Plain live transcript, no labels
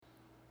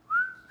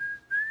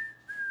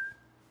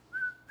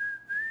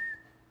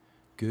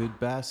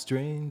Goodbye,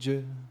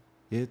 stranger.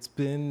 It's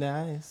been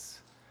nice.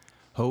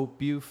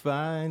 Hope you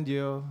find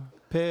your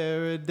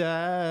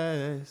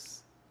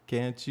paradise.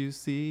 Can't you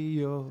see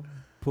your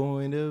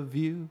point of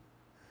view?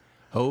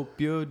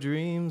 Hope your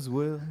dreams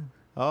will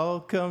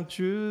all come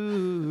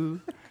true.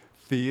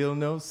 Feel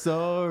no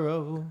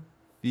sorrow,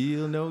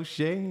 feel no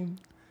shame.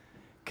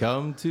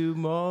 Come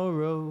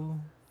tomorrow,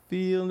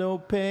 feel no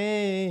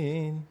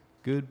pain.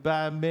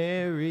 Goodbye,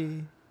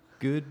 Mary.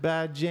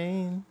 Goodbye,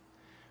 Jane.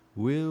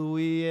 Will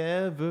we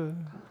ever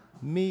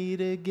meet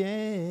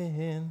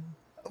again?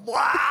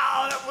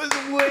 Wow, that was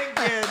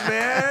wicked,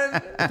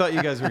 man. I thought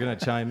you guys were going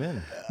to chime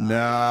in. No.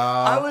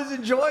 I was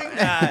enjoying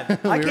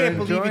that. I can't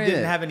believe you enjoying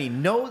didn't it. have any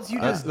notes.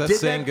 You just That's did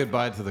saying that.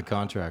 goodbye to the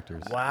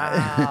contractors.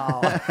 Wow.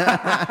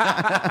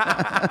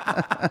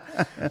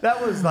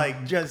 That was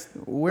like just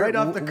right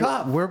off the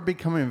cuff. We're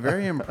becoming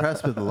very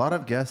impressed with a lot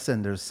of guests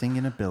and their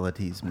singing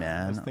abilities, I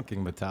man. was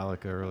thinking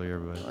Metallica earlier,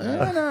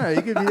 but No,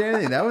 you could be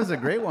anything. That was a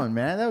great one,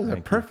 man. That was a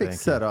Thank you, perfect thank you.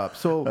 setup.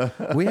 So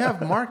we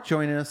have Mark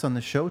joining us on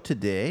the show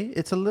today.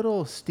 It's a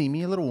little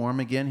steamy, a little warm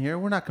again here.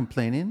 We're not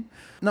complaining.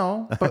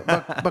 No, but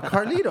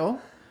Carlito,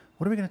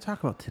 what are we going to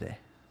talk about today?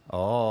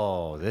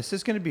 Oh, this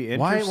is going to be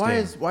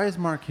interesting. Why is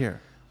Mark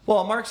here?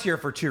 Well, Mark's here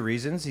for two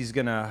reasons. He's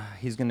gonna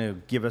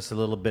give us a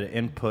little bit of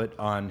input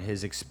on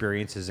his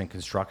experiences in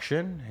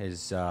construction,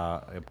 his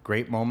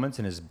great moments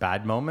and his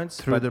bad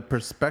moments, Through the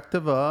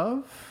perspective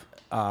of?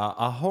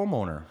 a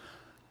homeowner.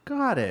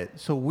 Got it.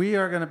 So we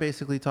are going to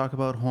basically talk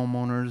about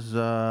homeowners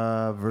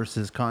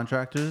versus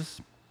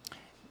contractors.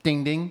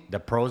 Ding, ding. The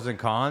pros and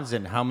cons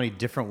and how many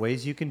different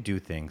ways you can do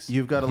things.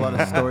 You've got a lot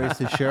of stories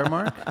to share,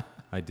 Mark.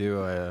 I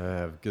do. I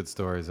have good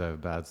stories. I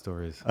have bad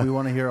stories. We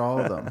want to hear all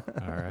of them.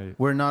 All right.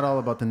 We're not all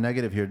about the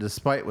negative here,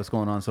 despite what's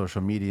going on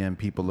social media and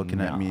people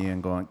looking at me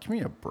and going, give me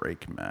a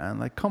break, man.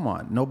 Like, come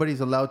on. Nobody's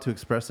allowed to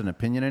express an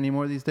opinion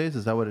anymore these days.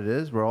 Is that what it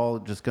is? We're all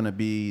just going to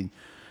be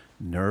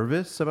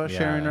nervous about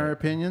sharing our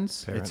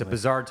opinions. It's a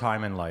bizarre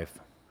time in life.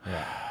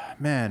 Yeah.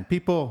 Man,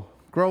 people,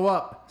 grow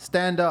up.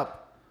 Stand up.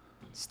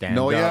 Stand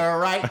Know up. you're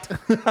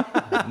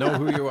right. Know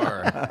who you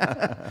are.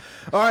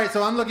 All right,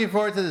 so I'm looking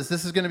forward to this.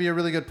 This is going to be a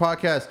really good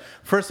podcast.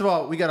 First of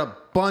all, we got a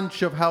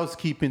bunch of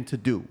housekeeping to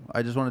do.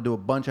 I just want to do a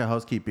bunch of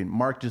housekeeping.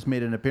 Mark just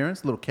made an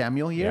appearance, a little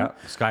cameo here. Yeah,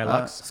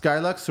 Skylux.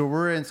 Skylux. So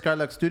we're in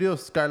Skylux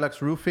Studios,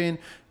 Skylux Roofing.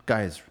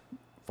 Guys,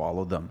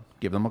 follow them.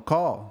 Give them a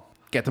call.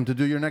 Get them to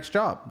do your next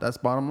job. That's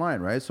bottom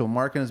line, right? So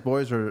Mark and his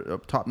boys are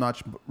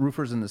top-notch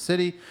roofers in the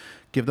city.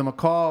 Give them a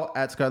call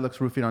at Skylux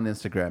Roofing on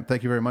Instagram.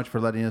 Thank you very much for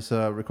letting us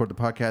record the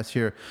podcast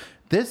here.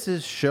 This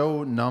is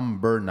show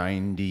number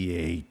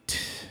 98.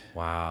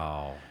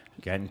 Wow.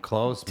 Getting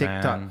close,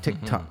 TikTok, man.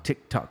 TikTok,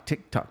 TikTok,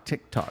 TikTok,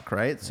 TikTok,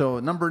 right? So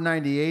number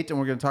 98, and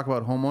we're going to talk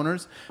about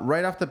homeowners.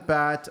 Right off the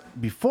bat,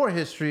 before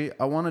history,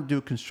 I want to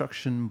do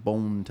construction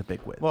bone to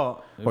pick with.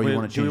 Well, Or you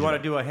wanna do we change want it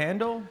to do a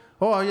handle?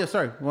 Oh, yeah,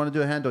 sorry. We want to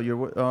do a handle,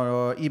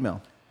 your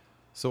email.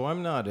 So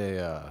I'm not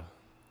a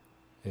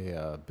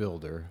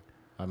builder.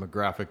 I'm a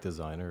graphic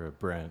designer, a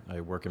brand. I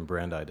work in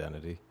brand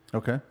identity.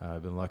 Okay.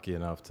 I've been lucky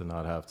enough to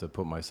not have to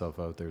put myself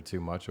out there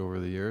too much over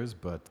the years,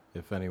 but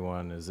if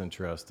anyone is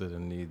interested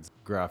and needs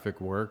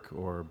graphic work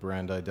or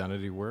brand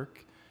identity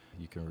work,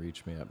 you can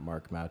reach me at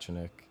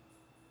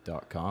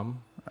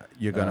markmachinek.com.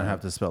 You're going to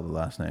have to spell the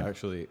last name.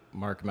 Actually,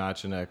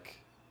 markmachinek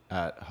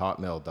at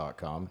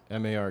hotmail.com.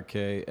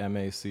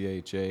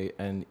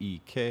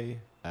 MarkMachanek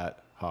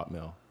at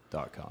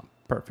hotmail.com.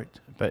 Perfect.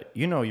 But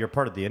you're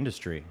part of the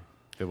industry.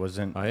 If it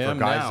wasn't I for am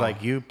guys now.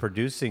 like you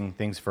producing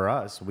things for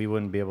us, we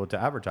wouldn't be able to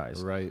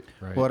advertise. Right.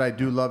 What I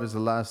do love is the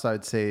last,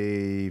 I'd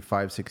say,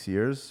 5-6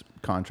 years,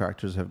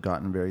 contractors have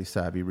gotten very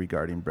savvy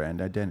regarding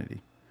brand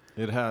identity.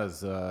 It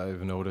has.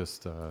 I've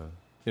noticed,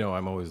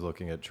 I'm always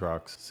looking at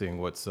trucks, seeing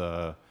what's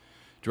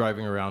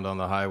driving around on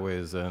the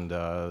highways, and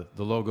the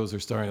logos are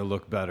starting to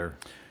look better.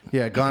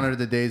 Yeah, gone are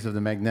the days of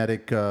the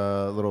magnetic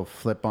little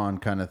flip-on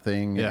kind of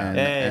thing. Yeah. And,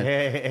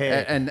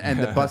 Hey. and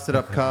the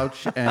busted-up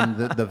couch and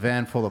the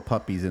van full of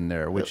puppies in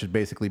there, which is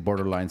basically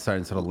borderline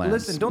Silence of the Lambs.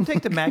 Listen, don't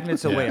take the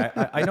magnets away.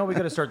 I know we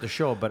got to start the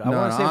show, but I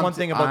want to say one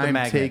thing about the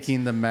magnets. I'm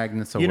taking the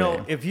magnets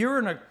away. If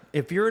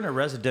you're in a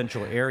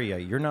residential area,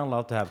 you're not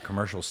allowed to have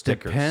commercial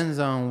stickers. Depends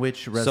on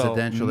which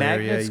residential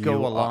area magnets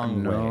go you a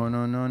long are. way.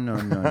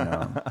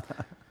 No.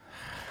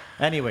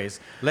 Anyways,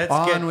 let's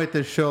On get with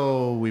the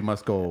show. We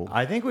must go.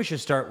 I think we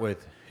should start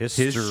with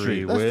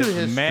history Let's with do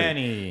history.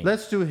 Manny.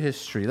 Let's do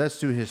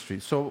history.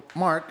 So,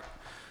 Mark,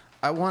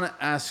 I want to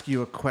ask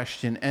you a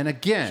question. And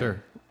again,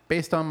 Sure.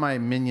 based on my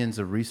minions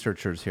of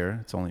researchers here,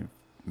 it's only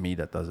me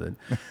that does it.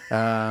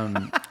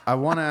 I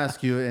want to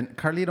ask you, and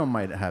Carlito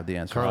might have the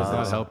answer. Carl's for not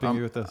this. helping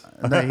you with this.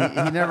 No,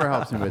 he never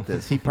helps me with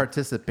this. He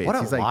participates. What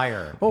a He's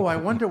liar. like, oh, I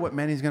wonder what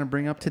Manny's going to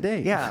bring up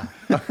today. Yeah.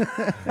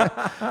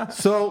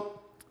 So,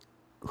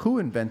 who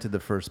invented the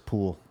first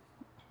pool?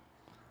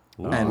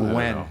 And I don't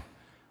when? know.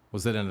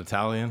 Was it an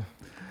Italian?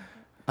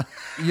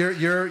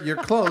 You're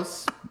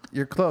close.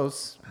 You're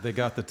close. They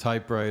got the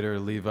typewriter,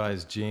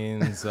 Levi's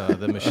jeans,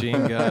 the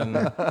machine gun.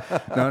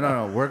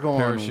 No. We're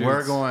going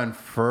Parachutes.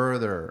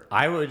 further.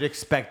 I would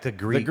expect the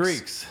Greeks. The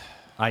Greeks.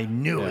 I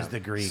knew it Yeah. was the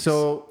Greeks.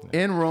 So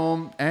in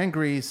Rome and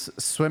Greece,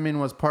 swimming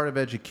was part of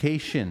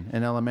education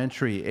in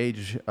elementary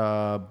age.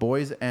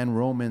 Boys and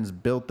Romans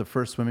built the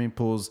first swimming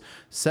pools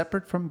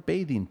separate from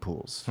bathing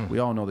pools. We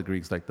all know the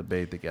Greeks like to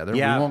bathe together.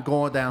 Yeah. We won't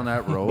go down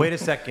that road. Wait a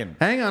second.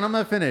 Hang on, I'm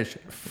not finished.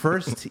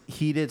 First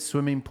heated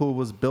swimming pool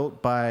was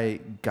built by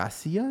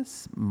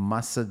Gassius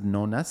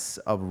Macedonus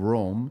of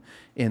Rome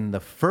in the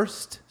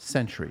 1st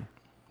century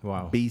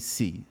Wow.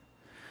 BC.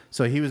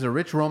 So he was a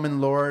rich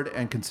Roman lord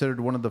and considered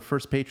one of the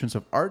first patrons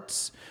of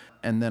arts.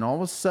 And then all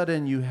of a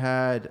sudden you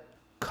had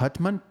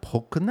Cutman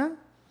Pokna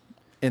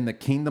in the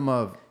kingdom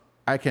of,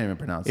 I can't even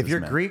pronounce If this,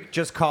 you're man. Greek,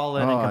 just call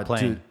in and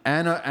complain. Dude,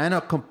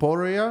 Anna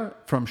Komporia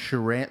from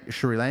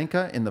Sri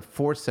Lanka in the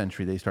 4th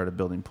century, they started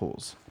building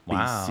pools.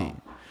 Wow. BC.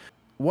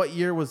 What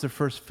year was the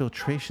first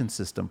filtration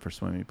system for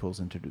swimming pools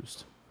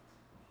introduced?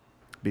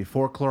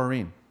 Before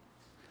chlorine.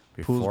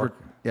 Before-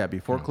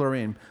 Before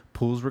chlorine,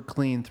 pools were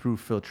cleaned through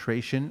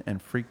filtration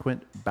and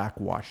frequent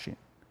backwashing.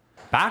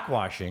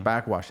 Backwashing.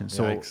 Backwashing.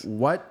 So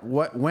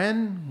Yikes.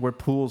 when were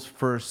pools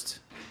first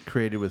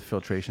created with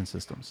filtration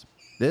systems?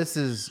 This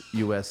is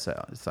U.S.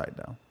 side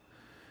now.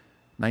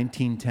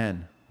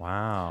 1910.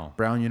 Wow.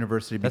 Brown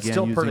University That's began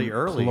still using pretty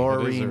early.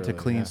 chlorine It is to early,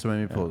 clean yeah.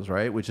 swimming pools,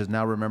 right? Which is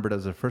now remembered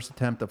as the first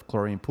attempt of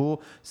chlorine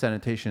pool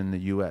sanitation in the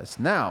U.S.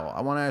 Now,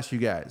 I want to ask you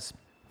guys,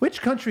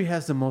 which country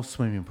has the most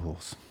swimming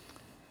pools?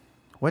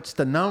 What's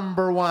the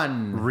number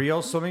one?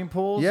 Real swimming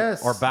pools?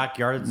 Yes. Or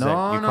backyards that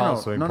No, you no, call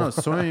no, swimming no, no,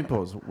 pools? swimming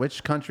pools.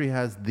 Which country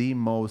has the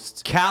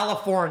most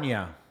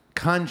California.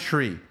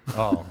 country?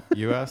 Oh.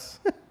 U.S.,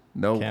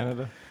 No.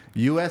 Canada.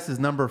 U.S. is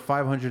number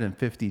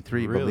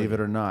 553, Really? believe it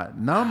or not.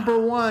 Number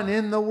one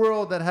in the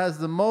world that has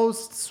the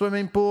most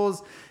swimming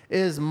pools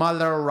is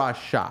Mother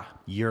Russia.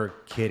 You're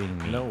kidding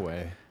me. No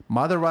way.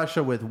 Mother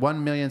Russia with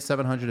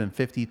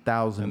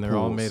 1,750,000 And they're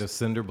all made of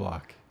cinder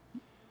block.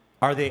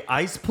 Are they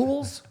ice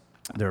pools?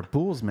 They're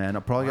pools, man. They're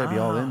probably got to be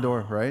all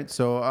indoor, right?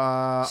 So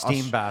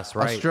Steam baths,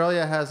 right.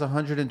 Australia has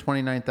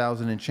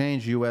 129,000 and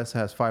change. U.S.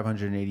 has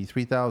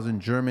 583,000.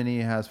 Germany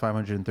has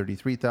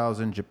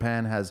 533,000.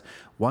 Japan has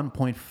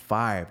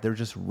 1.5. They're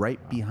just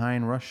right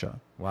behind Russia.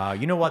 Wow.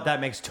 You know what? That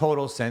makes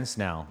total sense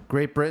now.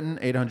 Great Britain,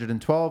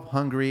 812.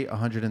 Hungary,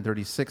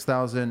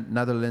 136,000.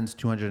 Netherlands,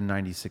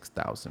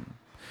 296,000.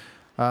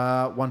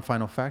 One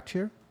final fact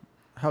here.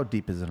 How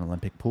deep is an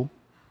Olympic pool?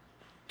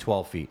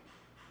 12 feet.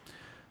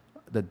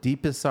 The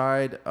deepest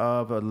side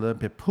of an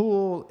Olympic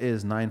pool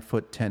is 9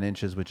 foot 10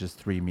 inches, which is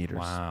 3 meters.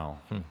 Wow.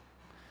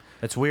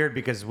 It's weird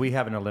because we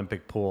have an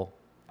Olympic pool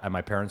at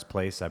my parents'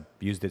 place. I've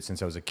used it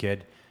since I was a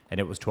kid, and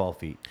it was 12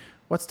 feet.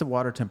 What's the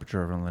water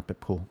temperature of an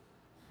Olympic pool?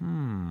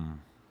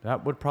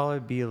 That would probably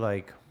be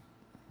like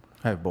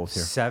I have both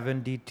here.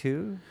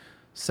 72.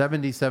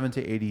 77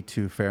 to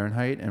 82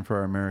 Fahrenheit, and for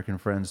our American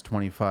friends,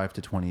 25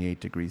 to 28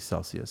 degrees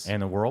Celsius.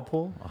 And the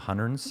whirlpool,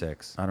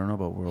 106. I don't know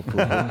about whirlpool.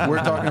 We're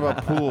talking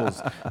about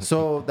pools.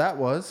 So that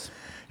was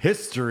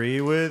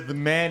History with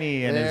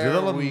Manny and his There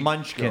little we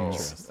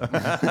munchkins. I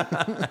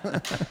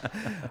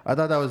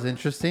thought that was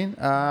interesting.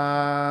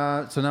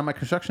 So now my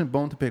construction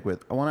bone to pick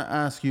with. I want to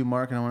ask you,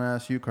 Mark, and I want to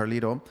ask you,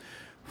 Carlito.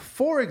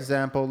 For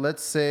example,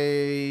 let's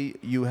say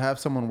you have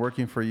someone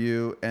working for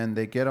you and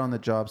they get on the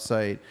job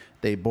site,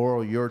 they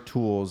borrow your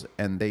tools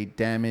and they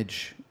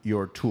damage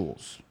your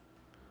tools.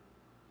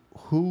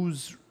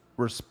 Who's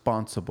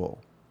responsible?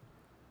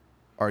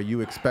 Are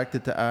you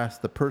expected to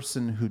ask the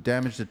person who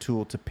damaged the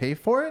tool to pay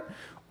for it?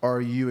 Or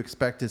are you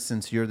expected,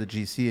 since you're the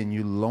GC and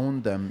you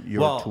loaned them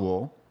your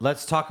tool?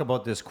 Let's talk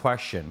about this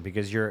question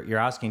because you're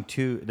asking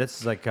two. This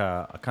is like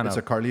a kind It's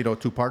of a Carlito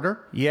two-parter?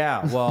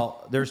 Yeah,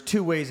 well, there's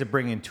two ways of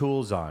bringing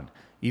tools on.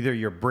 Either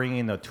you're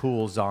bringing the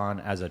tools on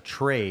as a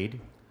trade,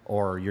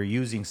 or you're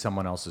using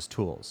someone else's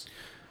tools.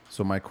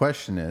 So my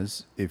question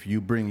is, if you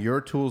bring your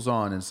tools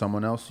on and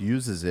someone else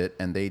uses it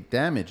and they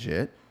damage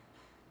it,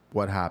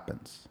 what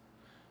happens?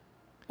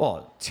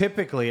 Well,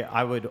 typically,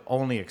 I would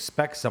only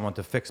expect someone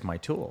to fix my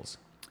tools.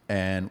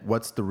 And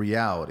what's the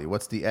reality?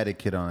 What's the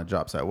etiquette on a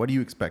job site? What do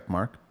you expect,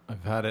 Mark?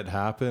 I've had it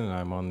happen.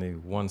 I'm on the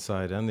one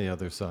side and the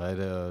other side.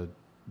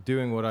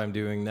 Doing what I'm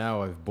doing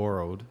now, I've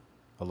borrowed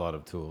a lot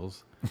of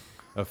tools.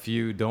 A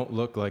few don't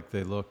look like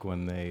they look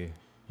when they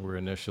were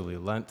initially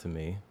lent to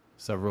me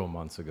several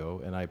months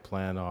ago, and I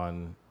plan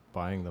on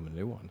buying them a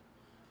new one.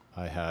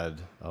 I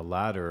had a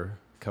ladder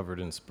covered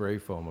in spray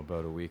foam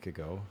about a week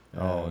ago.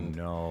 Oh, and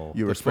no.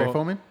 You were The spray fo-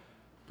 foaming?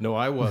 No,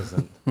 I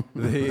wasn't.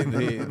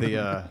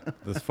 The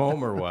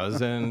foamer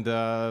was, and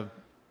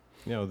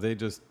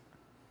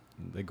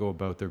they go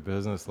about their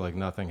business like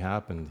nothing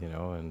happened,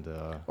 and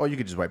Oh, you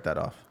could just wipe that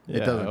off. It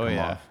yeah, doesn't oh, come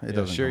yeah. off. It Yeah,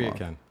 doesn't sure come you off.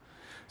 can.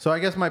 So I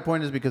guess my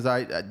point is because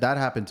that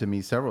happened to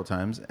me several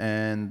times,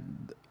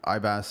 and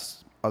I've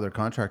asked other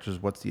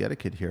contractors, what's the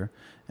etiquette here?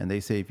 And they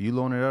say, if you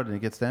loan it out and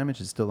it gets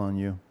damaged, it's still on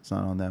you. It's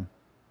not on them.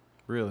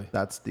 Really?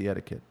 That's the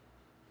etiquette.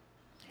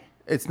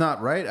 It's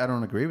not right. I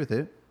don't agree with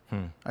it.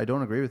 I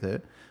don't agree with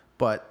it,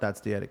 but that's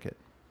the etiquette.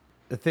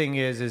 The thing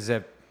is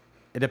that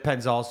it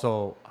depends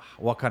also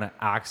what kind of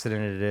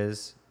accident it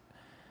is.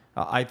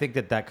 I think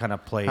that kind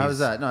of plays. How is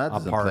that? No, that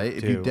doesn't part play.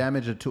 If too. you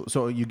damage a tool,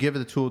 so you give it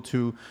the tool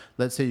to,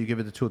 let's say you give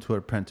it the tool to an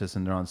apprentice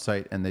and they're on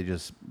site and they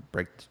just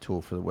break the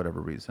tool for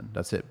whatever reason.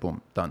 That's it.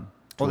 Boom, done.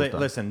 Well, Tool's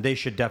done. listen, they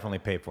should definitely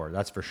pay for it.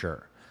 That's for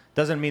sure.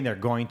 Doesn't mean they're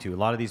going to. A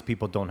lot of these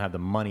people don't have the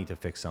money to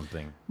fix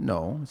something.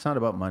 No, it's not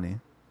about money.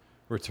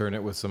 Return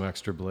it with some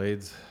extra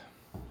blades,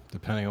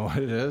 depending on what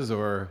it is,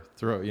 or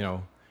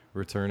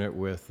return it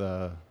with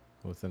an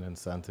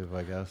incentive,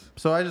 I guess.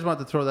 So I just wanted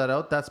to throw that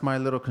out. That's my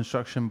little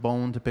construction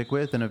bone to pick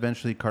with, and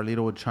eventually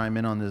Carlito would chime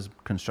in on this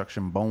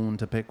construction bone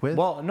to pick with.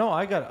 Well, no,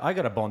 I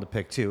got a bone to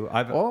pick too.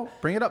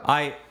 Bring it up.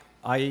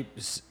 I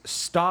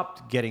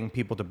stopped getting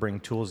people to bring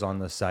tools on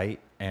the site,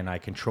 and I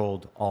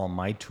controlled all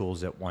my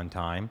tools at one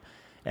time.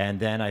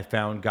 And then I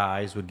found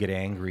guys would get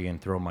angry and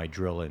throw my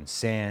drill in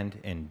sand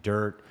and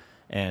dirt,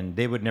 and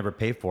they would never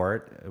pay for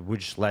it,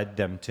 which led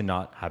them to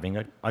not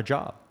having a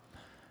job.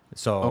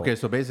 So Okay,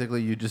 so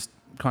basically you just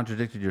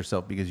contradicted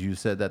yourself because you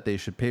said that they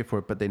should pay for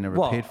it, but they never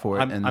paid for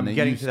it, and then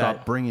you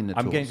stopped bringing the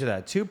tools. I'm getting to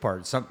that too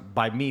part.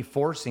 By me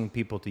forcing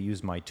people to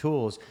use my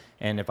tools,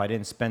 and if I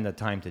didn't spend the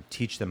time to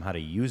teach them how to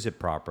use it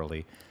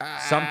properly,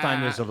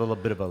 sometimes there's a little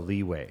bit of a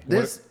leeway.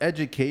 This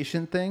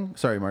education thing.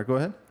 Sorry, Mark. Go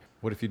ahead.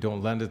 What if you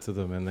don't lend it to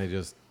them and they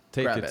just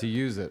take Grab it it. to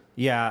use it?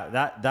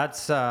 Yeah,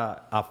 that's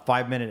a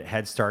 5-minute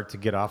head start to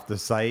get off the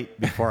site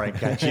before I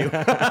catch you.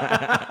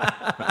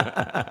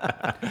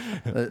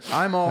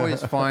 I'm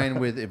always fine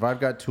with if I've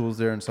got tools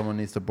there and someone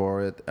needs to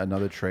borrow it,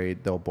 another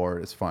trade, they'll borrow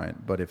it. It's fine.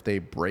 But if they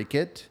break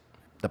it,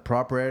 the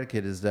proper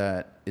etiquette is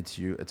that it's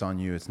on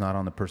you. It's not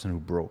on the person who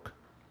broke.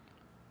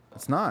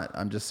 It's not.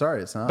 I'm just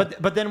sorry. It's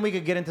not. But then we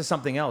could get into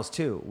something else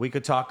too. We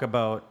could talk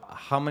about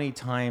how many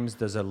times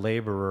does a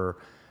laborer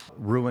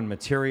ruin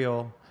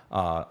material,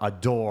 a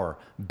door,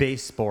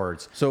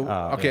 baseboards. So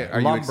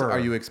lumber. are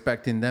you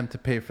expecting them to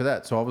pay for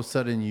that? So all of a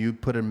sudden you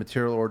put a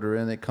material order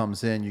in, it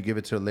comes in, you give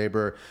it to a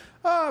laborer.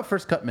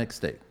 First cut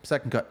mistake,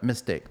 second cut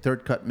mistake,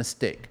 third cut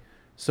mistake.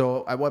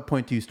 So at what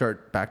point do you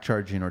start back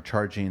charging or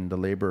charging the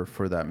labor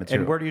for that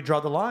material? And where do you draw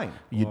the line?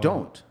 You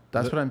don't.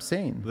 That's what I'm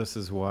saying. This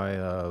is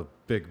why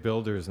big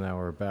builders now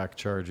are back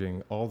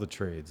charging all the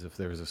trades. If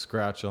there's a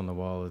scratch on the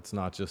wall, it's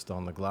not just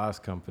on the glass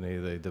company.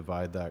 They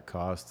divide that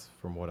cost,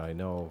 from what I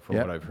know, from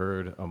Yep. what I've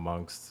heard,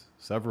 amongst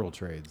several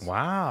trades.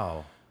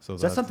 Wow. So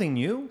Is that something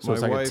new? So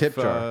it's like a tip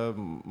jar.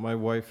 My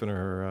wife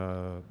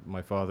and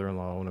my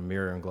father-in-law own a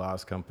mirror and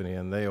glass company,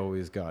 and they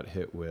always got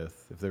hit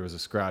with, if there was a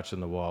scratch in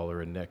the wall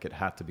or a nick, it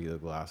had to be the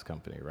glass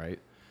company, right?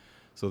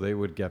 So they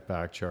would get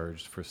back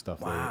charged for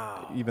stuff,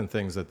 even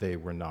things that they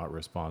were not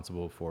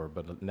responsible for.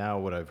 But now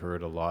what I've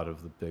heard, a lot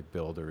of the big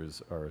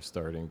builders are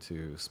starting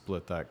to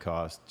split that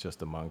cost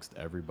just amongst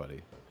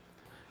everybody.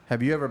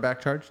 Have you ever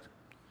back charged?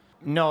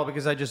 No,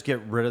 because I just get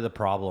rid of the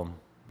problem.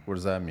 What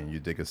does that mean? You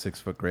dig a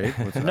 6-foot grave?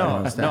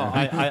 No.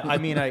 I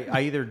mean,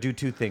 I either do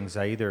two things.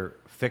 I either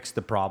fix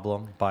the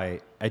problem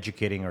by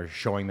educating or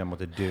showing them what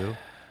to do.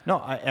 No,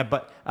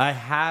 but I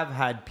have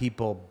had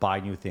people buy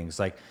new things.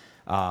 Like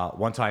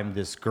one time,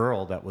 this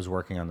girl that was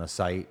working on the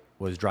site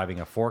was driving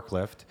a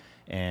forklift,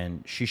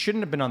 and she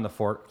shouldn't have been on the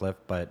forklift,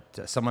 but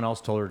someone else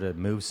told her to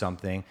move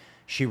something.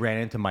 She ran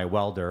into my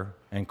welder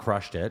and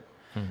crushed it.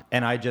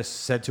 And I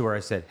just said to her, I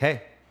said,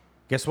 "Hey,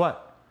 guess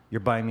what? You're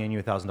buying me a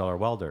new $1,000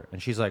 welder."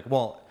 And she's like,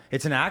 "Well,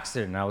 it's an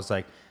accident." And I was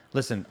like,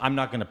 "Listen, I'm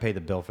not going to pay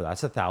the bill for that.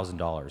 That's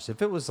 $1,000.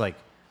 If it was like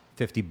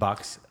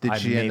 $50, Did I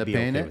she may end up be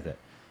paying okay it? with it."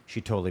 She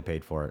totally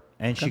paid for it,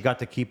 and she got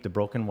to keep the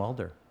broken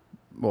welder.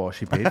 Well,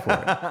 she paid for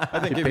it. I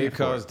think She if you paid for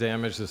cause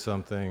damage to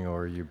something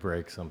or you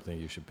break something,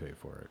 you should pay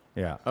for it.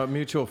 Yeah. A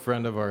mutual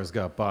friend of ours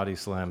got body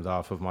slammed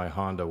off of my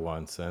Honda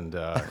once, and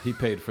he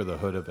paid for the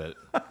hood of it.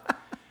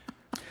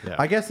 Yeah.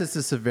 I guess it's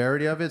the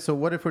severity of it. So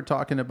what if we're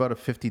talking about a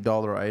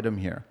 $50 item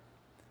here?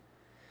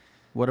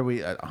 What are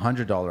we, a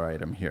 $100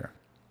 item here?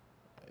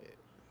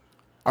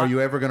 Are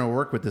you ever going to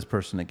work with this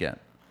person again?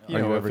 You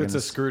know, if it's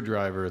a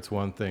screwdriver, it's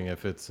one thing.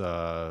 If it's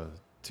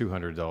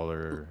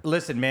 $200.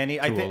 Listen, Manny,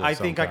 I think I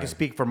can sometime.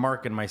 speak for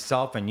Mark and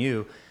myself and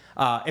you.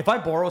 If I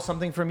borrow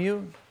something from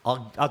you,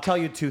 I'll tell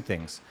you two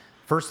things.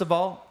 First of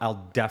all,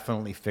 I'll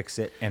definitely fix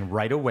it, and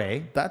right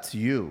away. That's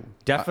you.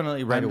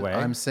 Definitely right away.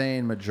 I'm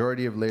saying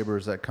majority of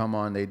laborers that come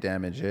on, they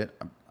damage it.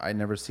 I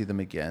never see them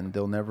again.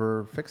 They'll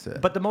never fix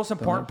it. But the most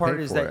important They'll never part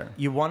pay is for that it.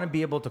 you want to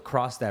be able to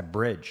cross that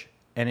bridge.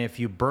 And if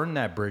you burn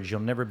that bridge, you'll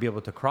never be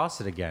able to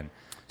cross it again.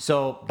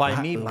 So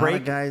by me a lot break,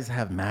 of guys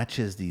have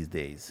matches these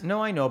days.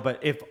 no, I know, but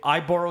if I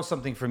borrow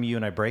something from you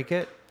and I break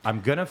it,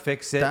 I'm gonna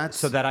fix it That's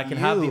so that I can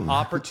have the you.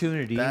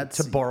 opportunity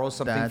to borrow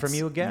something from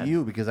you again.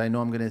 You, because I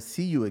know I'm going to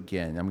see you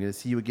again. I'm going to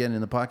see you again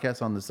in the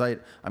podcast on the site.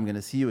 I'm going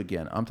to see you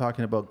again. I'm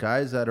talking about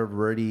guys that have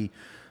already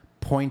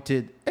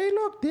pointed. Hey,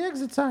 look, the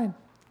exit sign.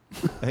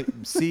 Hey,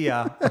 see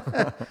ya.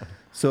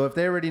 So if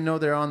they already know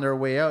they're on their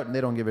way out and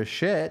they don't give a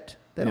shit,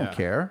 they don't Yeah.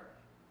 care.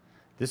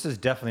 This is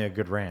definitely a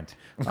good rant.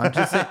 I'm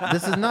just saying,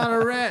 this is not a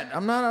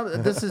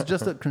rant. This is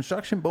just a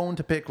construction bone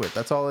to pick with.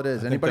 That's all it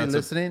is. Anybody that's a-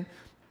 listening?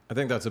 I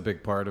think that's a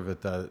big part of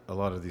it, that a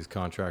lot of these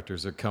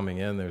contractors are coming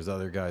in. There's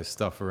other guys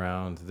stuff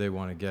around. They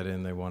want to get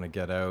in. They want to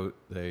get out.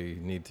 They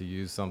need to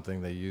use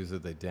something. They use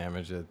it. They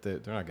damage it. They're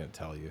not going to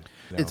tell you.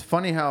 It's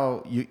funny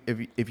how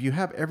if you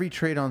have every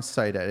trade on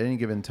site at any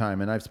given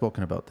time, and I've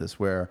spoken about this,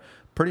 where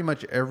pretty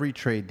much every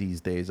trade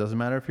these days, doesn't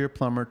matter if you're a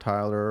plumber,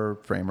 tiler,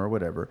 framer,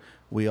 whatever,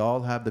 we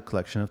all have the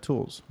collection of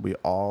tools. We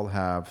all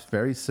have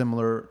very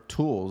similar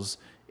tools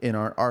in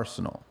our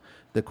arsenal.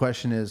 The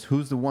question is,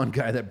 who's the one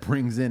guy that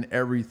brings in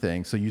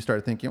everything? So you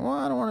start thinking, well,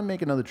 I don't want to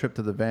make another trip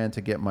to the van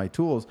to get my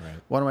tools. Right.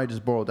 Why don't I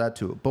just borrow that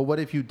tool? But what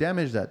if you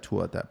damage that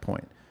tool at that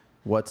point?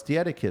 What's the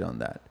etiquette on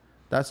that?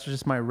 That's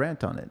just my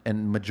rant on it.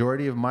 And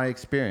majority of my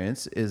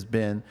experience has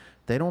been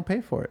they don't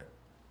pay for it.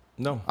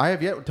 No. I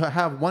have yet to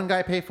have one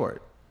guy pay for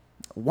it.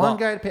 One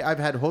guy to pay. I've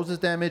had hoses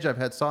damage. I've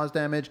had saws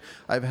damage.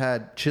 I've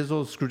had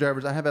chisels,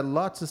 screwdrivers. I have had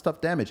lots of stuff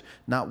damaged.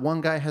 Not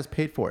one guy has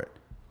paid for it.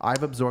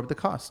 I've absorbed the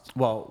cost.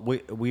 Well,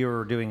 we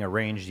were doing a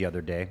range the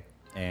other day,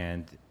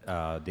 and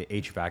the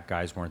HVAC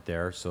guys weren't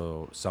there,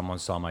 so someone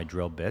saw my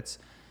drill bits,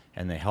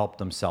 and they helped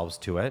themselves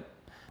to it.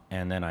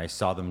 And then I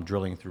saw them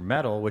drilling through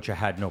metal, which I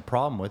had no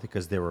problem with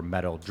because they were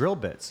metal drill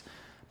bits.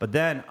 But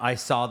then I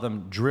saw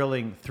them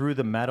drilling through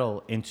the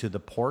metal into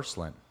the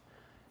porcelain.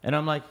 And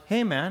I'm like,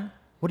 hey, man,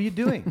 what are you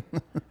doing?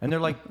 And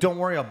they're like, don't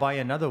worry, I'll buy you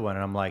another one.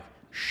 And I'm like,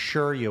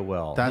 sure you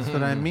will. That's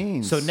what I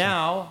mean. So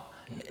now,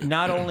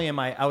 not only am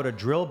I out a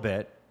drill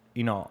bit,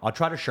 you know, I'll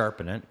try to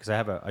sharpen it because I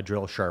have a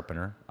drill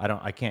sharpener.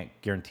 I can't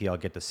guarantee I'll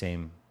get the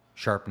same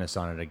sharpness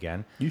on it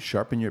again. You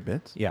sharpen your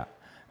bits? Yeah.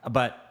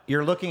 But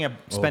you're looking at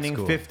spending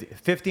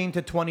 $15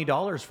 to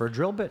 $20 for a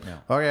drill bit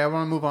now. Okay, I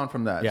want to move on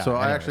from that. Yeah, so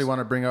anyways. I actually want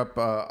to bring up,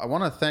 I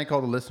want to thank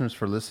all the listeners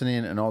for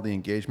listening and all the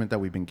engagement that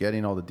we've been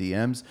getting, all the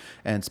DMs.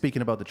 And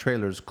speaking about the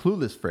trailers,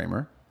 Clueless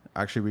Framer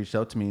actually reached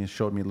out to me and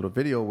showed me a little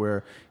video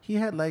where he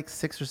had like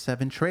 6 or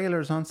 7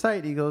 trailers on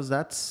site. He goes,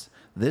 that's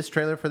this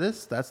trailer for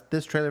this, that's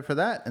this trailer for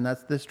that, and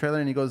that's this trailer.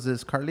 And he goes,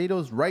 is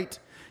Carlito's right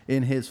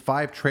in his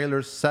 5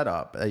 trailers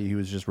setup? He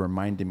was just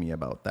reminding me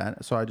about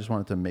that. So I just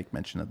wanted to make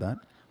mention of that.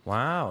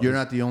 Wow. You're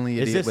not the only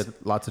idiot with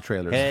lots of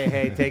trailers.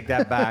 Hey, take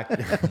that back.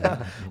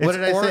 What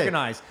did I say?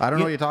 Organized. I don't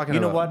know what you're talking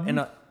about. You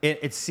know what?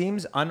 And it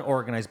seems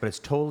unorganized, but it's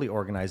totally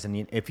organized.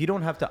 And if you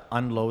don't have to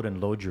unload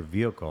and load your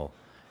vehicle,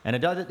 and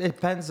it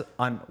depends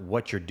on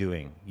what you're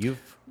doing.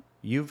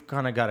 You've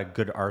kind of got a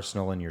good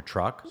arsenal in your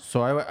truck.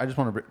 So I just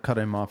want to cut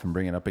him off and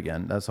bring it up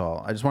again. That's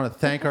all. I just want to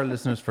thank our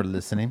listeners for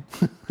listening.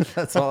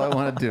 That's all I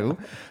want to do.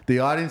 The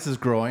audience is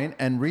growing.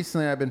 And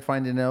recently I've been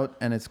finding out,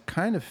 and it's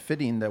kind of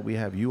fitting that we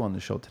have you on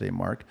the show today,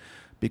 Mark,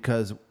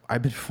 because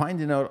I've been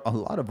finding out a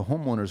lot of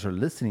homeowners are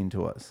listening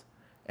to us.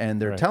 And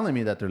they're telling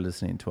me that they're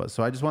listening to us.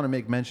 So I just want to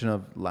make mention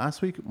of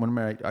last week when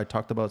I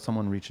talked about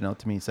someone reaching out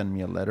to me, sending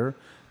me a letter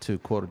to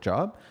quote a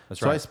job.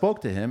 So I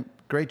spoke to him.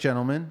 Great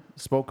gentleman.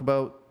 Spoke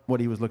about what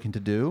he was looking to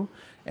do.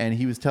 And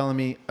he was telling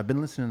me, I've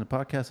been listening to the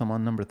podcast. I'm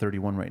on number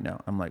 31 right now.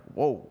 I'm like,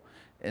 whoa.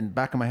 And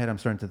back in my head, I'm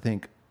starting to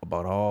think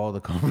about all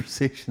the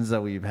conversations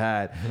that we've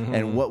had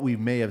and what we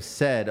may have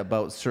said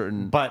about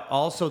certain... But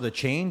also the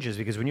changes,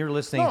 because when you're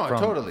listening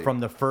from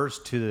the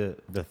 1st to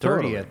the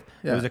 30th,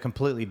 it was a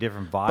completely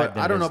different vibe. But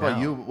I don't know about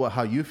you,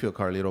 how you feel,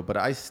 Carlito, but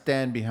I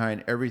stand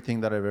behind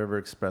everything that I've ever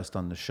expressed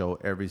on the show,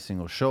 every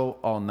single show,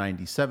 all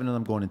 97 of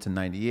them going into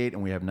 98,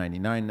 and we have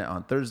 99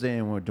 on Thursday,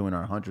 and we're doing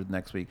our 100th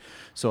next week.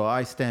 So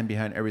I stand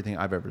behind everything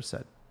I've ever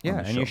said. Yeah,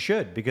 and you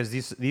should, because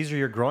these are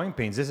your growing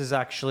pains. This is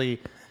actually...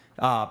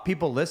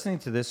 people listening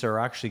to this are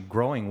actually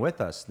growing with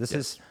us. This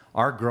is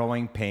our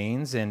growing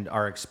pains and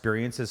our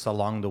experiences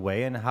along the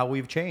way and how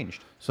we've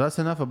changed. So that's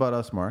enough about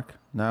us, Mark.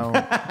 Now,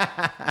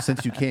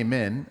 since you came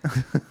in,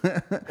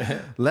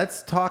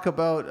 let's talk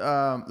about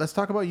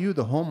you,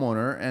 the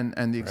homeowner,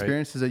 and the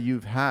experiences that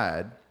you've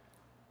had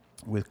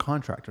with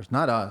contractors.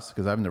 Not us,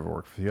 because I've never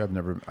worked for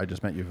you. I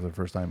just met you for the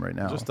first time right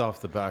now. Just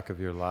off the back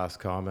of your last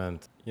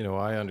comment,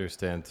 I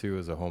understand too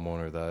as a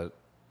homeowner that.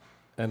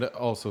 And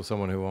also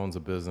someone who owns a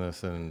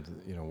business and,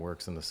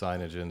 works in the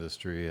signage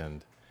industry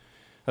and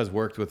has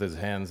worked with his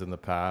hands in the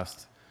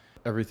past.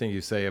 Everything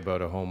you say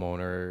about a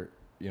homeowner,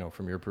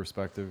 from your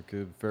perspective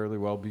could fairly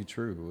well be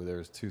true.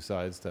 There's 2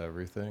 sides to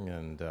everything.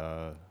 And,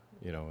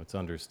 it's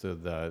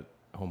understood that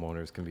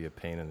homeowners can be a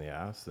pain in the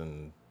ass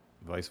and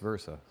vice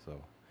versa.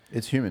 So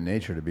it's human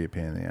nature to be a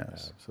pain in the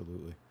ass. Yeah,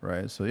 absolutely.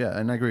 Right. So, yeah,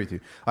 and I agree with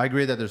you. I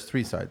agree that there's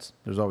 3 sides.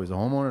 There's always a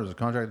homeowner, there's a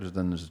contractor,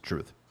 then there's the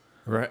truth.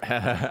 Right.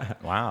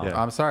 Wow. Yeah.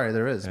 I'm sorry,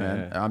 there is,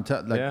 man.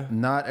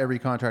 Not every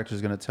contractor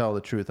is going to tell the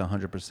truth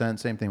 100%.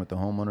 Same thing with the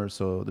homeowner.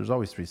 So there's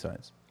always 3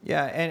 sides.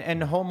 Yeah, and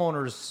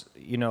homeowners,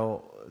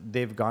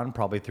 they've gone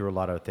probably through a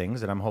lot of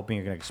things, and I'm hoping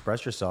you're going to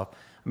express yourself.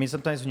 I mean,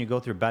 sometimes when you go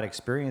through bad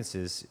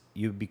experiences,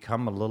 you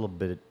become a little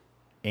bit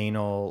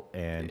anal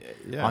and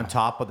on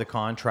top of the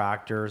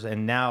contractors,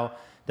 and now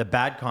the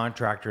bad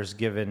contractor's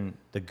given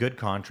the good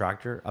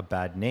contractor a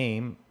bad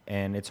name,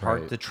 and it's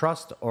hard to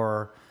trust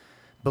or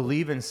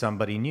believe in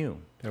somebody new.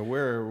 Yeah,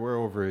 we're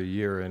over a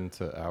year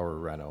into our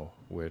reno,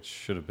 which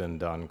should have been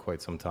done quite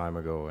some time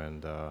ago.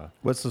 And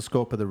what's the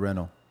scope of the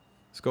reno?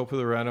 Scope of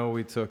the reno,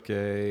 we took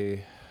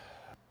a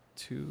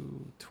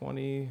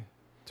 20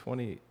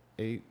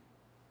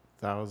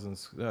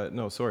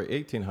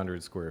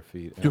 1,800 square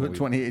feet. And Do it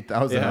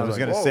 28,000. Yeah, I was like,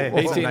 gonna whoa, say whoa,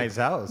 it's a whoa. nice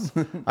house.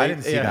 I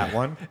didn't see that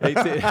one.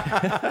 18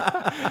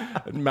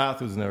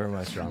 Math was never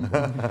my strong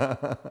point.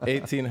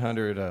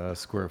 1,800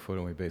 square foot,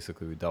 and we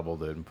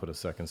doubled it and put a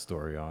second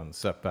story on.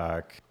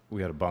 Setback,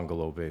 we had a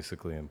bungalow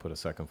basically and put a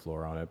second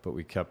floor on it, but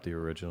we kept the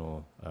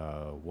original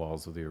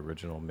walls of the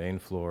original main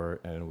floor,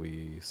 and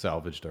we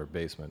salvaged our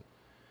basement.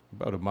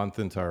 About a month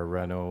into our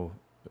reno,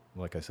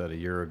 like I said, a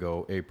year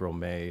ago, April,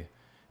 May,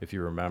 if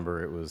you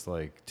remember, it was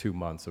like 2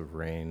 months of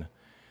rain.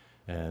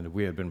 And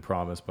we had been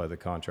promised by the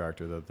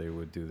contractor that they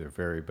would do their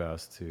very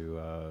best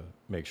to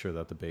make sure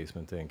that the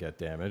basement didn't get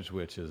damaged,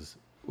 which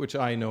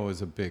I know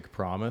is a big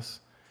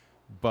promise.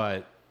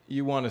 But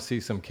you want to see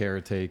some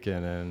care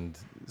taken and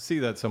see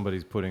that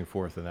somebody's putting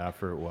forth an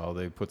effort. Well,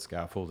 they put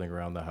scaffolding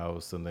around the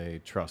house and they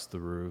trussed the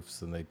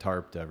roofs and they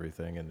tarped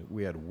everything. And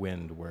we had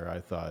wind where I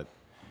thought,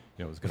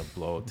 it was going to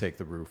blow, take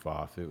the roof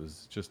off. It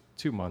was just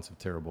 2 months of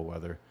terrible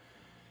weather.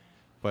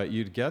 But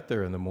you'd get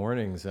there in the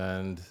mornings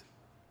and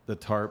the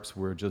tarps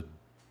were just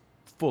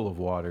full of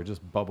water,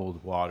 just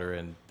bubbled water,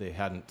 and they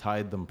hadn't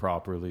tied them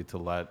properly to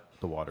let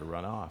the water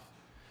run off.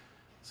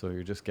 So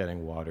you're just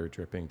getting water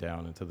dripping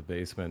down into the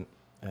basement,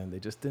 and they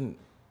didn't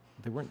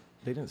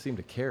seem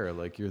to care.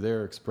 Like, you're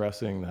there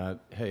expressing that,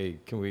 hey,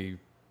 can we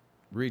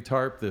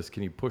retarp this?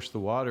 Can you push the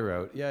water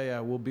out? Yeah,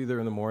 we'll be there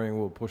in the morning.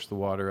 We'll push the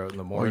water out in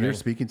the morning. Well, you're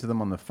speaking to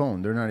them on the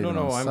phone. They're not even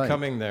on I'm site.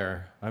 coming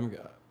there.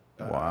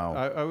 Wow.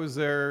 I was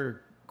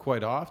there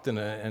quite often,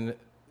 and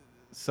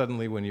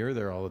suddenly when you're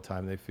there all the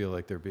time, they feel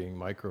like they're being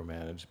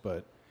micromanaged.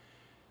 But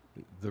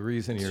the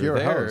reason It's you're your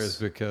there house. is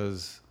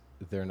because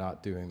they're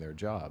not doing their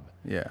job.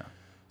 Yeah.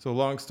 So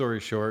long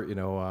story short,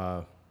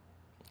 I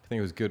think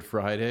it was Good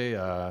Friday.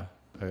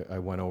 I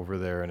went over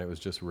there and it was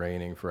just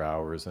raining for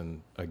hours.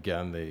 And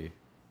again,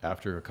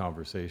 after a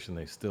conversation,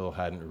 they still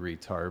hadn't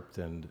retarped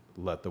and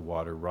let the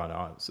water run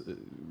on. So,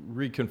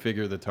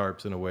 reconfigure the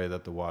tarps in a way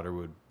that the water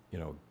would,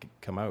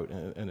 come out.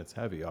 And it's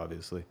heavy,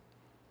 obviously.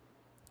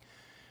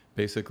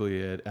 Basically,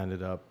 it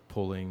ended up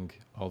pulling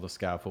all the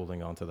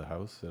scaffolding onto the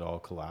house. It all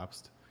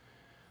collapsed.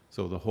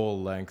 So the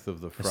whole length of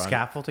the The front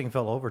scaffolding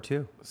fell over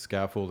too.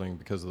 scaffolding,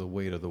 because of the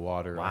weight of the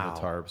water on Wow. the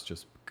tarps,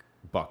 just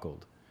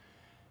buckled.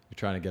 You're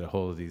trying to get a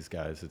hold of these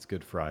guys. It's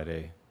Good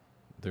Friday.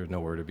 They're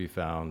nowhere to be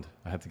found.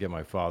 I had to get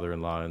my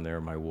father-in-law in there,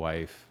 my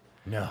wife.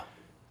 No.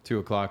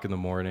 2:00 in the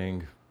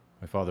morning.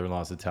 My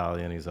father-in-law's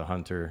Italian. He's a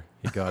hunter.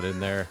 He got in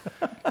there.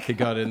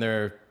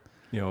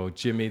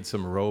 Jimmied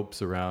some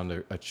ropes around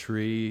a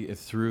tree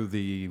through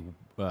the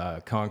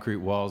concrete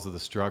walls of the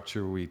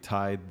structure. We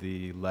tied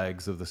the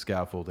legs of the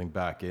scaffolding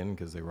back in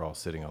because they were all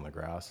sitting on the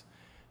grass.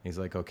 He's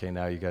like, okay,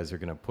 now you guys are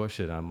going to push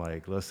it. I'm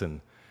like,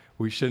 listen,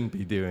 we shouldn't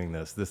be doing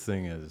this. This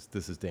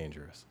is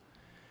dangerous.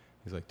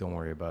 He's like, don't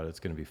worry about it. It's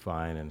going to be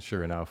fine. And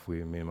sure enough,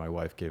 me and my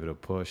wife gave it a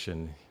push,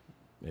 and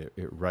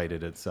it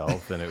righted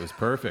itself, and it was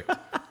perfect.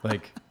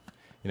 Like,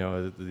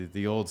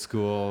 the old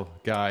school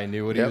guy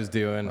knew what he was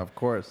doing. Of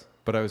course.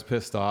 But I was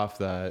pissed off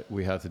that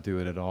we had to do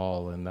it at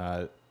all, and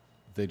that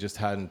they just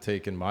hadn't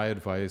taken my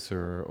advice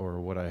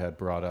or what I had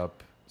brought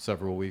up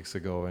several weeks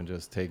ago and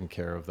just taken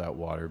care of that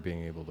water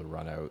being able to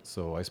run out.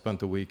 So I spent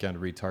the weekend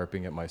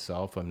retarping it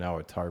myself. I'm now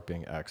a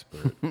tarping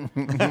expert.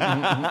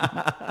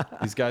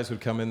 These guys would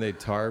come in, they'd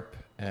tarp,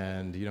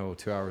 and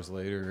 2 hours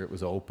later it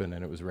was open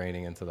and it was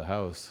raining into the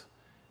house.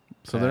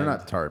 So they're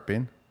not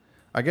tarping.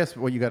 I guess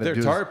what you got to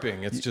do They're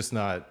tarping. It's just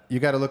not you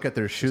got to look at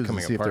their shoes and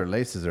coming see if their apart.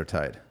 laces are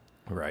tied.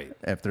 right.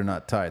 If they're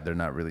not tied, they're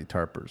not really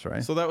tarpers,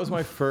 right? So that was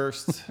my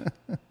first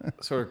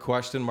sort of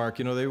question mark.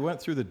 They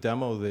went through the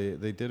demo.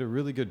 They did a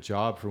really good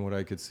job from what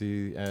I could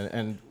see.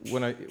 And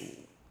when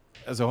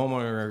as a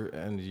homeowner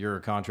and you're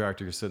a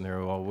contractor, you're sitting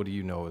there, well, what do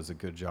you know is a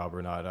good job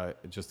or not?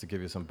 Just to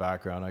give you some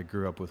background, I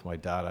grew up with my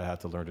dad. I had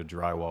to learn to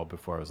drywall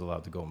before I was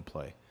allowed to go and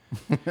play.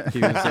 He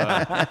was,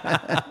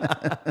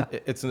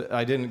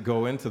 I didn't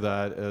go into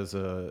that as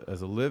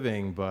a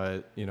living,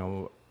 but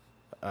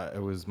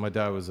my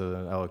dad was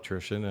an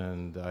electrician,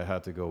 and I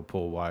had to go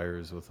pull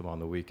wires with him on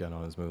the weekend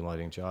on his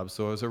moonlighting job.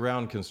 So I was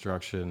around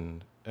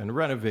construction and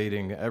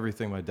renovating.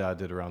 Everything my dad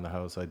did around the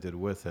house, I did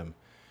with him.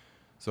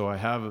 So I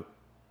have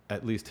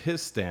at least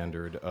his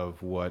standard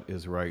of what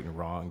is right and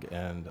wrong.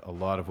 And a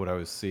lot of what I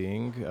was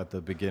seeing at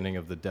the beginning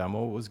of the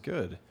demo was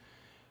good.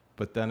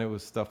 But then it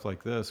was stuff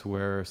like this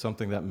where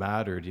something that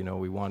mattered,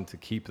 we wanted to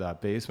keep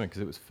that basement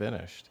because it was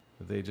finished.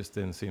 They just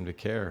didn't seem to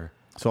care.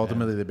 So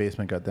ultimately, the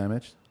basement got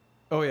damaged.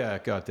 Oh yeah,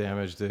 it got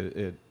damaged.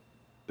 We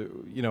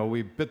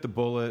bit the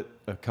bullet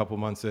a couple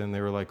months in.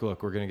 They were like,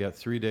 look, we're going to get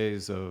 3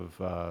 days of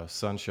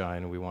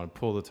sunshine, and we want to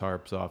pull the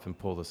tarps off and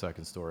pull the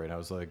second story. And I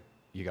was like,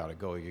 you got to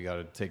go. You got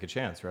to take a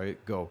chance, right?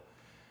 Go.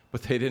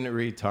 But they didn't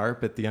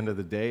re-tarp at the end of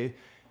the day.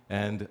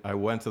 And I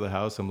went to the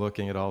house. I'm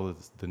looking at all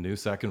the new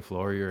second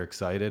floor. You're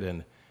excited.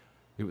 And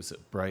it was a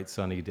bright,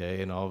 sunny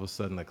day. And all of a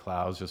sudden, the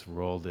clouds just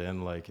rolled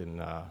in like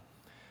in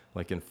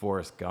like in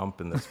Forrest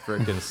Gump, and this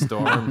freaking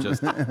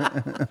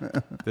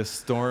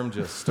storm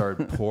just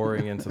started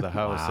pouring into the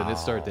house, and it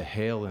started to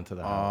hail into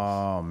the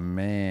house. Oh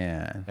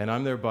man. And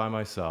I'm there by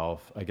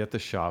myself. I get the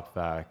shop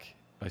vac.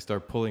 I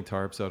start pulling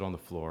tarps out on the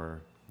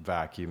floor,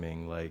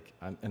 vacuuming,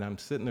 and I'm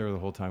sitting there the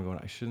whole time going,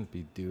 I shouldn't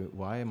be doing.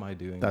 Why am I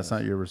doing That's this?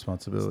 not your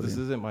responsibility. This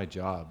isn't my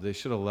job. They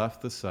should have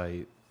left the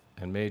site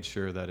and made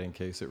sure that in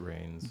case it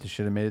rains, They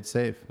should have made it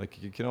safe.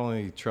 like, you can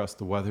only trust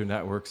the weather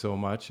network so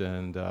much,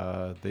 and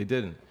they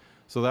didn't.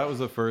 So that was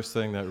the first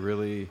thing that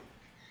really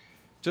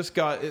just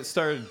it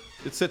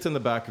sits in the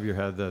back of your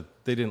head that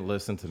they didn't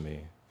listen to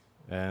me.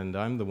 And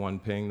I'm the one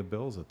paying the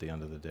bills at the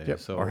end of the day. Yep.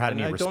 So, Or had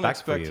and any I don't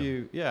respect for expect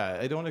you. Yeah,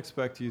 I don't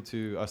expect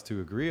us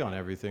to agree on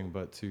everything,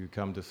 but to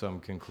come to some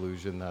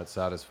conclusion that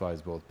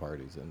satisfies both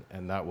parties.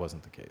 And that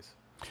wasn't the case.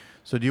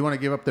 So do you want to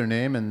give up their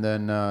name and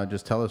then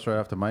just tell us right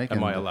off the mic?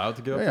 Am I allowed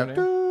to give up Yeah. their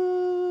name?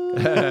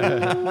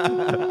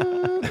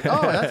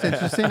 Oh, that's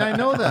interesting. I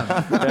know them.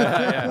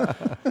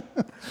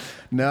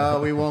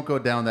 No, we won't go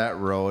down that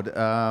road.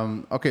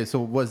 Okay, so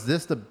was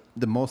this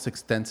the most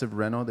extensive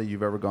reno that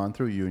you've ever gone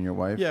through, you and your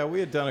wife? Yeah,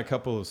 we had done a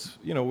couple of,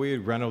 we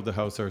had renovated the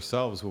house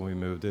ourselves when we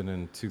moved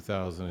in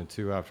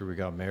 2002 after we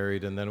got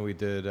married. And then we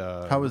did.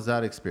 How was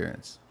that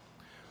experience?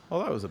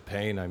 Well, that was a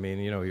pain. I mean,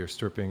 you're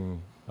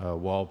stripping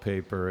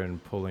wallpaper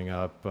and pulling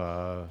up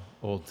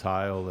old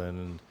tile,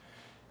 and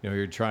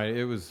you're trying.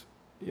 It was,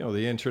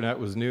 the internet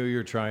was new.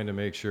 You're trying to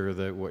make sure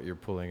that what you're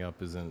pulling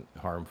up isn't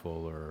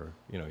harmful, or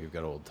you've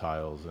got old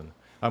tiles. And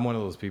I'm one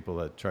of those people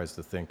that tries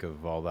to think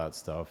of all that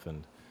stuff,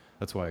 and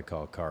that's why I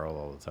call Carl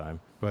all the time.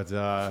 But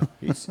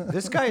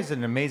This guy is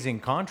an amazing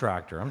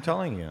contractor. I'm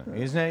telling you,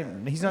 he's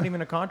not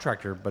even a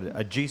contractor, but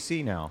a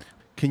GC now.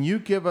 Can you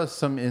give us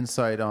some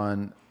insight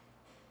on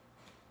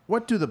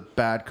what do the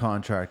bad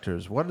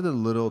contractors, what are the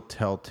little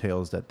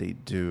telltales that they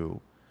do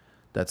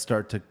that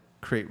start to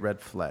create red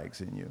flags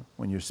in you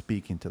when you're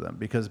speaking to them?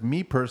 Because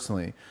me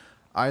personally,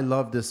 I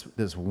love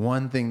this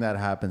one thing that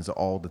happens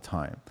all the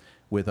time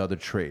with other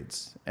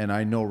trades. And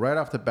I know right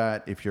off the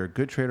bat, if you're a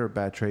good trade or a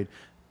bad trade,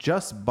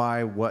 just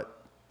by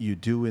what you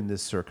do in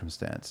this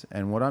circumstance.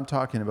 And what I'm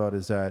talking about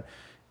is that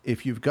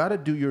if you've got to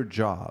do your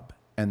job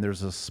and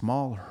there's a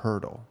small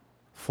hurdle,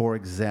 for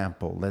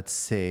example, let's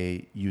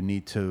say you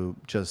need to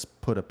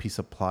just put a piece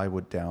of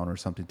plywood down or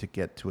something to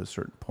get to a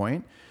certain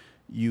point,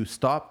 you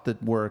stop the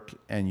work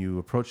and you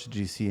approach the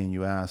GC and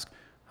you ask,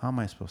 how am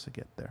I supposed to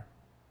get there?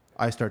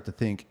 I start to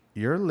think,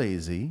 you're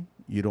lazy,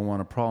 you don't want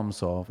to problem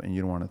solve, and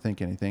you don't want to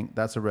think anything.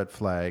 That's a red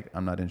flag.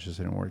 I'm not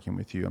interested in working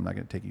with you. I'm not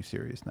going to take you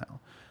serious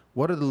now.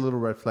 What are the little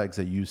red flags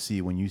that you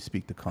see when you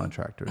speak to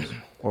contractors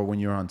or when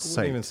you're on I site?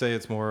 wouldn't even say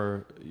it's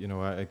more,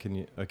 I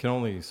can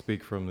only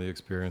speak from the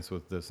experience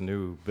with this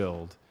new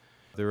build.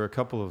 There were a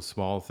couple of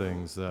small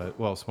things,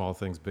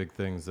 big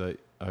things that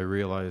I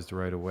realized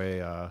right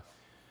away.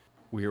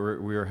 We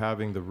were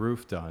having the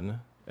roof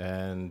done,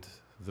 and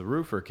the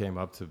roofer came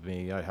up to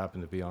me. I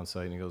happened to be on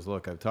site, and he goes,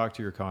 "Look, I've talked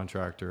to your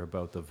contractor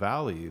about the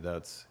valley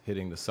that's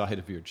hitting the side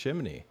of your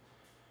chimney,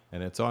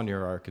 and it's on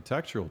your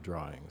architectural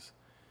drawings."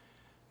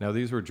 Now,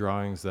 these were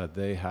drawings that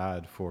they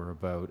had for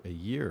about a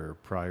year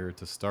prior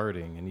to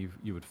starting, and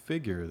you would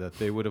figure that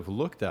they would have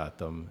looked at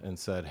them and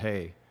said,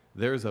 hey,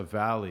 there's a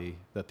valley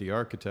that the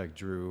architect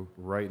drew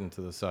right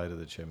into the side of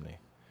the chimney.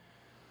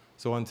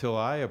 So until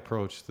I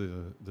approached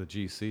the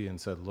GC and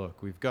said,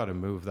 look, we've got to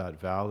move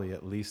that valley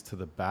at least to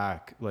the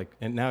back,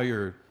 and now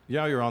you're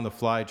on the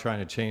fly trying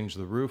to change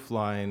the roof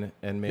line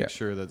and make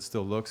sure that it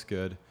still looks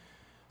good.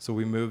 So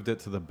we moved it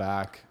to the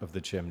back of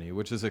the chimney,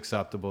 which is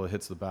acceptable. It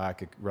hits the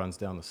back, it runs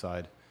down the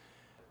side.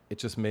 It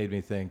just made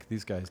me think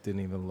these guys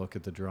didn't even look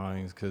at the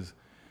drawings, because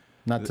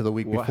Not to the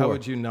week before. how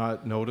would you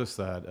not notice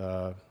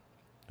that?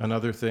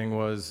 Another thing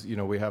was,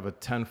 we have a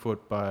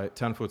 10-foot by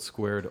 10-foot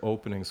squared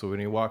opening. So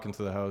when you walk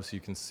into the house, you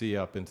can see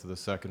up into the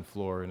second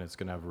floor, and it's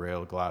going to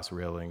have glass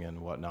railing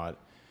and whatnot.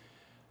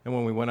 And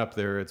when we went up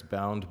there, it's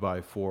bound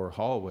by 4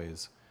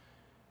 hallways.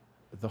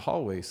 The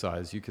hallway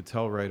size, you could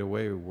tell right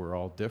away, were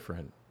all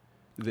different.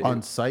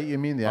 On site, you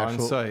mean? The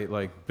actual... On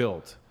site,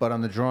 built. But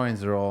on the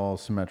drawings, they're all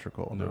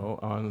symmetrical. No,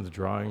 on the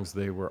drawings,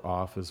 they were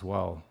off as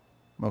well.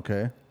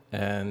 Okay.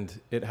 And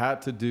it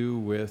had to do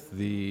with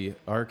the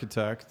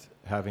architect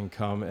having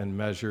come and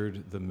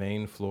measured the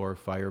main floor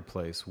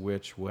fireplace,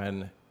 which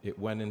when it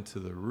went into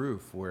the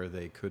roof where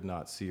they could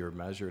not see or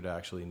measure, it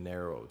actually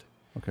narrowed.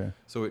 Okay.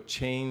 So it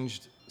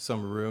changed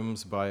some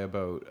rooms by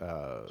about,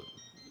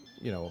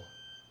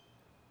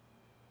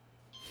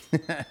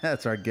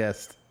 That's our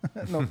guest.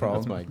 No problem.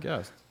 That's my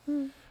guess.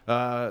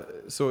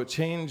 So it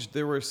changed.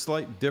 There were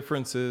slight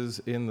differences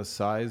in the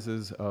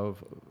sizes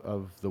of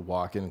the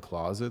walk-in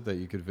closet that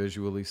you could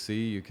visually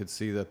see. You could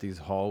see that these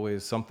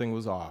hallways, something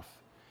was off.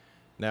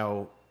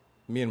 Now,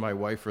 me and my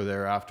wife were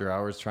there after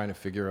hours trying to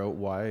figure out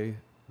why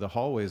the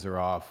hallways are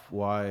off,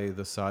 why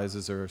the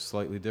sizes are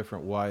slightly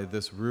different, why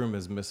this room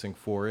is missing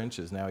 4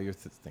 inches. Now you're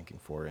thinking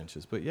 4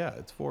 inches, but yeah,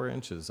 it's 4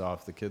 inches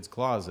off the kid's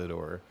closet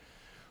or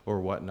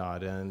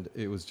whatnot. And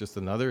it was just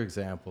another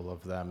example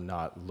of them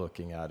not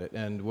looking at it.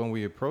 And when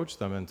we approached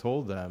them and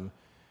told them,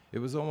 it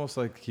was almost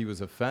like he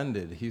was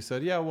offended. He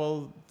said, yeah,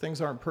 well,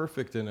 things aren't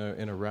perfect in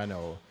a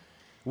reno.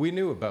 We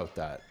knew about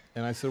that.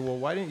 And I said, well,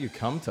 why didn't you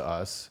come to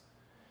us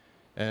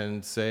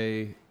and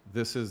say,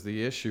 this is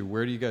the issue.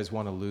 Where do you guys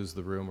want to lose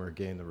the room or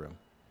gain the room?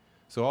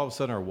 So all of a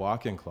sudden, our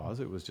walk-in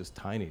closet was just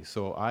tiny.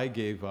 So I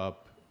gave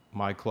up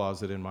my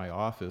closet in my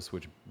office,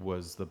 which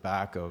was the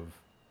back of,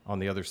 on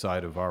the other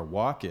side of our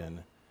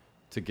walk-in,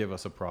 to give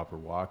us a proper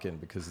walk-in,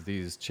 because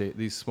these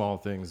small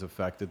things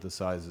affected the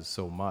sizes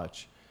so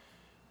much.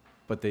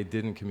 But they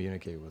didn't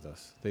communicate with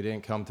us. They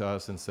didn't come to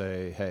us and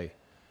say, hey,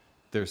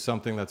 there's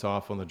something that's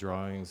off on the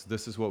drawings.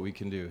 This is what we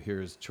can do.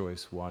 Here's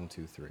choice 1,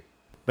 2, 3.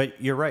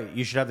 But you're right.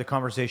 You should have the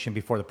conversation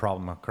before the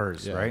problem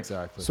occurs, Yeah, right?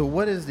 exactly. So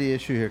what is the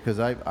issue here? Because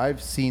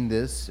I've seen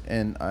this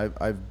and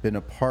I've been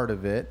a part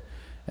of it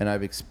and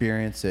I've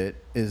experienced it.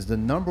 Is the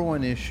number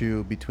one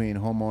issue between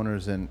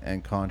homeowners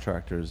and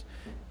contractors,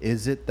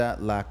 is it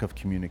that lack of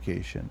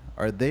communication?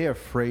 Are they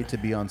afraid to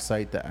be on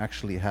site to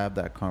actually have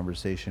that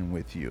conversation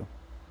with you?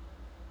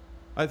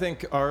 I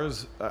think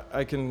ours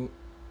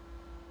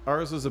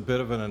was a bit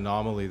of an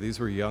anomaly. These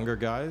were younger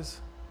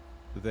guys.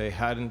 They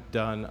hadn't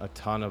done a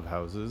ton of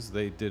houses.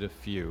 They did a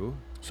few.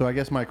 So I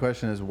guess my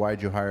question is,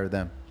 why'd you hire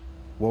them?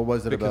 What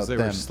was it Because about they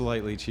them? were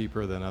slightly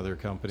cheaper than other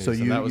companies, So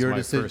and that was your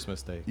my first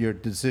mistake. Your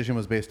decision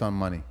was based on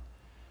money.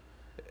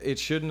 It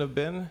shouldn't have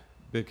been,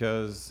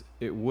 because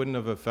it wouldn't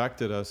have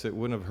affected us. It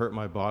wouldn't have hurt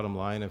my bottom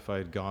line if I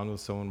had gone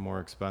with someone more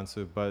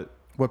expensive. But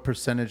What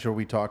percentage are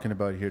we talking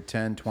about here?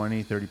 10,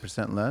 20,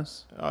 30%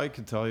 less? I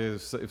could tell you,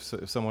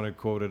 if someone had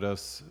quoted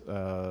us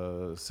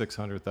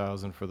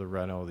 $600,000 for the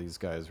reno, these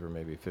guys were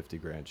maybe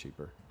 $50,000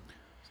 cheaper.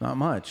 It's not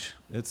much.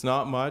 It's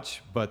not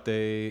much, but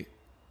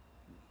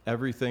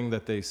everything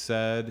that they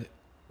said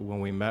when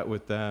we met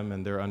with them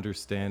and their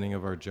understanding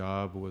of our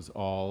job was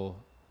all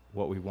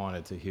what we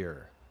wanted to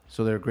hear.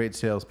 So they're great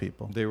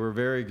salespeople. They were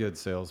very good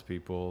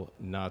salespeople,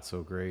 not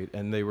so great,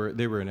 and they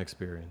were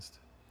inexperienced.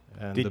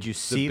 And Did you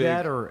see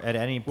that, or at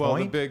any point? Well,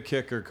 the big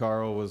kicker,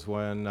 Carl, was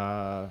when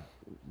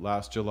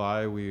last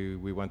July we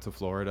went to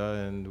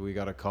Florida and we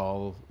got a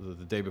call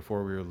the day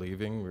before we were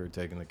leaving. We were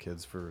taking the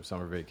kids for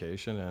summer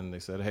vacation, and they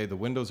said, hey, the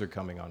windows are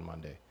coming on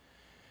Monday.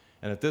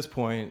 And at this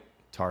point,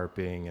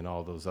 tarping and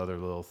all those other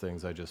little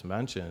things I just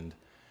mentioned,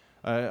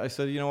 I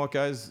said, you know what,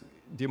 guys,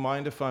 do you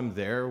mind if I'm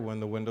there when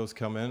the windows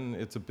come in?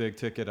 It's a big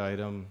ticket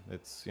item.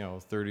 It's,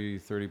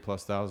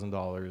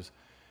 $30,000+.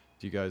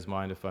 Do you guys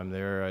mind if I'm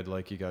there? I'd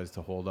like you guys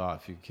to hold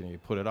off. Can you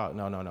put it out?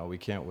 No, we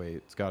can't wait.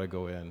 It's got to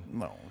go in.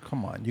 No,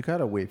 come on. You got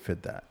to wait for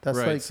that. That's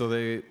right. like... So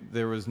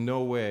there was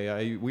no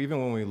way.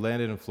 Even when we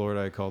landed in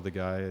Florida, I called the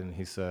guy and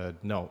he said,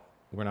 no,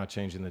 we're not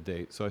changing the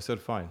date. So I said,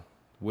 fine.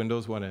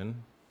 Windows went in,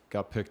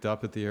 got picked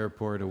up at the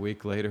airport a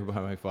week later by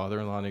my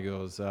father-in-law, and he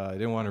goes, I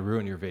didn't want to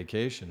ruin your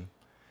vacation,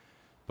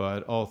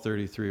 but all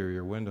 33 of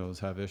your windows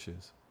have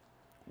issues.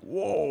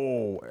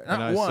 Whoa.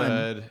 And I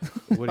said,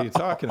 what are you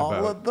talking about?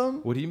 All of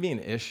them? What do you mean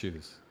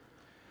issues?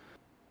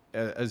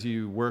 As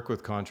you work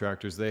with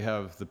contractors, they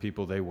have the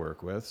people they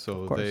work with.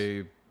 So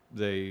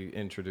they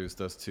introduced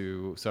us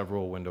to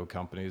several window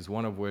companies,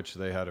 one of which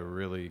they had a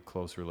really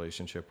close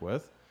relationship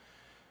with.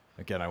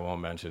 Again, I won't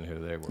mention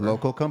who they were.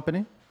 Local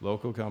company?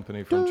 Local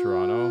company from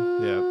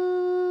Toronto. Yeah.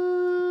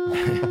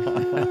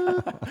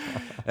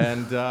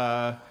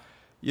 And,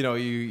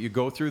 you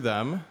go through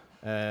them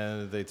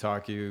and they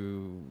talk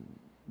you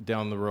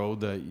down the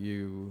road that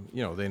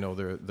they know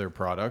their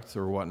product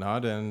or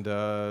whatnot, and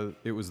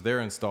it was their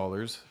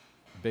installers.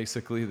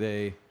 Basically,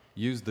 they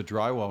used the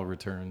drywall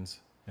returns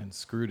and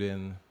screwed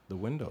in the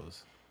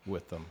windows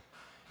with them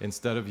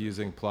instead of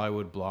using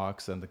plywood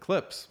blocks and the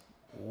clips.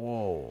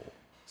 Whoa.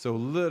 So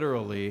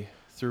literally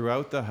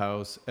throughout the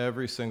house,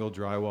 every single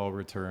drywall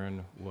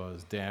return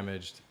was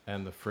damaged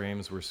and the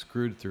frames were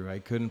screwed through. I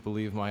couldn't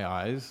believe my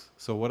eyes.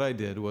 So what I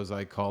did was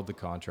I called the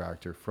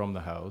contractor from the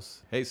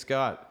house. Hey,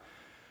 Scott,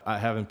 I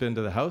haven't been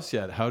to the house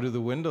yet. How do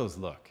the windows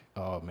look?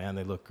 Oh, man,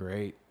 they look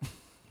great.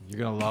 You're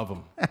going to love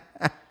them.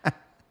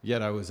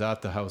 Yet I was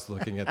at the house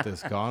looking at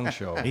this gong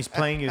show. He's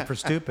playing you for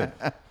stupid.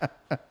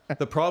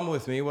 The problem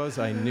with me was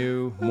I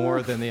knew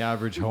more than the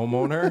average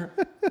homeowner,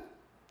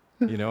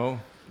 and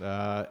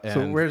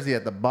So where's he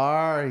at? The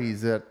bar?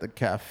 He's at the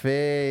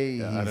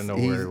cafe? I don't know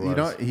where he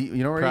was.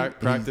 You know where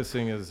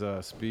practicing his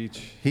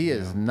speech. he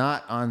is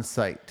not on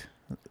site.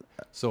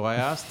 So I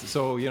asked,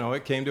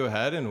 it came to a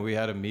head and we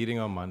had a meeting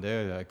on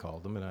Monday. I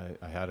called him and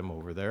I had him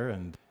over there.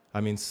 And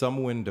I mean,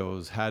 some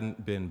windows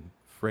hadn't been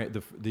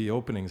the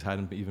openings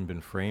hadn't even been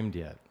framed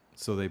yet.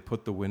 So they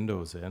put the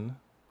windows in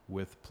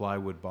with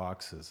plywood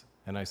boxes.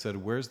 And I said,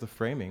 where's the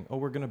framing? Oh,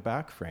 we're going to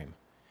back frame.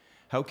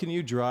 How can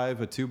you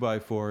drive a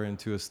 2x4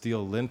 into a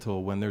steel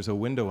lintel when there's a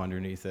window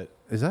underneath it?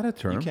 Is that a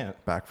term? You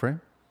can't. Back frame?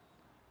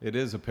 It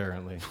is,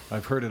 apparently.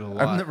 I've heard it a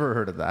lot. I've never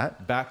heard of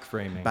that. Back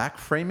framing. Back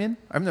framing?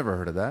 I've never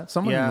heard of that.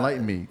 Someone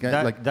enlighten me.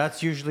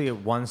 That's usually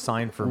one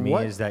sign for me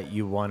What? is that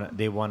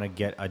they want to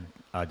get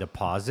a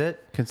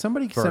deposit Can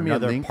somebody for send me a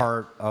another link?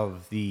 part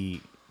of the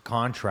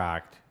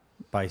contract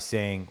by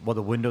saying, well,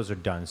 the windows are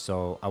done,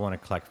 so I want to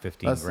collect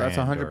 15 grand. That's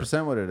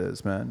 100% what it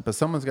is, man. But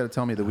someone's got to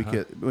tell me the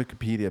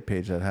Wikipedia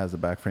page that has the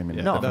back framing.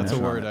 Yeah, No, but that's a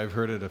definition on word. it. I've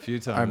heard it a few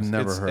times. I've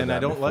never heard and that I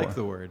don't like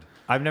before. the word.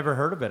 I've never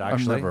heard of it, I've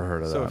actually. never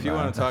heard of that. So if you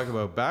man. want to talk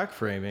about back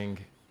framing,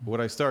 what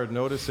I started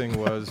noticing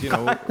was, you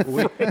know,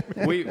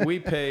 we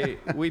paid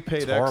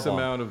X horrible.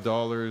 amount of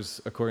dollars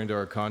according to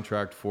our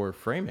contract for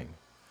framing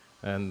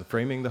and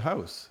framing the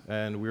house.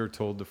 And we were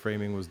told the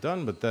framing was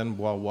done, but then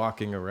while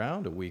walking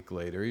around a week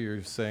later,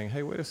 you're saying,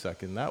 hey, wait a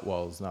second, that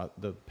wall's not,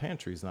 the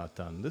pantry's not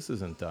done. This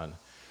isn't done.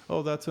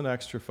 Oh, that's an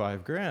extra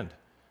 $5,000.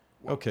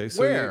 Okay,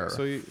 so where?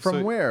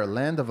 From where?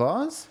 Land of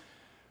Oz?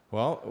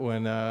 Well,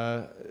 when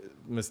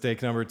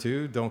mistake number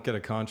 2, don't get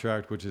a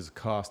contract which is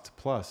cost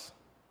plus.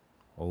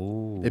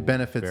 Oh, It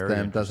benefits very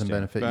them, doesn't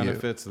interesting. benefit you.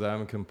 Benefits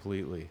them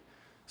completely.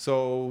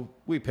 So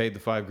we paid the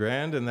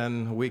 $5,000, and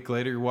then a week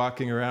later, you're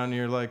walking around and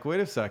you're like, wait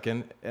a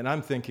second. And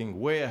I'm thinking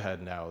way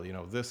ahead now. You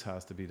know, this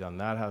has to be done,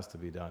 that has to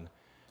be done.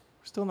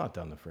 We're still not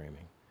done the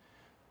framing.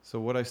 So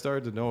what I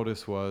started to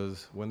notice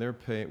was when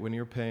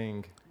you're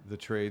paying the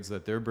trades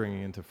that they're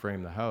bringing in to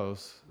frame the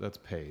house, that's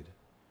paid.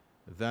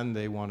 Then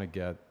they want to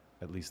get,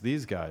 at least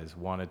these guys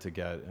wanted to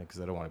get, because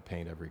I don't want to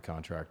paint every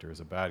contractor as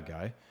a bad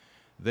guy,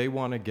 they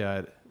want to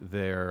get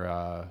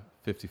their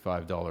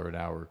 $55 an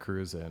hour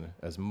crews in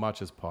as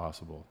much as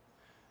possible.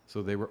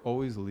 So they were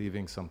always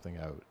leaving something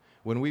out.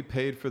 When we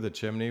paid for the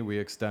chimney, we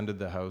extended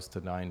the house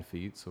to 9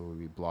 feet. So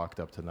we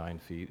blocked up to 9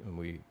 feet, and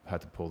we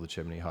had to pull the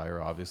chimney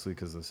higher, obviously,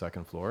 because of the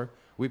second floor.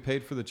 We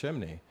paid for the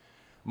chimney.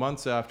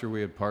 Months after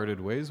we had parted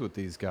ways with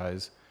these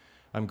guys,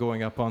 I'm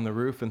going up on the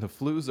roof, and the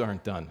flues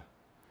aren't done.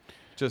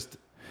 Just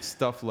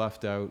stuff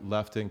left out,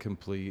 left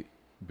incomplete,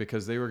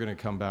 because they were going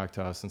to come back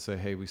to us and say,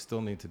 hey, we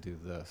still need to do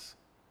this,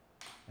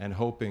 and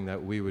hoping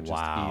that we would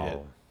just eat it.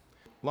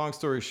 Long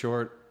story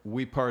short,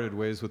 we parted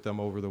ways with them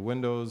over the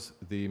windows.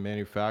 The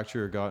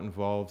manufacturer got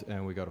involved,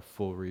 and we got a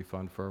full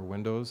refund for our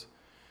windows.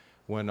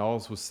 When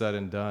all was said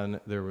and done,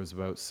 there was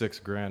about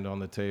 $6,000 on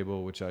the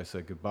table, which I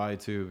said goodbye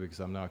to because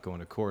I'm not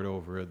going to court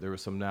over it. There were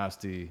some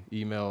nasty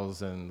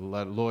emails and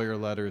lawyer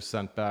letters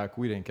sent back.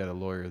 We didn't get a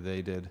lawyer,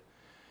 they did.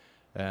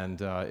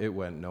 And it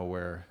went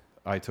nowhere.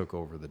 I took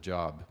over the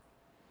job.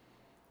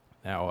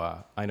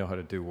 Now, I know how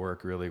to do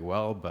work really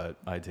well, but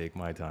I take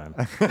my time.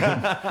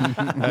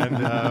 And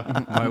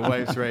my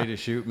wife's ready to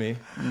shoot me.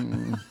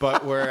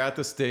 But we're at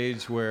the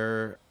stage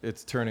where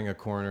it's turning a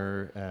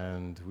corner,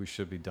 and we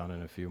should be done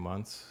in a few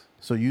months.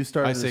 So you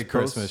started I this say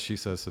Christmas, she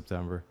says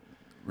September.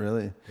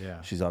 Really?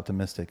 Yeah. She's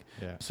optimistic.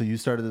 Yeah. So you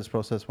started this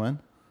process when?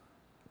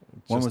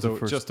 When was the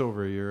first? Just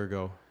over a year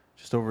ago.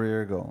 Just over a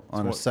year ago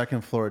on a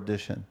second floor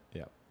addition.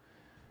 Yeah.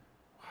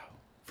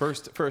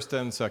 First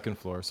and second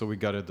floor. So we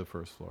gutted the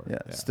first floor. Yeah.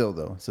 Still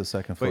though, it's a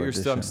second floor. But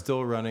addition. I'm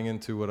still running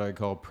into what I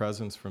call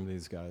presents from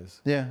these guys.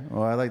 Yeah.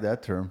 Well, I like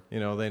that term. You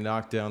know, they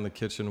knocked down the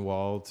kitchen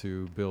wall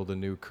to build a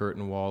new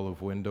curtain wall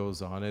of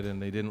windows on it,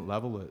 and they didn't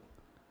level it.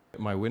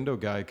 My window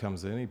guy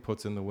comes in, he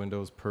puts in the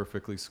windows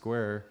perfectly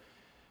square.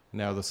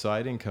 Now the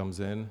siding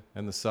comes in,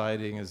 and the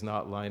siding is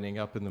not lining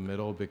up in the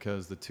middle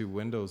because the two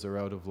windows are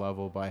out of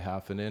level by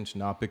 1/2 inch,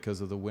 not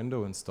because of the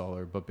window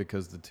installer, but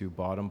because the two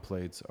bottom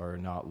plates are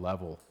not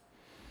level.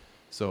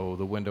 So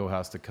the window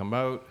has to come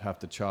out, have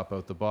to chop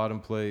out the bottom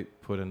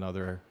plate, put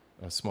a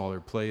smaller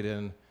plate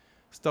in,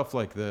 stuff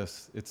like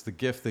this. It's the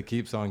gift that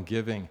keeps on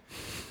giving.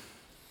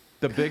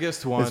 The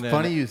biggest one. It's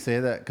funny you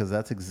say that because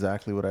that's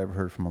exactly what I've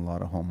heard from a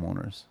lot of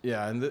homeowners.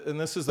 Yeah, and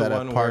this is the that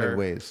one have parted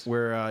ways.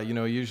 where you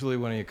know, usually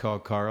when you call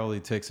Carl, he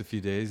takes a few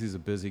days. He's a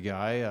busy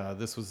guy.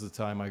 This was the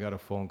time I got a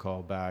phone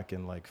call back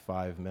in like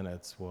 5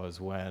 minutes.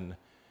 Was when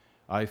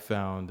I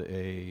found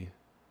a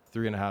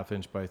 3.5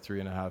 inch by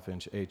 3.5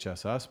 inch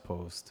HSS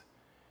post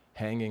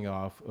hanging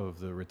off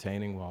of the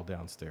retaining wall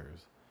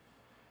downstairs.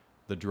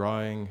 The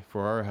drawing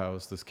for our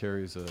house, this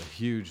carries a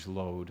huge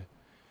load,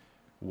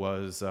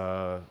 was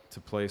to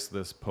place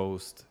this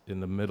post in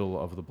the middle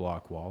of the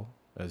block wall,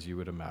 as you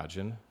would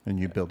imagine. And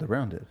you build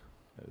around it.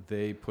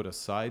 They put a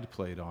side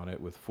plate on it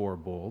with 4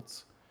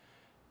 bolts,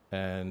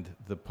 and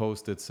the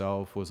post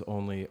itself was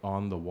only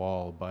on the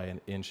wall by 1.25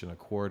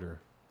 inches.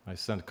 I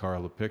sent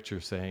Carl a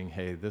picture saying,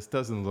 hey, this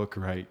doesn't look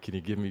right. Can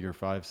you give me your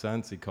 5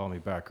 cents? He called me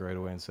back right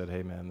away and said,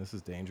 hey, man, this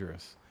is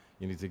dangerous.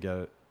 You need to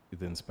get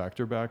the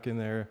inspector back in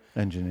there.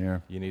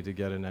 Engineer. You need to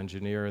get an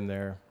engineer in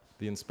there.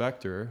 The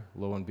inspector,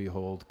 lo and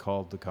behold,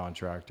 called the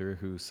contractor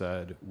who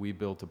said, we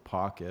built a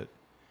pocket,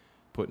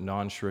 put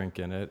non-shrink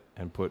in it,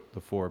 and put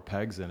the 4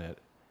 pegs in it.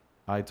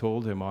 I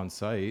told him on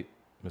site,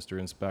 Mr.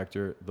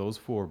 Inspector, those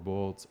 4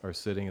 bolts are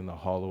sitting in the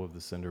hollow of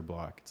the cinder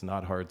block. It's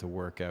not hard to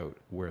work out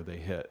where they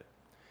hit.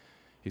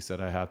 He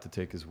said, I have to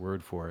take his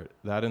word for it.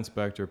 That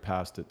inspector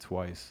passed it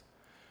twice.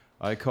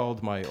 I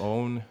called my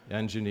own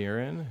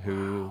engineer in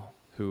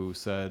who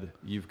said,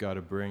 you've got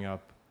to bring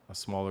up a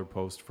smaller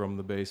post from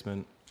the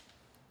basement,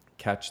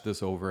 catch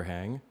this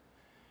overhang,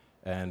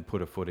 and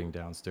put a footing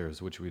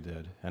downstairs, which we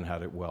did, and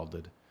had it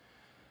welded.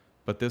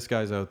 But this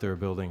guy's out there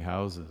building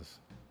houses.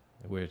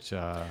 which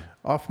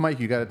Off mic,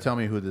 you got to tell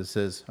me who this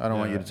is. I don't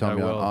want you to tell I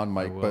me will. on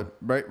mic, but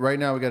right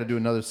now we got to do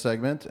another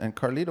segment. And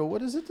Carlito,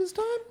 what is it this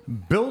time?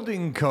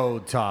 Building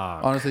code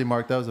talk. Honestly,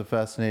 Mark, that was a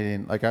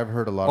fascinating. Like I've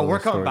heard a lot. Oh, of we're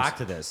those coming stories. back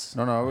to this.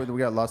 No, we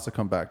got lots to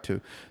come back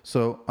to.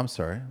 So I'm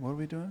sorry. What are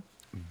we doing?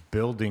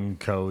 Building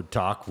code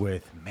talk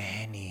with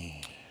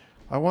Manny.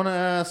 I want to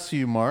ask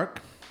you,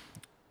 Mark.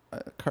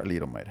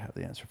 Carlito might have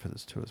the answer for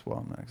this too as well.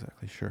 I'm not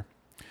exactly sure.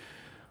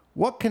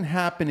 What can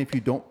happen if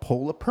you don't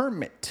pull a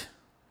permit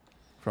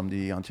from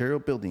the Ontario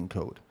Building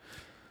Code?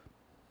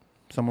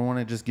 Someone want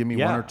to just give me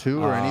one or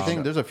two or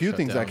anything? There's a few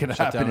things that can shut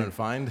happen. down and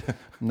find.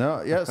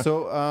 No, yeah.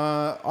 So,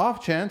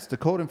 off chance the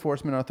code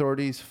enforcement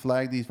authorities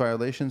flag these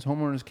violations,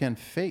 homeowners can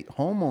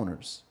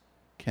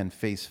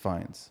face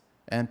fines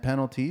and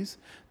penalties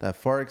that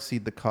far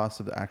exceed the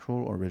cost of the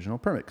actual original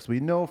permit. Because we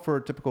know for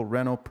a typical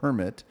reno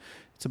permit,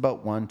 it's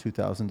about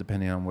 $2,000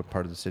 depending on what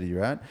part of the city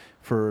you're at.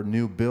 For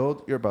new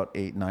build, you're about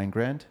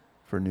 $8,000-9,000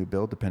 for a new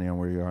build, depending on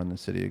where you are in the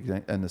city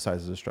and the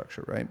size of the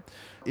structure, right?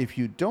 If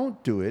you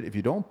don't do it, if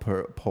you don't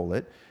pull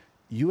it,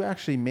 you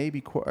actually may be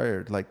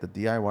required, like the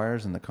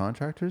DIYers and the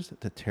contractors,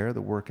 to tear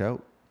the work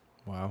out.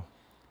 Wow.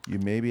 You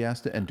may be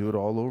asked to and do it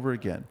all over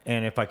again.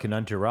 And if I can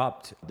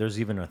interrupt, there's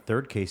even a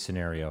third case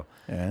scenario.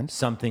 And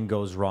Something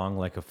goes wrong,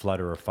 like a flood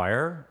or a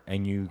fire,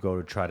 and you go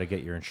to try to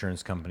get your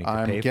insurance company to pay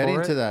for it. I'm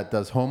getting to that.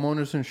 Does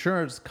homeowners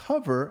insurance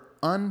cover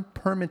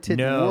unpermitted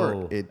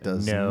work? It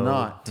does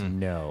not.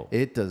 No.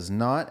 It does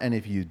not. And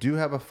if you do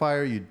have a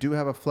fire, you do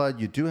have a flood,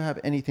 you do have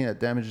anything that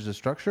damages the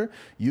structure,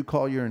 you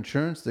call your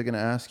insurance, they're going to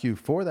ask you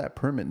for that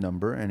permit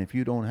number. And if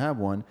you don't have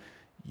one,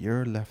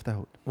 you're left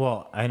out.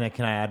 Well, and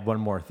can I add one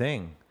more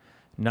thing?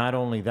 Not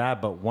only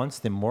that, but once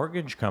the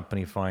mortgage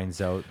company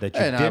finds out that you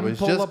And I didn't was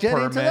pull just a getting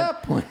to permit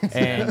that point.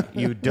 and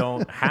you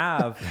don't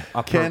have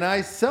a Can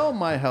I sell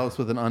my house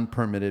with an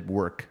unpermitted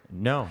work?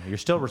 No, you're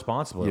still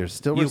responsible. You're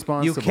still You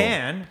responsible.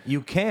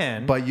 You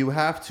can. But you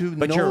have to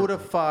But you're-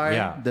 notify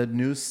yeah. the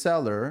new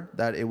seller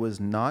that it was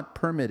not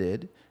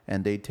permitted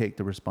and they take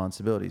the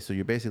responsibility. So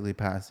you're basically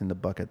passing the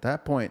buck at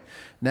that point.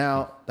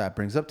 Now, that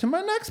brings up to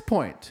my next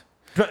point.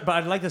 But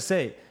I'd like to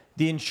say,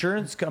 the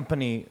insurance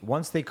company,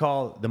 once they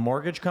call the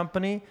mortgage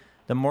company,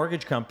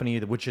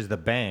 which is the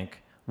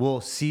bank, will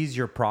seize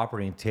your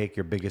property and take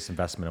your biggest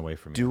investment away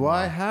from you. Do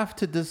I have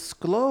to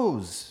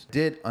disclose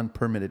did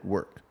unpermitted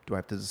work? Do I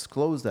have to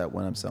disclose that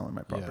when I'm selling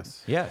my property?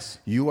 Yes. Yes.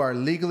 You are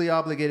legally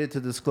obligated to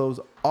disclose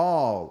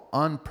all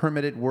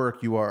unpermitted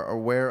work you are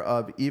aware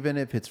of, even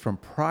if it's from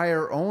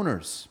prior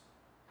owners.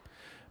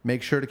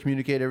 Make sure to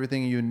communicate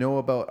everything you know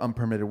about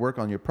unpermitted work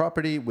on your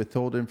property,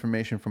 withhold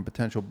information from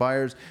potential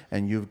buyers,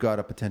 and you've got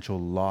a potential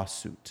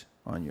lawsuit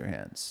on your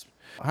hands.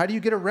 How do you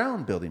get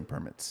around building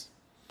permits?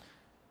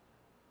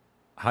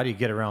 How do you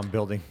get around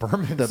building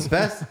permits? The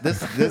best,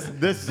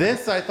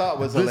 this I thought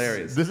was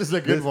hilarious. This is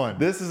a good one.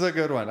 This is a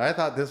good one. I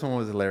thought this one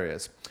was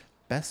hilarious.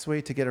 Best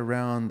way to get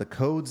around the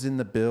codes in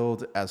the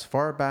build as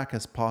far back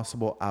as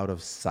possible out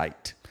of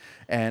sight.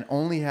 And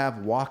only have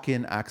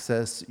walk-in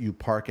access. You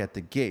park at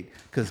the gate.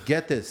 Because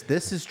get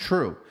this is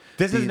true.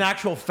 This is an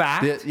actual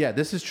fact?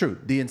 This is true.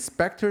 The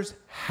inspectors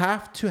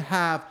have to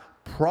have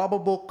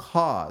probable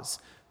cause,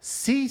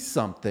 see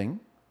something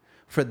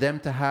for them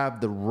to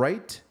have the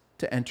right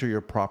to enter your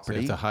So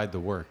property. you have to hide the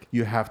work.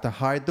 You have to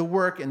hide the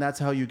work, and that's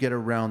how you get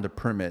around the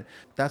permit.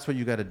 That's what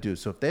you got to do.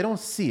 So if they don't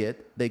see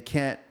it, they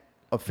can't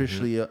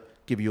officially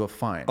give you a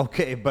fine.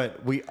 Okay,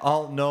 but we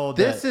all know that.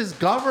 This is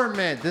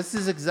government. This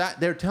is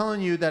they're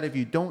telling you that if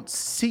you don't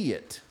see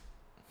it,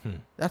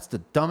 that's the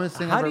dumbest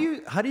thing. How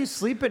do you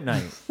sleep at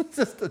night? It's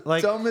just the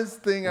Like,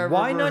 dumbest thing I've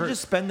Why ever not heard.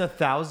 just spend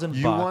 $1,000?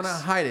 You want to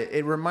hide it.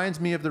 It reminds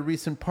me of the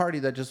recent party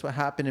that just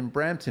happened in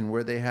Brampton,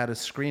 where they had a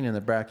screen in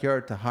the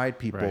backyard to hide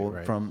people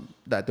Right. from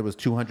that. There was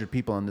 200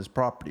 people on this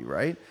property,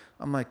 right?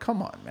 I'm like,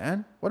 come on,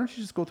 man. Why don't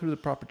you just go through the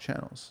proper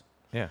channels?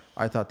 Yeah.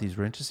 I thought these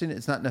were interesting.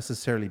 It's not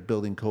necessarily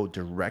building code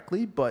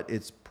directly, but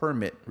it's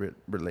permit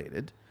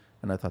related,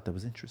 and I thought that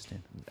was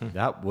interesting.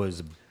 That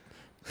was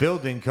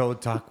building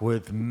code talk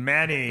with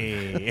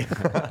Manny.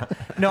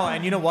 No,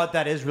 and you know what?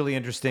 That is really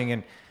interesting,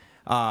 and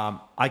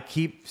I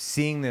keep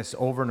seeing this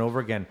over and over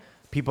again.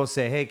 People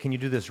say, "Hey, can you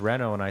do this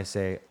reno?" And I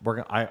say,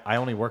 I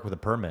only work with a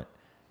permit,"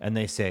 and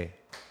they say,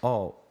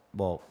 "Oh,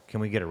 well,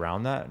 can we get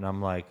around that?" And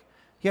I'm like,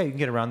 "Yeah, you can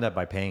get around that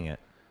by paying it."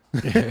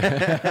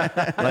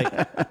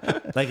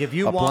 like if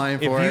you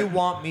Applying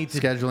want me to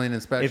scheduling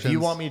inspections. if you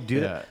want me to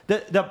do Yeah.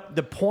 that,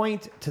 the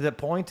point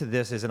to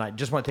this is, and I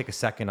just want to take a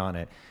second on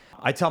it.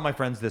 I tell my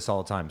friends this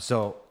all the time.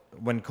 So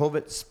when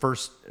COVID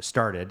first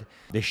started,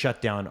 they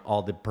shut down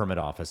all the permit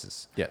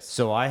offices. Yes.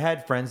 So I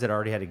had friends that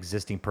already had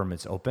existing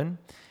permits open,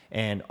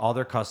 and all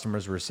their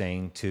customers were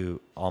saying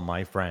to all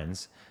my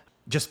friends,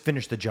 just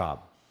finish the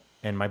job.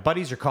 And my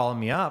buddies are calling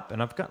me up,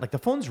 and I've got like the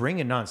phone's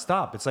ringing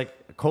nonstop. It's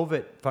like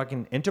COVID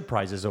fucking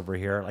enterprises over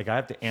here. Like I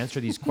have to answer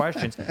these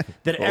questions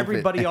that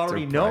everybody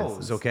already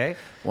knows. Okay,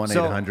 1-800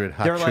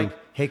 So they're Hachu. like,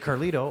 "Hey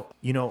Carlito,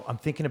 I'm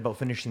thinking about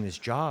finishing this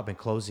job and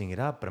closing it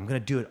up, but I'm going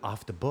to do it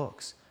off the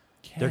books.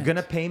 They're going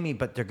to pay me,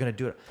 but they're going to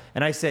do it."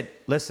 And I said,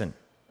 "Listen,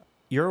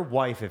 your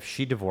wife, if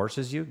she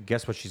divorces you,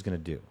 guess what she's going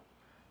to do?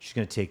 she's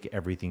going to take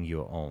everything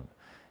you own.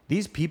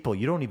 These people,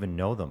 you don't even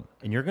know them,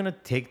 and you're going to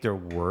take their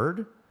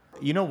word.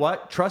 You know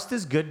what? Trust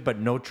is good, but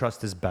no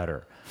trust is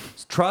better.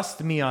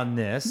 Trust me on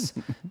this.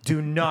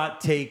 Do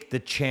not take the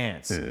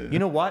chance. You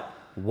know what?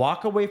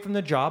 Walk away from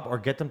the job or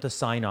get them to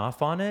sign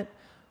off on it.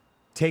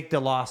 Take the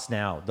loss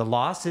now. The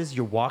loss is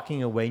you're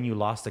walking away and you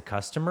lost a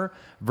customer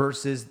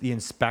versus the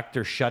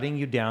inspector shutting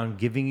you down,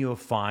 giving you a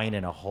fine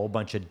and a whole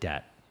bunch of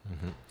debt.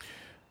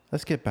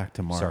 Let's get back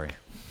to Mark. Sorry.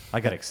 I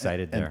got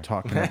excited there. And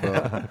talking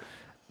about.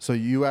 So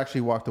you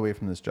actually walked away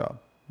from this job.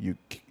 You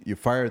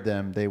fired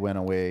them. They went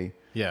away.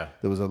 Yeah.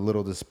 There was a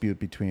little dispute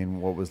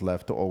between what was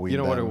left to owing. You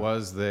know them. what it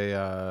was? They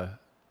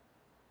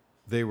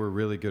were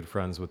really good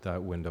friends with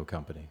that window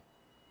company.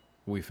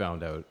 We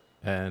found out,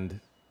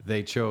 and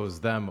they chose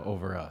them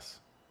over us.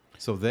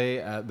 So they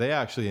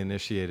actually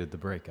initiated the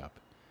breakup.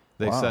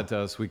 They said to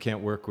us, "We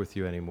can't work with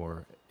you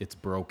anymore. It's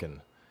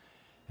broken."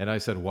 And I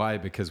said, "Why?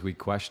 Because we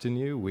question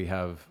you.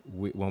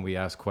 When we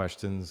ask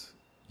questions,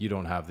 you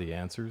don't have the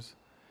answers."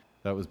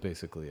 That was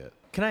basically it.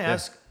 Can I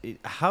ask,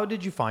 how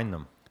did you find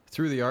them?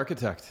 Through the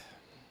architect.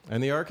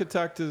 And the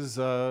architect is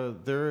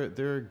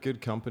they're a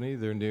good company.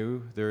 They're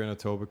new. They're in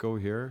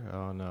Etobicoke here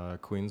on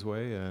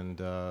Queensway,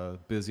 and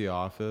busy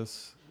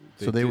office.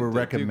 They were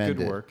recommended.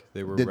 Do good work.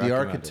 They were Did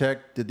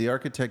recommended. the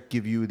architect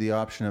give you the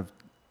option of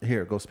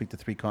here, go speak to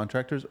 3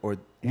 contractors, or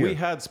here? We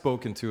had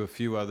spoken to a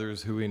few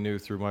others who we knew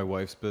through my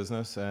wife's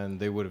business, and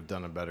they would have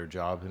done a better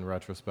job in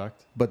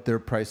retrospect. But their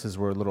prices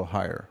were a little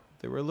higher.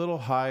 They were a little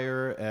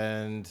higher,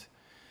 and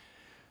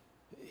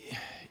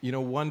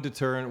one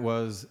deterrent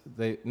was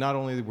they not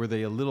only were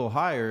they a little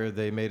higher,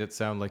 they made it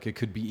sound like it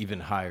could be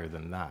even higher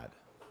than that.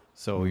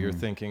 So you're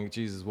thinking,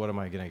 Jesus, what am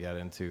I going to get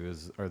into?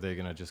 Are they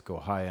going to just go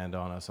high end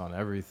on us on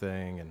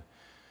everything?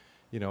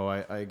 And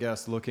I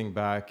guess looking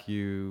back,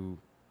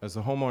 as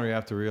a homeowner, you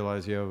have to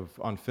realize you have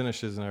on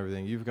finishes and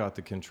everything, you've got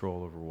the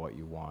control over what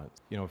you want.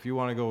 If you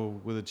want to go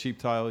with a cheap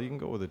tile, you can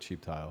go with a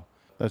cheap tile.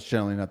 That's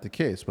generally not the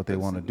case. What they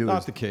want to do not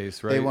is the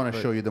case, right? They want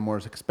to show you the more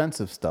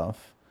expensive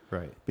stuff.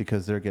 Right.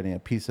 Because they're getting a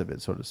piece of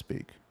it, so to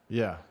speak.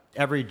 Yeah.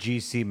 Every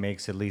GC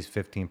makes at least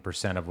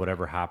 15% of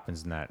whatever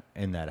happens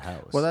in that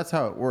house. Well, that's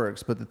how it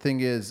works. But the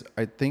thing is,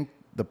 I think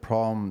the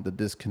problem, the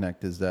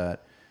disconnect is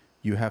that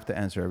you have to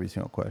answer every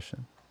single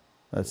question.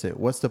 That's it.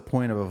 What's the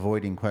point of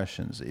avoiding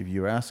questions? If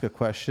you ask a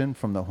question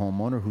from the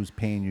homeowner who's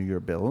paying you your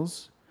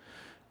bills,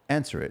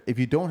 answer it. If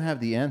you don't have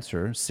the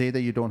answer, say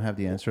that you don't have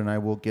the answer, and I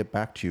will get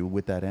back to you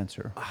with that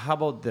answer. How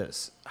about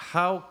this?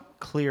 How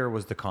clear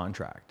was the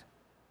contract?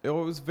 It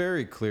was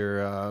very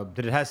clear.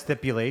 Did it have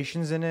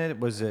stipulations in it?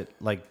 Was it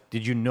like,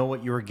 did you know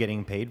what you were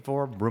getting paid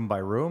for room by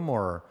room,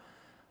 or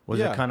was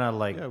it kind of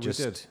like just...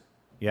 We did.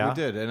 Yeah, we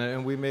did,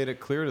 and we made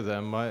it clear to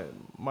them.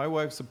 My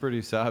wife's a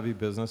pretty savvy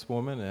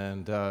businesswoman,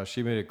 and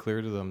she made it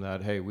clear to them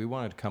that, hey, we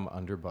wanted to come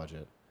under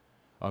budget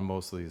on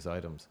most of these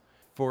items.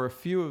 For a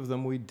few of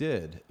them, we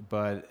did,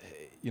 but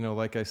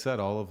like I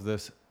said, all of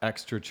this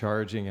extra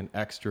charging and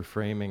extra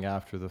framing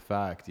after the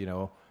fact.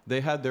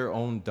 They had their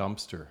own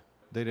dumpster.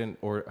 They didn't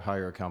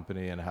hire a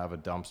company and have a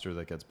dumpster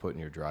that gets put in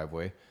your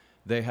driveway.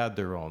 They had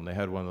their own. They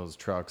had one of those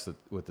trucks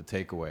with the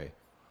takeaway.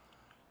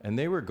 And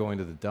they were going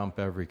to the dump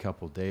every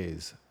couple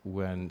days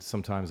when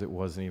sometimes it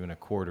wasn't even a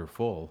quarter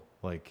full,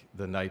 like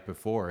the night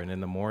before. And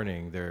in the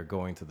morning, they're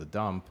going to the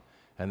dump,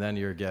 and then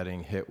you're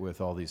getting hit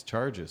with all these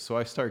charges. So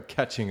I start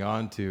catching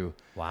on to,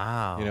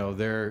 wow,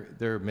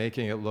 they're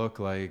making it look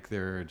like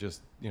they're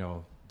just,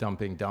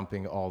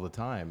 dumping all the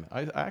time.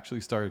 I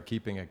actually started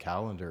keeping a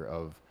calendar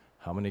of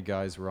how many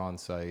guys were on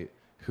site,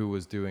 who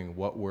was doing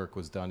what work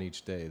was done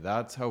each day.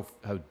 That's how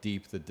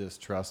deep the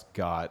distrust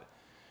got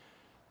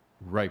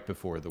right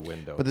before the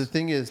windows. But the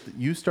thing is,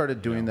 you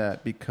started doing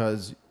that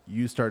because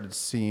you started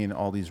seeing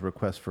all these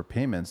requests for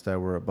payments that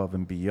were above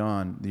and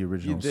beyond the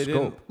original they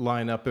scope. didn't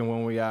line up, and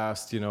when we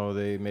asked,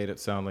 they made it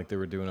sound like they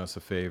were doing us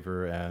a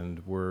favor,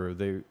 and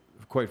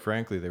quite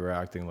frankly, they were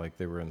acting like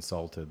they were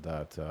insulted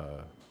that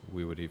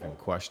we would even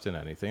question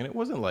anything. And it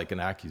wasn't like an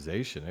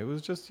accusation. It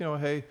was just,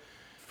 hey,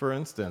 for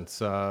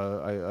instance,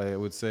 I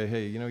would say,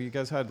 hey, you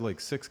guys had like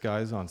 6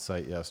 guys on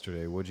site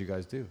yesterday. What'd you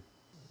guys do?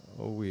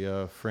 Oh, we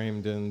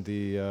framed in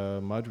the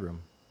mudroom.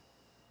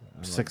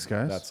 6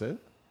 guys? That's it?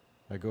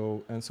 I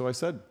go, and so I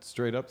said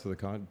straight up to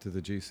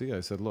the GC, I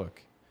said,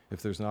 look,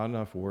 if there's not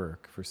enough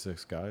work for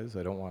 6 guys,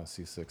 I don't want to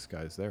see 6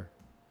 guys there.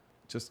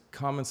 Just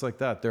comments like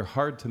that. They're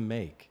hard to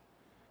make.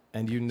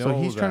 And so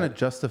he's trying to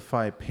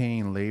justify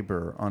paying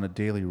labor on a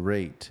daily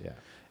rate. Yeah.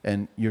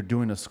 And you're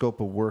doing a scope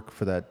of work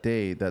for that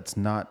day that's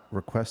not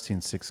requesting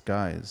 6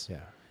 guys.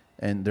 Yeah.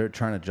 And they're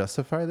trying to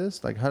justify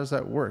this? Like, how does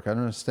that work? I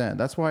don't understand.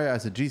 That's why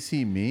as a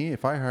GC,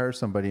 if I hire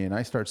somebody and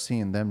I start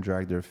seeing them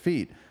drag their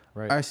feet,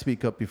 right, I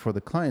speak up before the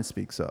client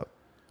speaks up.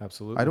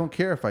 Absolutely. I don't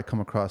care if I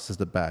come across as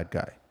the bad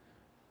guy.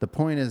 The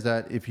point is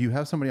that if you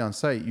have somebody on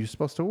site, you're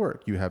supposed to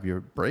work. You have your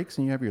breaks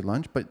and you have your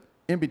lunch, but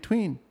in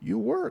between, you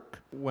work.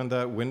 When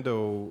that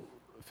window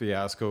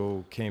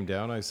fiasco came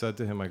down, I said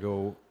to him, I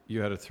go,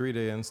 you had a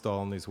 3-day install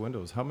on these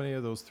windows. How many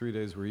of those 3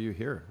 days were you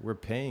here? We're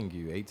paying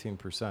you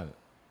 18%.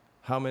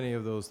 how many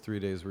of those 3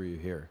 days were you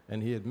here?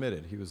 And he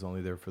admitted he was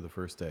only there for the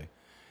first day.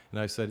 And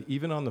I said,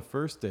 even on the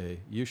first day,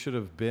 you should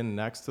have been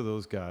next to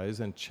those guys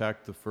and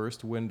checked the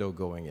first window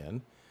going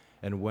in.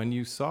 And when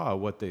you saw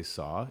what they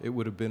saw, it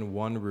would have been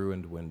one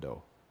ruined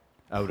window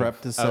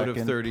Prep the second, out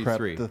of 33.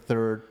 prep the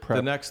third, prep.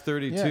 The next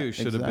 32 Yeah,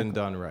 should have been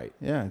done right.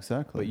 Yeah,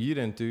 exactly. But you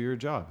didn't do your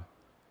job.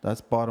 That's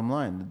bottom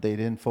line. They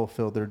didn't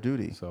fulfill their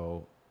duty.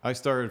 So I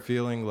started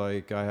feeling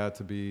like I had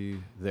to be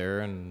there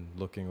and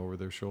looking over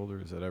their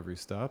shoulders at every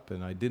step.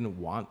 And I didn't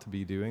want to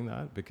be doing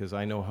that because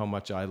I know how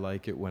much I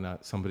like it when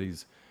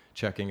somebody's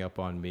checking up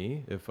on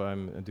me if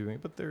I'm doing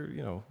it. But they're,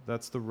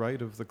 that's the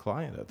right of the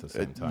client at the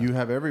same time. You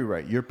have every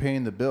right. You're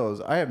paying the bills.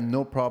 I have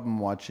no problem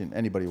watching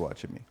anybody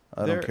watching me.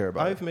 I don't care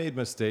about it. I've made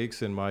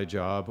mistakes in my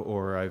job,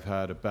 or I've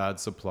had a bad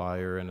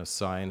supplier and a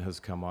sign has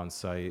come on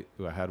site.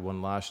 I had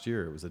one last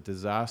year. It was a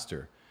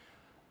disaster.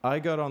 I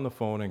got on the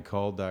phone and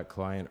called that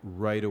client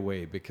right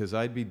away because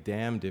I'd be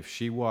damned if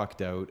she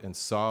walked out and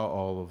saw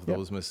all of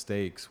those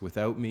mistakes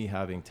without me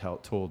having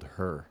told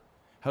her.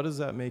 How does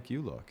that make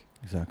you look?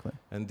 Exactly.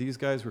 And these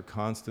guys were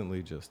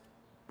constantly just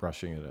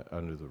brushing it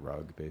under the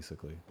rug,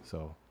 basically.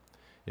 So,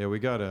 yeah, we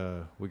got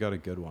a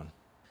good one.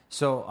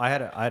 So I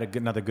had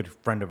another good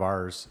friend of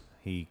ours.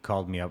 He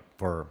called me up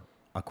for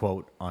a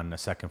quote on a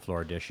second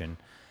floor addition,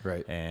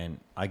 Right. and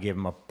I gave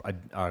him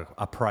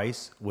a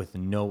price with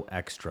no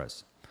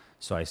extras.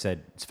 So I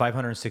said it's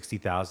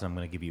 $560,000. I'm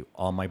going to give you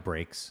all my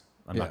breaks.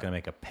 I'm not going to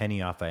make a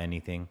penny off of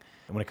anything.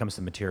 And when it comes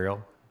to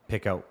material,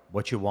 pick out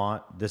what you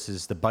want. This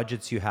is the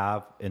budgets you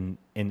have in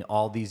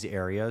all these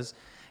areas,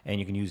 and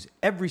you can use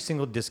every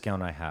single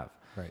discount I have.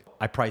 Right.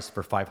 I priced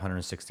for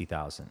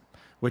 $560,000,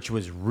 which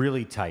was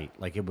really tight.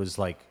 Like it was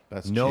like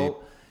That's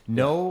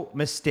no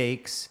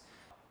mistakes.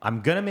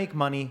 I'm gonna make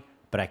money,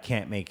 but I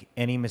can't make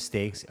any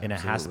mistakes, and it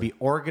has to be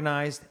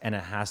organized and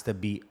it has to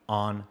be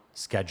on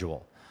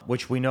schedule.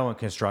 Which we know in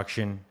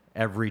construction,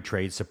 every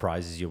trade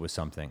surprises you with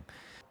something.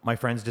 My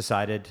friends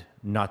decided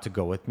not to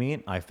go with me,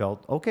 and I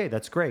felt, okay,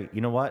 that's great. You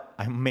know what?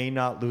 I may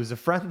not lose a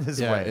friend this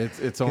way.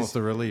 It's almost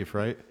a relief,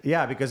 right?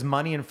 Yeah, because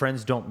money and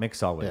friends don't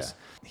mix always.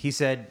 Yeah. He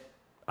said,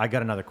 I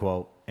got another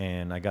quote,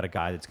 and I got a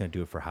guy that's going to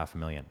do it for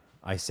 $500,000.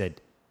 I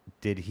said,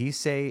 did he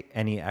say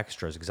any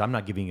extras? Because I'm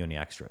not giving you any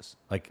extras.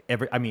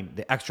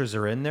 The extras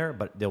are in there,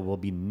 but there will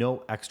be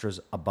no extras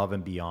above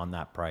and beyond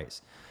that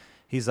price.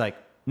 He's like,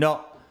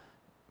 no,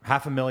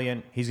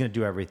 $500,000. He's going to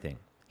do everything.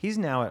 He's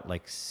now at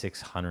like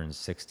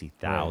 $660,000.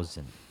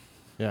 Right.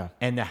 Yeah.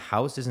 And the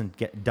house isn't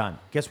get done.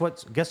 Guess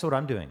what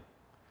I'm doing?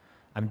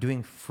 I'm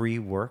doing free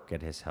work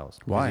at his house.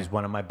 Why? He's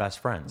one of my best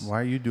friends.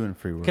 Why are you doing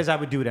free work? Because I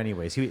would do it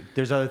anyways.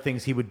 There's other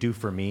things he would do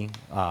for me.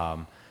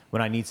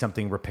 When I need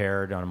something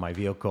repaired on my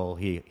vehicle,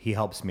 he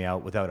helps me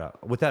out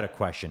without a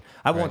question.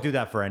 I won't do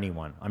that for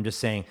anyone. I'm just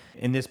saying,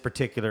 in this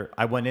particular,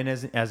 I went in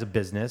as a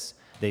business.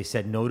 They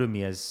said no to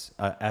me as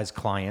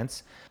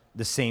clients.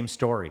 The same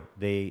story.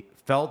 They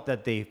felt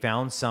that they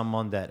found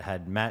someone that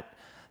had met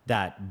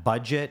that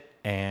budget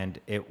and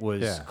it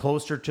was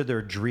closer to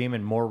their dream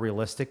and more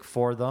realistic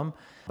for them.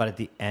 But at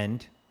the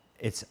end,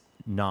 it's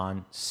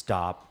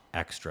non-stop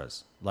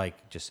extras,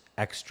 like just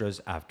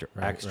extras after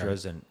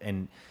extras. Right.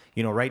 And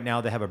right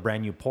now they have a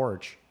brand new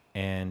porch,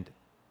 and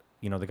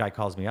the guy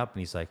calls me up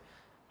and he's like,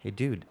 hey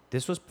dude,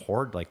 this was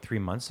poured like 3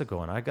 months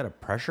ago and I got a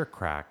pressure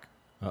crack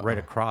right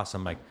across.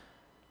 I'm like,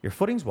 your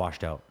footing's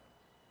washed out.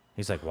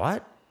 He's like,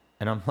 what?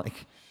 And I'm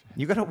like,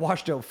 you got a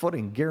washed out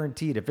footing,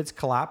 guaranteed. If it's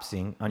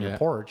collapsing on your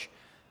porch,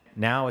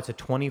 now it's a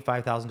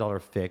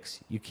 $25,000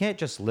 fix. You can't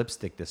just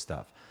lipstick this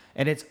stuff.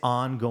 And it's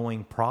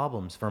ongoing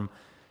problems from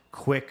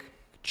quick,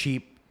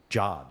 cheap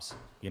jobs,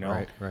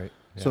 Right. Yeah.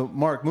 So,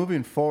 Mark,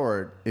 moving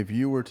forward, if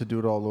you were to do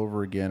it all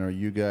over again, or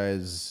you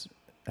guys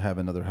have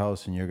another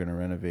house and you're going to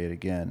renovate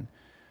again,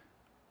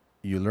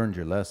 you learned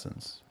your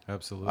lessons.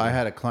 Absolutely. I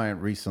had a client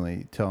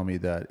recently tell me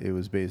that it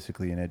was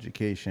basically an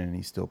education and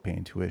he's still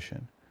paying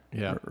tuition.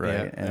 Yeah.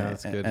 Right. Yeah,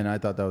 that's good. And I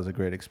thought that was a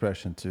great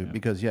expression too,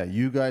 because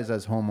you guys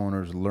as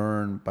homeowners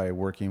learn by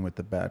working with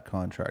the bad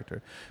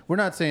contractor. We're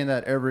not saying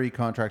that every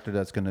contractor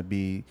that's going to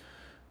be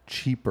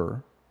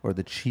cheaper or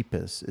the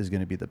cheapest is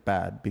going to be the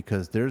bad,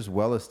 because there's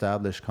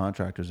well-established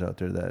contractors out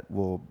there that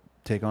will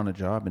take on a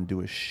job and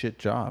do a shit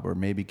job, or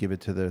maybe give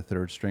it to their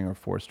third string or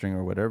fourth string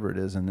or whatever it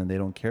is, and then they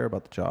don't care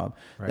about the job.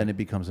 Right. Then it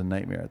becomes a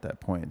nightmare at that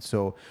point.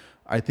 So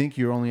I think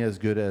you're only as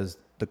good as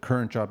the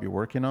current job you're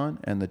working on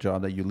and the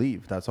job that you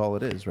leave. That's all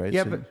it is, right?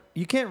 Yeah, So, but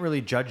you can't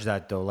really judge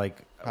that though.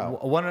 Like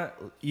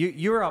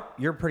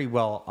you're pretty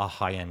well a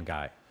high-end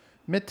guy.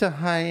 mid to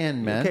high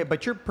end, man. Okay,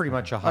 but you're pretty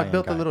much a I high-end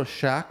built guy. a little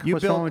shack. You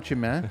What's built- wrong with you,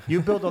 man?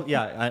 You build a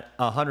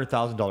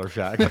 $100,000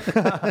 shack.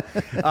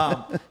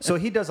 So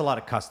he does a lot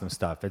of custom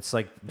stuff. It's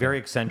like very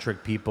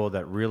eccentric people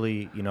that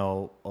really,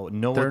 know They're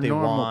what they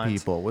normal want.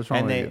 people. What's wrong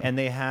and with they you?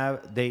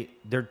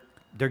 and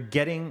they're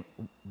getting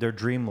their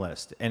dream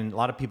list, and a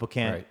lot of people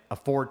can't Right.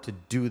 afford to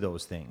do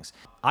those things.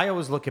 I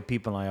always look at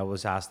people and I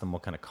always ask them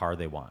what kind of car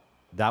they want.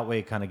 That way,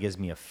 it kind of gives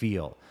me a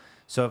feel.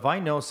 So if I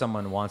know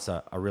someone wants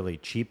a really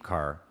cheap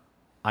car,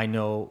 I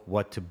know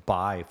what to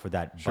buy for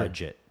that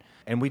budget.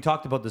 And we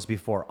talked about this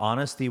before.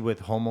 Honesty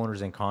with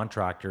homeowners and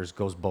contractors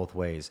goes both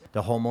ways.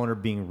 The homeowner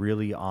being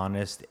really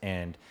honest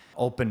and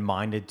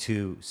open-minded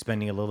to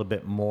spending a little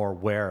bit more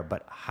where,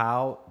 but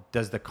how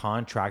does the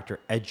contractor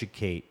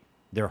educate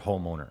their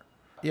homeowner?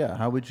 Yeah.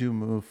 How would you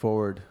move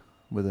forward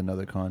with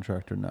another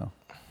contractor now?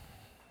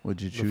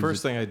 Would you choose? The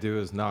first thing I do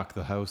is knock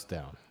the house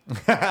down.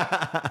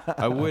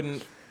 I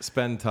wouldn't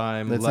spend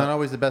time. That's not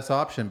always the best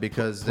option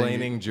because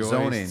planing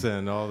joists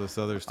and all this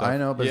other stuff. I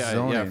know, but yeah,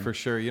 zoning. for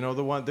sure. You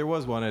know, there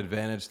was one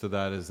advantage to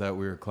that is that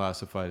we were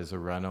classified as a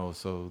reno,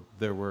 so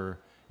there were,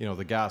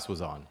 the gas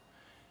was on.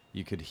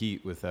 You could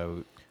heat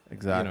without.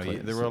 Exactly.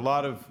 There were a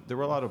lot of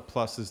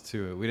pluses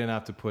to it. We didn't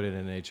have to put in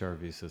an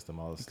HRV system.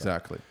 All this stuff.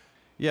 Exactly.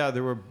 Yeah,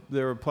 there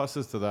were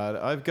pluses to that.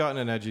 I've gotten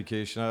an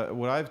education.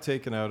 What I've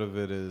taken out of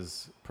it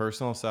is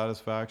personal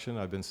satisfaction.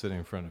 I've been sitting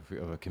in front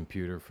of a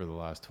computer for the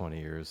last 20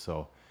 years,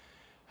 so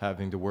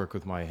having to work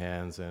with my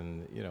hands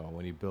and,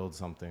 when you build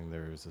something,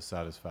 there's a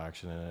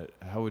satisfaction in it.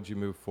 How would you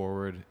move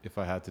forward if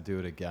I had to do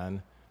it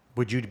again?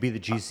 Would you be the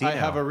GC I now?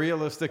 have a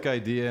realistic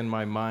idea in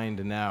my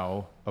mind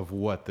now of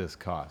what this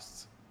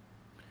costs,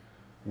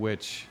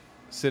 which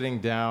sitting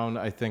down,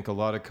 I think a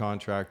lot of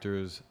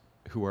contractors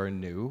who are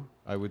new,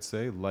 I would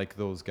say, like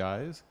those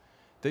guys,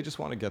 they just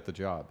want to get the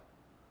job.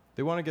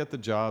 They want to get the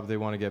job. They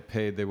want to get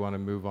paid. They want to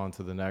move on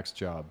to the next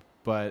job.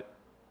 But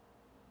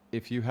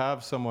if you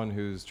have someone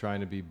who's trying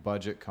to be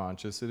budget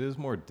conscious, it is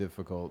more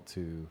difficult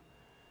to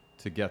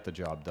get the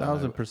job done.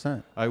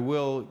 1,000%. I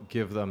will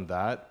give them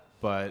that,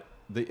 but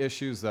the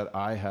issues that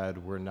I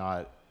had were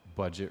not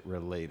budget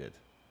related.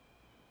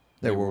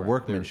 They were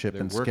workmanship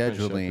and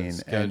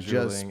scheduling and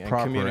just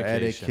proper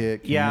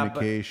etiquette,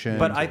 communication.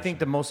 But I think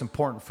the most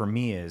important for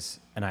me is,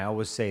 and I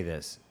always say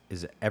this,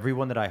 is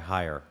everyone that I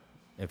hire,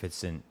 if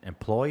it's an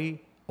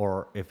employee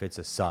or if it's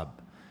a sub,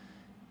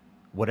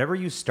 whatever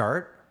you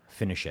start,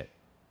 finish it.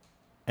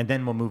 And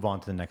then we'll move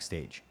on to the next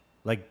stage.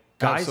 Like,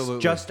 guys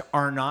just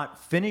are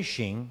not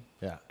finishing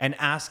and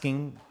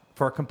asking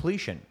for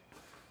completion.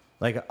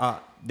 Like,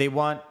 they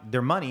want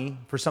their money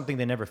for something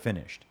they never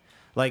finished.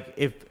 Like,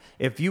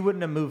 if you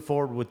wouldn't have moved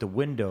forward with the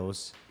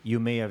windows, you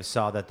may have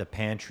saw that the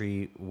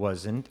pantry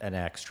wasn't an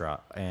extra.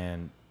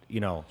 And,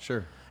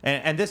 Sure.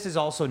 And this is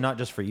also not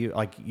just for you.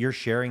 Like, you're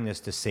sharing this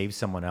to save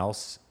someone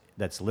else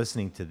that's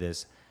listening to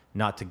this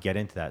not to get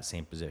into that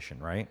same position,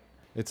 right?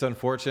 It's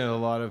unfortunate a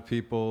lot of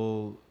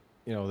people,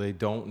 they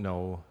don't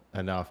know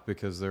enough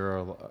because there are,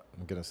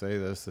 I'm going to say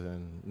this,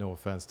 and no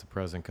offense to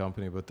present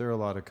company, but there are a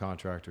lot of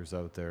contractors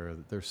out there.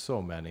 There's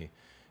so many.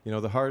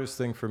 The hardest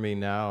thing for me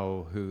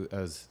now,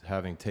 as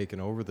having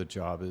taken over the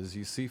job, is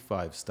you see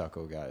 5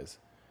 stucco guys.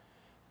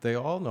 They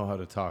all know how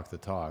to talk the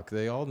talk.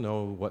 They all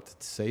know what to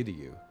say to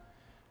you.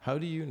 How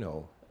do you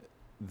know?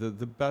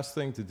 The best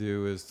thing to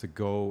do is to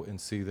go and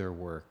see their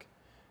work.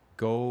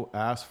 Go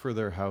ask for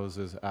their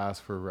houses,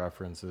 ask for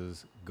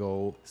references,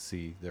 go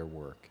see their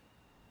work.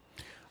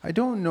 I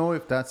don't know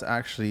if that's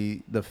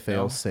actually the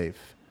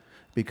fail-safe,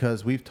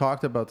 because we've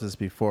talked about this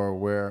before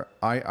where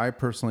I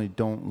personally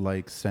don't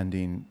like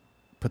sending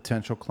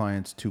potential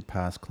clients to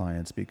past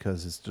clients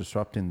because it's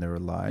disrupting their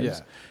lives. Yeah.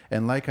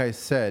 And like I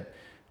said,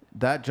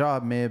 that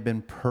job may have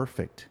been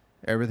perfect.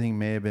 Everything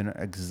may have been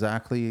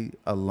exactly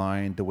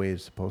aligned the way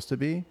it's supposed to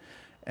be.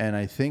 And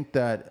I think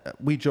that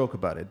we joke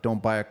about it.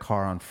 Don't buy a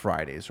car on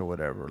Fridays or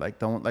whatever.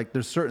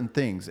 There's certain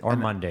things. Or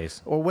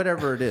Mondays. Or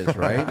whatever it is,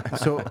 right?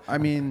 So,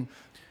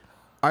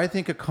 I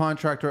think a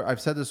contractor, I've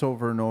said this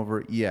over and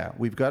over,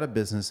 we've got a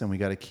business and we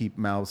got to keep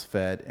mouths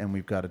fed and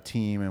we've got a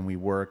team and we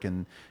work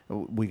and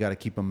we got to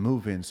keep them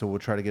moving. So we'll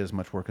try to get as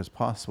much work as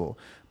possible.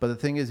 But the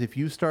thing is, if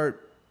you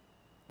start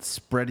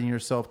spreading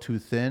yourself too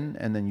thin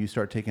and then you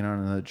start taking on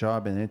another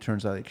job and it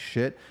turns out like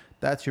shit,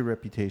 that's your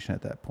reputation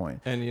at that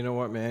point. And you know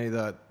what, Manny,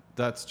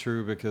 that's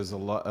true because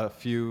a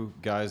few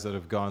guys that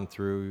have gone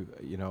through,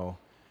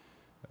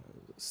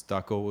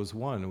 stucco was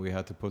one. We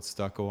had to put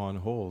stucco on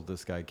hold.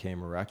 This guy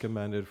came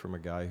recommended from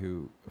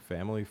a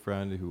family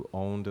friend who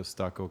owned a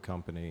stucco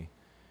company.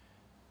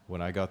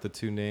 When I got the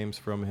 2 names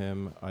from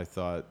him, I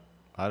thought,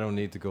 I don't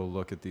need to go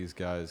look at these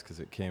guys because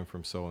it came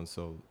from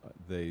so-and-so.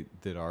 They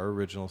did our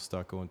original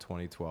stucco in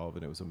 2012,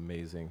 and it was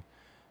amazing.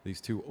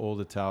 These 2 old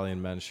Italian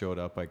men showed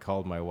up. I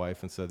called my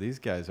wife and said, these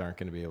guys aren't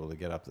going to be able to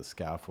get up the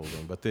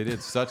scaffolding, but they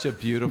did such a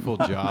beautiful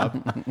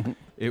job.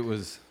 It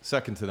was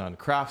second to none.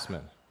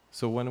 Craftsmen.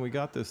 So when we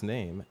got this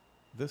name,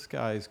 this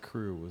guy's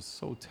crew was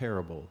so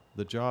terrible.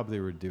 The job they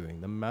were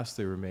doing, the mess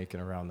they were making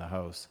around the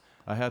house.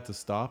 I had to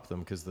stop them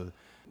because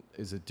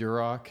is it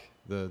Duroc,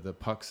 the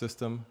puck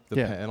system? The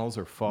panels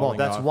are falling off.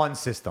 Well, that's one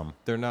system.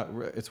 They're not.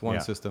 It's one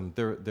system.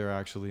 They're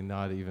actually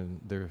not even.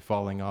 They're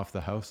falling off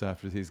the house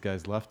after these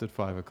guys left at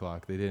 5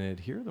 o'clock. They didn't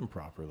adhere them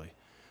properly.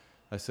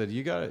 I said,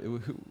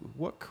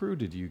 what crew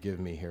did you give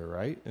me here,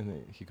 right?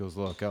 And he goes,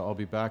 look, I'll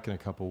be back in a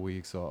couple of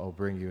weeks. So I'll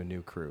bring you a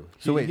new crew.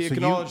 He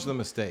acknowledged the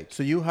mistake.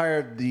 So you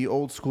hired the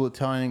old school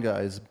Italian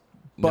guys,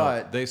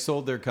 but... No, they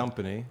sold their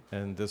company,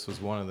 and this was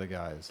one of the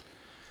guys.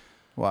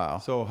 Wow.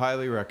 So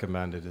highly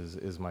recommended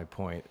is my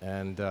point.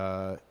 And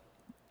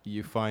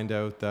you find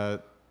out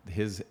that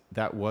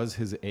that was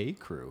his A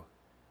crew.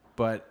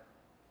 But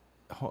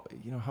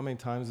how many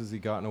times has he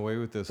gotten away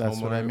with this?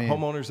 That's what I mean.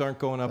 Homeowners aren't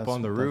going up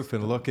on the roof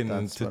and looking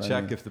to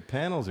check mean. if the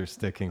panels are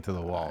sticking to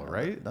the wall,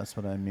 right? That's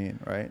what I mean,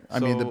 right? I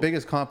mean, the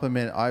biggest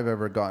compliment I've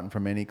ever gotten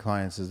from any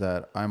clients is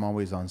that I'm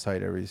always on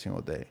site every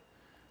single day.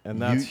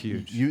 And that's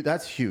huge.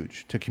 That's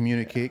huge to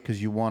communicate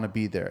because you want to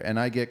be there. And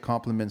I get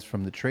compliments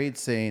from the trade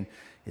saying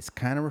it's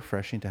kind of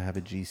refreshing to have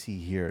a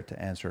GC here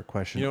to answer a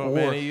question. You know what,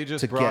 Manny, you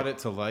just brought it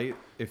to light.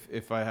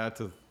 If I had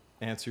to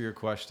answer your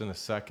question a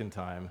second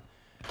time,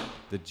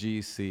 the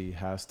GC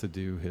has to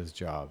do his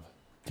job.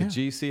 The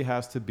GC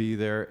has to be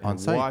there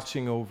and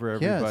watching over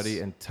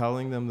everybody and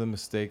telling them the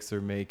mistakes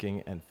they're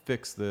making and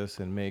fix this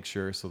and make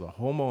sure so the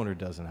homeowner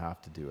doesn't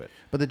have to do it.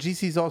 But the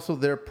GC is also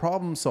there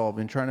problem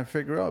solving, trying to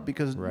figure out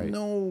because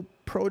no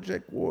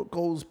project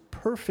goes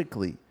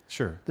perfectly.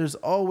 Sure. There's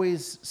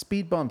always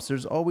speed bumps.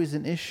 There's always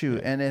an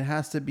issue, and it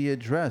has to be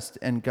addressed.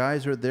 And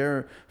guys are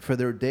there for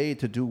their day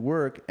to do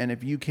work. And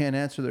if you can't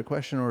answer their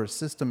question or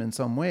assist them in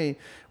some way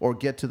or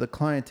get to the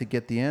client to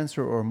get the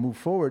answer or move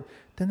forward,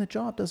 then the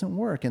job doesn't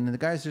work. And the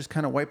guys just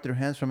kind of wipe their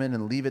hands from it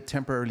and leave it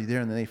temporarily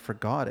there, and then they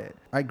forgot it.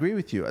 I agree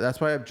with you.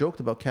 That's why I've joked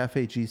about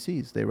cafe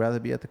GCs. They'd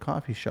rather be at the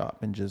coffee shop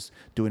and just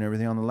doing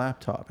everything on the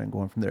laptop and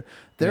going from there.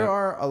 There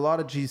are a lot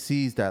of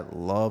GCs that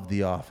love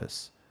the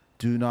office,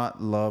 do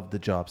not love the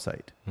job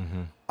site.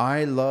 Mm-hmm.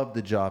 I love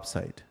the job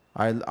site.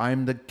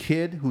 I'm the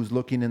kid who's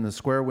looking in the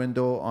square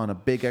window on a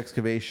big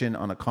excavation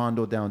on a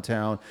condo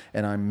downtown,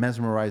 and I'm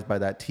mesmerized by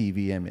that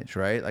TV image,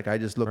 right? Like I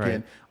just look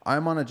in.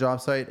 I'm on a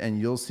job site, and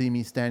you'll see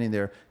me standing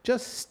there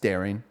just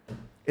staring.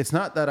 It's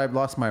not that I've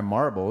lost my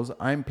marbles.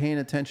 I'm paying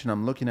attention.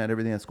 I'm looking at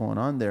everything that's going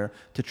on there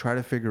to try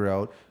to figure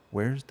out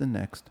where's the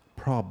next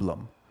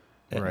problem.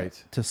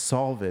 Right. To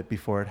solve it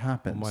before it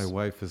happens. My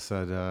wife has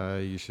said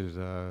you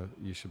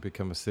should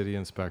become a city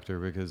inspector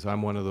because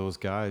I'm one of those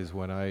guys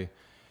when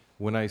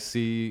I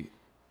see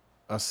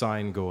a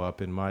sign go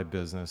up in my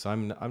business,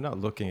 I'm not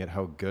looking at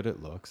how good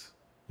it looks.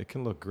 It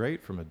can look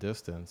great from a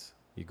distance.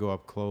 You go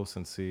up close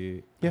and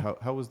see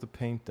how was the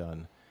paint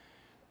done?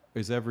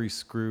 Is every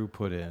screw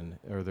put in?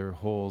 Are there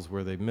holes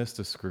where they missed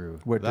a screw?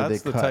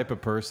 That's the type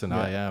of person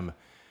I am.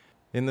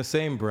 In the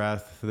same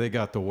breath, they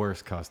got the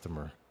worst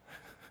customer.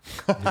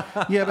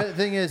 Yeah, but the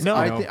thing is,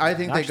 I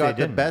think they got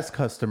the best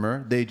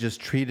customer. They just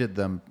treated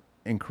them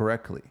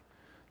incorrectly.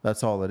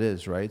 That's all it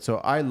is, right? So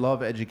I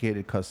love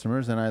educated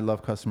customers, and I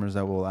love customers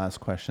that will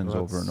ask questions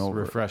over and over.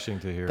 Refreshing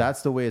to hear.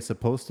 That's the way it's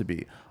supposed to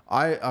be.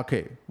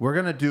 We're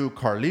gonna do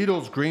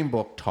Carlito's Green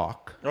Book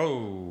talk.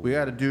 Oh, we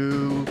got to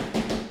do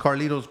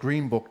Carlito's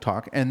Green Book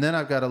talk, and then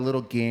I've got a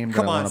little game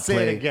that I want to play.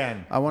 Come on, say it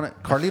again. I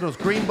want Carlito's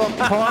Green Book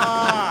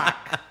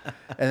talk.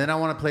 And then I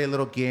want to play a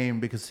little game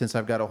because since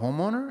I've got a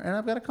homeowner and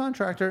I've got a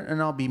contractor, and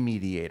I'll be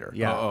mediator.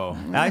 Yeah.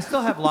 I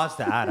still have lots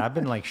to add. I've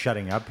been like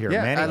shutting up here.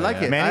 Yeah, Manny, I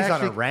like it. Manny's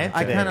on a rant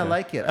today. I kind of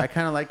like it. I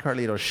kind of like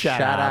Carlito. Shut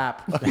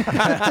up.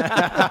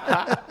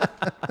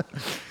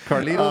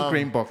 Carlito's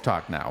Green Book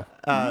talk now.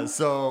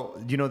 So,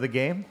 do you know the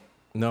game?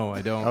 No,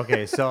 I don't.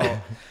 Okay, so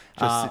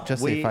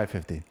just say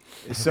 550.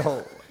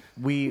 So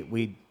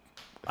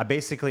I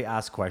basically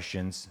ask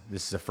questions.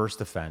 This is a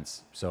first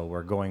offense. So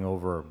we're going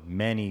over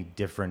many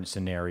different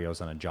scenarios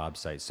on a job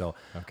site. So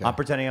I'm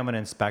pretending I'm an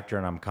inspector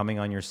and I'm coming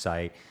on your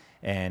site,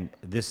 and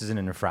this is an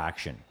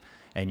infraction.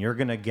 And you're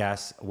going to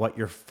guess what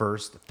your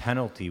first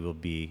penalty will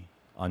be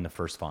on the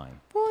first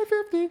fine.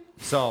 550.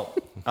 So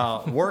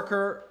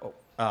worker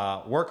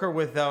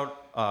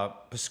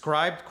without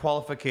prescribed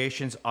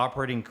qualifications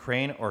operating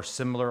crane or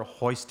similar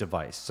hoist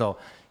device. So,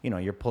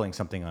 you're pulling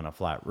something on a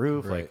flat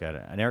roof, like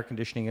an air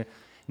conditioning.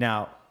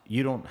 Now,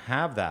 you don't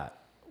have that.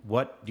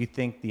 What do you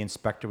think the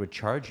inspector would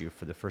charge you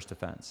for the first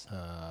offense?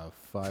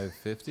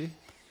 $550.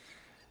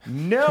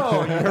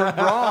 No, you're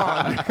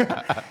wrong.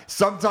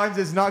 Sometimes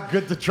it's not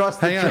good to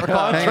trust the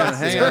contractor.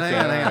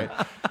 Hang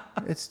on.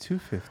 It's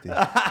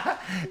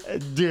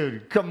 $250.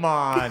 Dude, come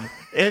on.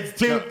 It's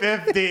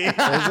 $250. Is it?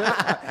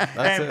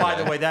 And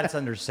by the way, that's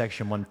under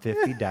section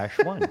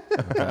 150-1.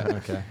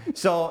 Okay.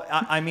 So,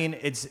 I mean,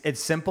 it's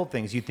simple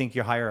things. You think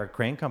you hire a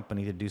crane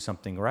company to do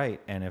something right,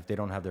 and if they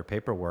don't have their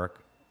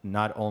paperwork,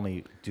 not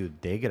only do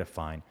they get a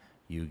fine,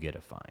 you get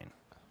a fine.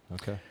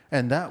 Okay.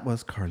 And that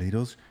was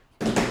Carlito's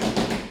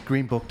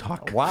Green Book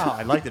talk. Wow,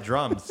 I like the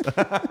drums.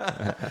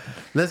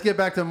 Let's get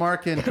back to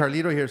Mark and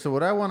Carlito here. So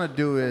what I want to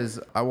do is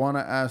I want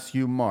to ask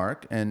you,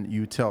 Mark, and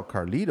you tell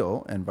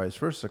Carlito, and vice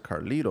versa,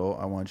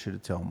 Carlito, I want you to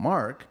tell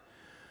Mark,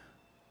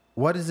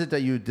 what is it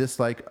that you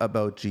dislike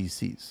about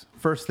GCs?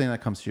 First thing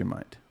that comes to your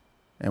mind.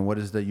 And what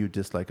is it that you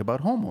dislike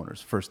about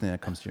homeowners? First thing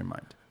that comes to your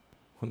mind.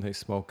 When they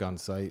smoke on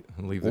site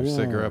and leave their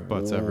cigarette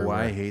butts everywhere.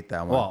 I hate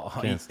that one. Well,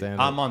 Can't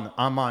stand I'm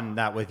on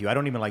that with you. I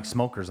don't even like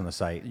smokers on the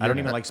site. I don't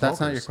even like smokers.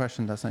 That's not your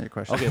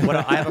question.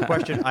 Okay, I have a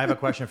question. I have a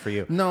question for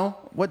you. No,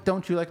 what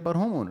don't you like about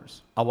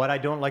homeowners? What I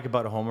don't like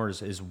about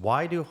homeowners is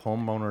why do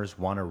homeowners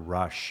want to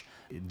rush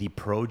the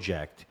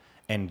project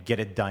and get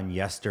it done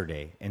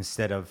yesterday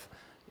instead of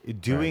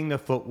doing the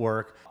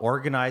footwork,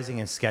 organizing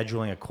and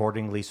scheduling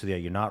accordingly so that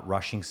you're not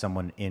rushing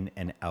someone in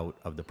and out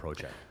of the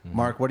project?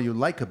 Mark, what do you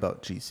like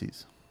about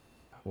GCs?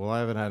 Well, I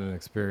haven't had an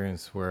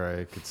experience where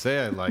I could say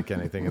I like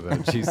anything about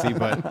GC,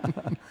 but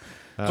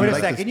Wait a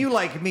like second. this- You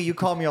like me. You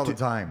call me all the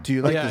time. Do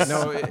you like yeah, the,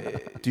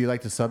 no, do you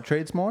like the sub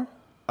trades more?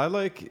 I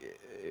like.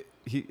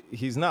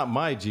 He's not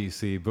my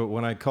GC, but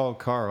when I call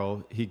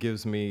Carl, he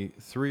gives me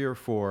 3 or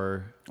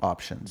 4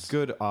 Options.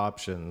 good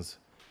options,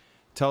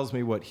 tells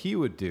me what he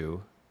would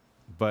do,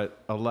 but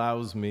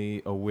allows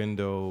me a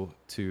window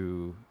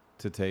to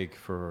take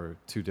for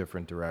 2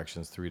 different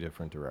directions, 3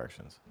 different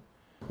directions.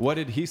 What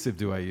adhesive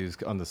do I use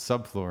on the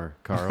subfloor,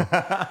 Carl?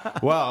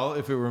 Well,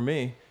 if it were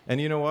me,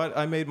 and you know what?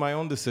 I made my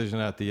own decision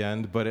at the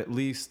end, but at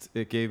least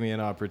it gave me an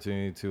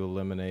opportunity to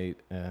eliminate.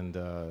 And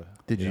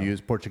Did you know,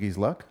 use Portuguese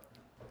luck?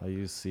 I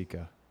use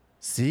Sika.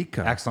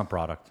 Sika. Excellent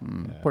product.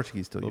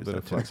 Portuguese still A use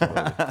little that bit too.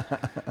 of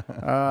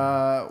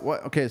flexibility.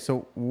 What? Okay,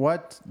 so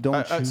what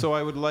don't you? So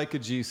I would like a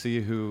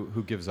GC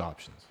who gives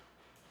options.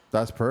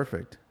 That's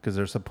perfect because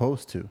they're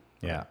supposed to.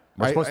 Yeah.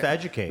 We're supposed to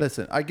educate.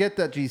 Listen, I get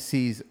that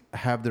GCs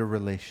have their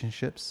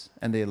relationships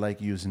and they like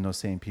using those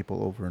same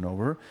people over and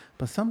over,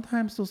 but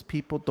sometimes those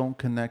people don't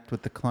connect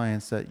with the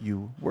clients that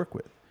you work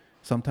with.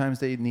 Sometimes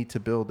they need to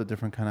build a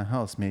different kind of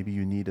house. Maybe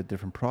you need a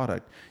different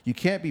product. You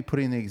can't be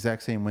putting the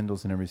exact same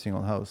windows in every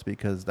single house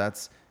because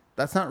that's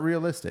not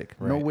realistic.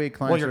 No Right. way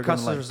clients Well, your are gonna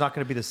customer's not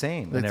going to be the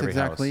same in That's every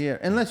exactly house.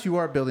 it. Unless you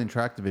are building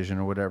track division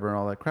or whatever and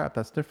all that crap.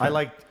 That's different.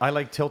 I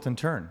like tilt and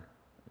turn.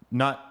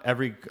 Not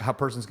every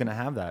person's going to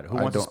have that. Who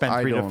I wants to don't- spend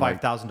I $3,000 to don't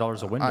like-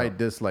 $5,000 a window? I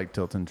dislike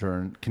tilt and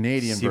turn.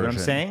 Canadian See version. what I'm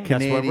saying?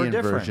 Canadian That's where we're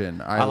different.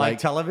 version. I like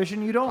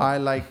television. You don't. I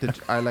like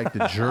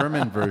the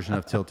German version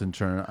of tilt and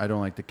turn. I don't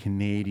like the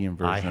Canadian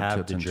version I of have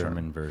tilt the and turn.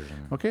 German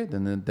version. Okay,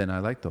 then I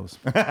like those.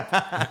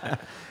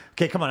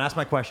 Okay, come on. Ask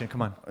my question.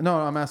 Come on. No,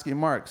 I'm asking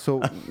Mark. So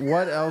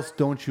what else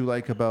don't you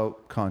like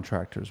about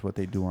contractors, what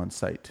they do on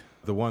site?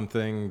 The one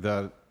thing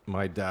that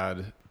my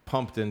dad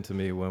pumped into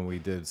me when we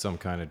did some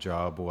kind of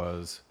job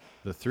was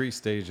the 3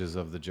 stages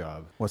of the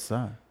job. What's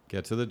that?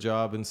 Get to the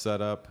job and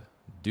set up,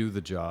 do the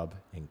job,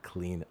 and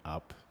clean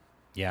up.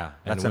 Yeah,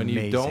 And that's when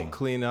amazing. you don't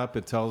clean up,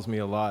 it tells me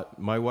a lot.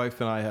 My wife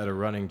and I had a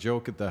running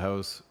joke at the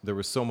house. There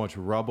was so much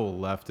rubble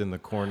left in the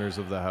corners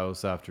of the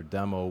house after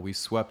demo. We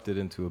swept it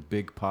into a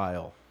big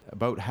pile.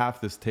 About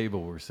half this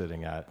table we're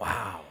sitting at.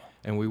 Wow.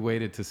 And we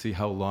waited to see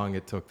how long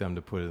it took them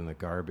to put it in the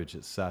garbage.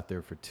 It sat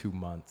there for 2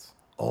 months.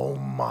 Oh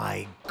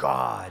my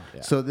God.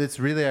 So it's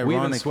really We even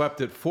ironic.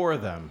 swept it for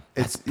them.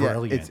 It's That's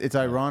brilliant. it's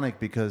ironic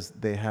because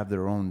they have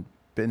their own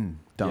bin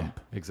dump,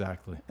 Yeah,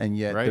 exactly. and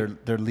yet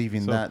Right? they're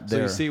leaving So, that so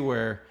there. you see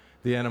where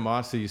the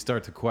animosity, you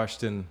start to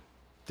question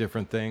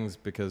different things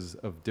because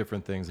of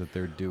different things that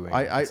they're doing.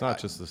 It's not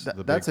just the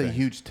big that's a things.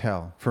 huge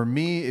tell for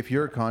me. If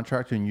you're a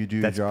contractor and you do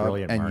your That's job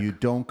brilliant, and Mark. you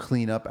don't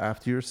clean up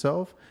after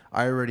yourself,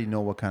 I already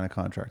know what kind of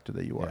contractor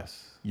that you are.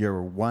 Yes.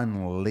 You're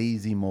one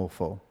lazy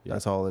mofo.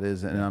 That's all it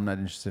is, and I'm not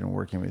interested in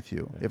working with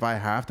you. If I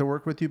have to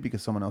work with you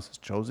because someone else has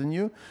chosen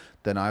you,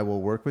 then I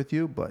will work with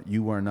you. But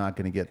you are not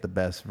going to get the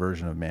best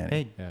version of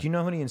Manny. Hey, do you know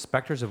how many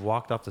inspectors have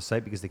walked off the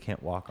site because they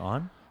can't walk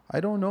on? I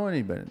don't know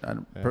anybody.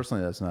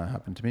 Personally, that's not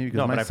happened to me because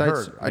No, my but I've sites,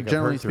 heard. I Like, I've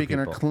generally heard through speaking,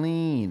 are people.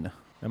 clean.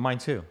 And mine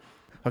too.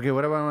 Okay,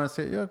 what do I want to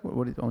say? Yeah,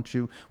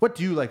 what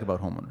do you like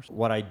about homeowners?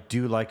 What I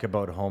do like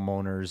about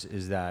homeowners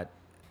is that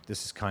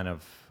this is kind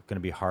of going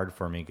to be hard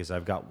for me because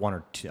I've got one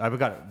or two. I've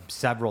got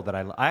several that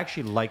I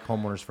actually like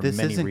homeowners for This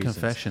many isn't reasons.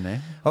 confession, eh?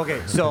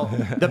 Okay, so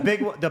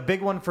the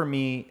big one for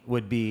me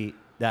would be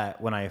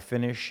that when I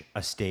finish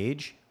a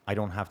stage, I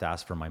don't have to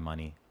ask for my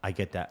money. I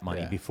get that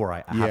money Yeah. before I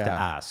have to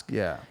Yeah. ask.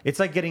 Yeah. It's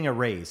like getting a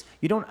raise.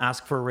 You don't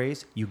ask for a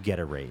raise, you get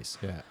a raise.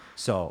 Yeah.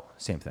 So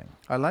same thing.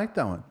 I like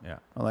that one. Yeah.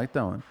 I like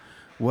that one.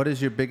 What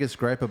is your biggest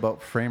gripe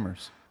about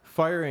framers?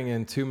 Firing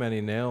in too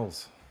many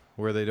nails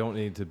where they don't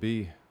need to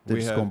be. They're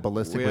just going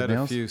ballistic we with had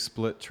nails? a few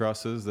split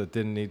trusses that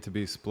didn't need to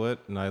be split,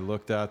 and I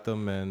looked at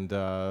them, and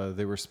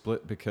they were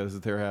split because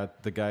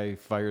the guy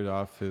fired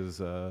off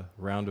his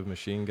round of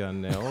machine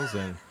gun nails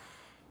and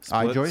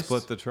Eye joists?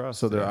 split the truss.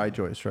 So they're yeah. eye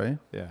joists, right?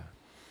 Yeah.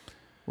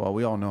 Well,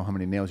 we all know how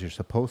many nails you're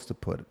supposed to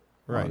put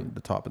Right. on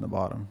the top and the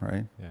bottom,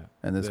 right? Yeah.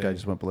 And this guy They-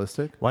 just went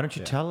ballistic? Why don't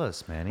you tell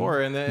us, Manny?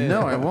 and then,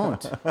 No, I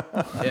won't.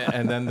 yeah,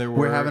 and then there were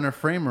We're having a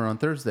framer on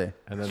Thursday.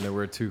 And then there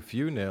were too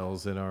few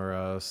nails in our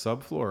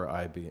subfloor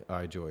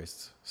eye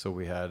joists. So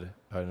we had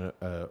an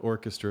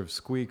orchestra of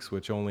squeaks,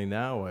 which only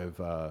now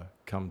I've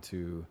come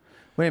to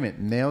Wait a minute.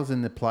 Nails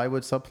in the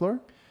plywood subfloor?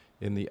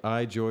 in the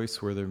eye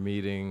joists where they're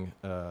meeting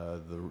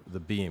the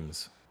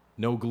beams.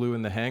 No glue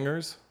in the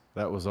hangers.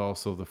 That was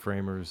also the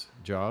framer's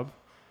job.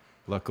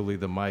 Luckily,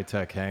 the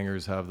MyTech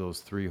hangers have those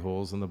 3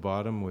 holes in the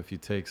bottom. If you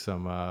take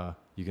some,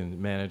 you can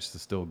manage to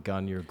still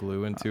gun your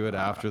glue into it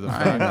after the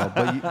I fact.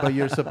 know, but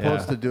you're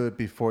supposed Yeah. to do it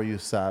before you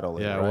saddle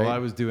it, Yeah, right? well, I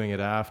was doing it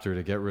after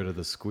to get rid of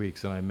the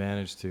squeaks, and I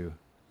managed to.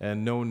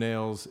 And no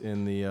nails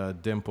in the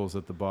dimples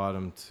at the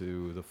bottom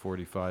to the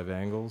 45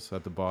 angles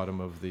at the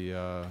bottom of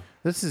the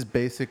This is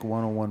basic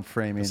 101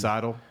 framing,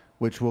 saddle.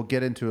 which we'll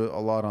get into a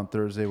lot on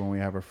Thursday when we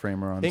have a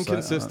framer on site.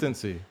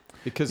 Inconsistency.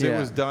 Because it Yeah.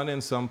 was done in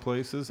some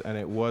places and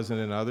it wasn't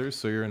in others.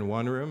 So you're in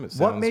one room. It sounds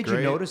what made great.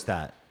 you notice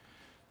that?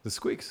 The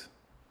squeaks.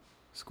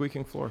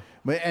 Squeaking floor.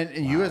 But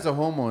and you as a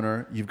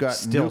homeowner, you've got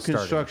Still new starting.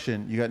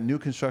 construction. You got new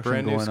construction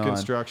Brand new going on,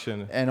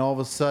 construction. and all of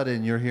a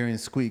sudden you're hearing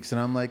squeaks,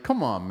 and I'm like,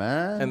 come on,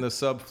 man. And the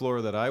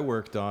subfloor that I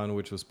worked on,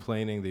 which was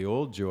planing the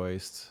old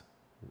joists,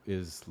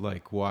 is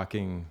like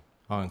walking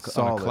on a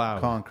solid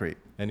cloud. concrete.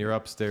 And you're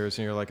upstairs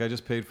and you're like, I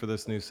just paid for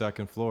this new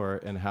second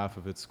floor and half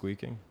of it's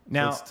squeaking.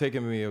 Now- so it's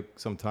taken me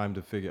some time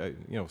to figure,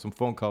 some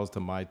phone calls to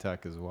my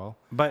tech as well.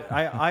 But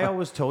I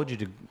always told you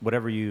to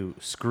whatever you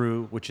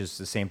screw, which is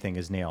the same thing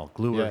as nail,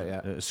 glue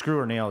or screw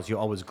or nails, you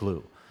always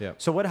glue. Yeah.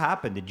 So what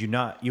happened? Did you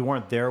not? You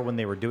weren't there when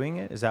they were doing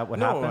it? Is that what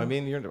happened? No, I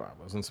mean, I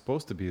wasn't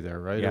supposed to be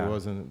there, right? Yeah. It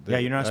wasn't. Yeah,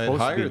 you're not I had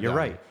supposed to be. hired You're them.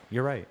 right.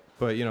 You're right.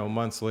 But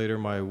months later,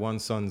 my one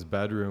son's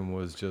bedroom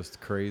was just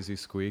crazy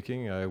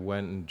squeaking. I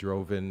went and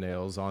drove in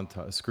nails on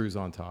screws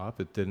on top.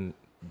 It didn't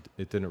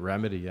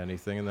remedy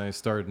anything. And then I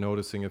started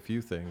noticing a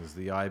few things: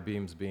 the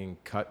I-beams being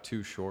cut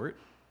too short,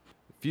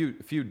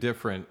 a few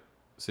different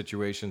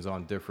situations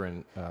on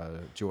different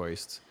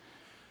joists.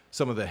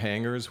 Some of the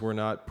hangers were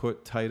not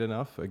put tight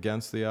enough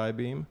against the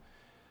I-beam.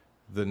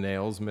 The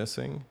nails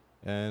missing.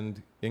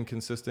 And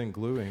inconsistent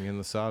gluing in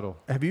the saddle.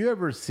 Have you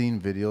ever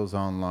seen videos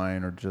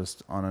online or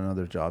just on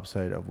another job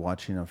site of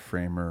watching a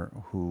framer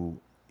who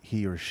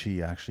he or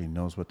she actually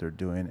knows what they're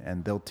doing,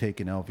 and they'll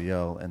take an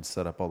LVL and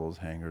set up all those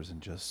hangers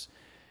and it's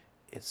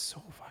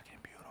so fucking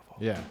beautiful.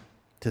 Yeah.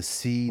 To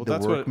see the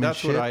that's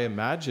workmanship. what I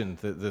imagined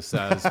this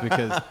as,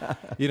 because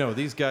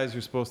these guys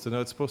are supposed to know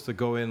it's supposed to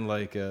go in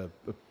like a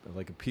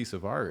piece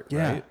of art,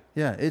 Yeah, right?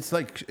 yeah, it's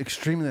like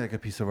extremely like a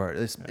piece of art.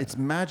 It's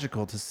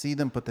magical to see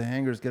them put the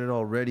hangers, get it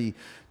all ready,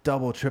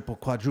 double, triple,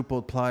 quadruple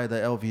apply the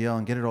LVL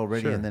and get it all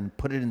ready, Sure. and then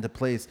put it into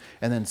place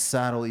and then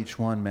saddle each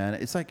one, man.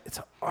 It's like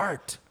it's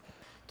art.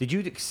 Did you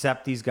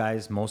accept these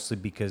guys mostly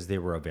because they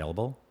were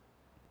available?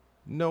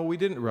 No, we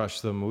didn't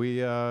rush them.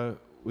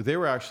 They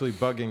were actually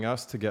bugging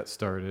us to get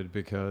started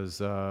because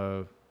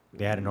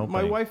They had an opening.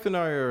 my wife and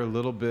I are a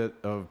little bit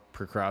of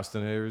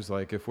procrastinators.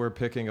 Like if we're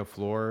picking a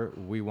floor,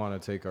 we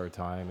want to take our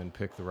time and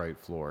pick the right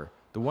floor.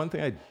 The one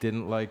thing I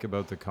didn't like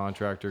about the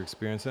contractor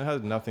experience, and it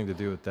had nothing to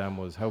do with them,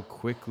 was how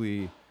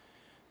quickly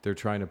they're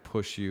trying to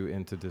push you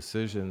into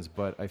decisions.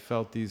 But I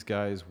felt these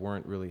guys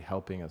weren't really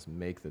helping us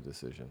make the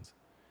decisions.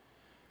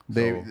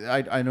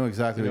 I know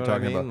exactly You what know you're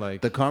talking what I mean? about.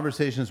 Like- The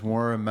conversation is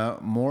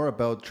more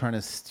about trying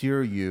to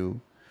steer you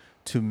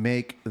to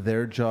make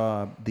their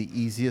job the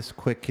easiest,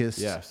 quickest,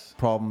 Yes.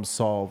 problem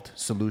solved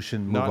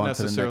solution. Move Not on to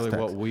the necessarily next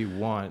what text. we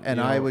want. And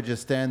I would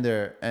just stand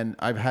there, and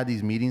I've had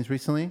these meetings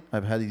recently.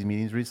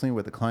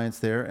 Where the client's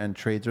there and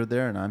trades are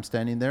there, and I'm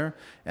standing there,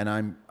 and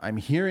I'm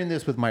hearing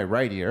this with my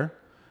right ear,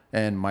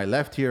 and my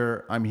left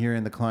ear I'm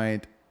hearing the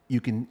client. You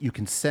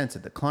can sense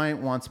it. The client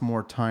wants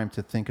more time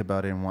to think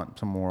about it and want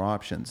some more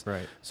options.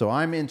 Right. So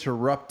I'm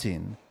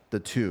interrupting the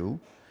two,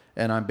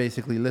 and I'm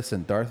basically,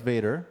 listen, Darth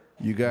Vader.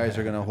 You guys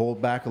are going to hold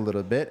back a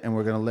little bit, and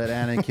we're going to let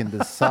Anakin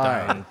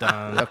decide.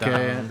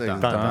 Okay?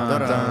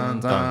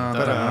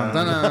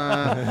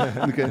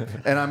 Okay.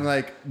 And I'm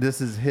like,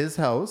 this is his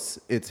house.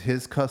 It's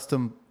his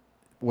custom,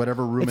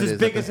 whatever room It's it his is.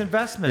 biggest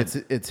investment.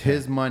 It's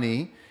his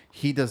money.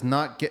 He does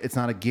not get, it's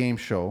not a game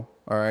show.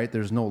 All right.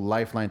 There's no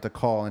lifeline to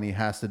call, and he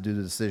has to do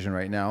the decision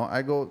right now.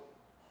 I go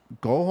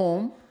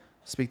home,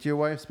 speak to your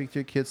wife, speak to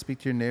your kids, speak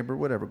to your neighbor,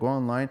 whatever. Go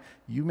online.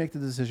 You make the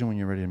decision when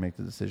you're ready to make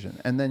the decision.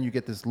 And then you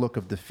get this look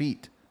of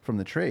defeat from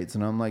the trades.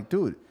 And I'm like,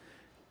 dude,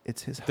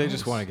 it's his house. They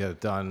just want to get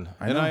it done.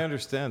 I know. I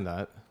understand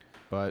that.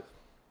 But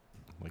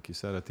like you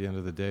said, at the end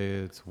of the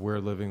day, we're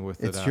living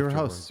with it It's your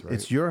afterwards, house. right?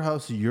 It's your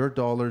house, your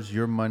dollars,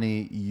 your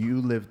money. You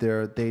live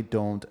there. They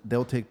don't.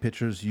 They'll take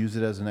pictures, use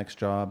it as a next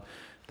job.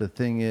 The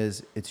thing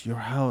is, it's your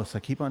house. I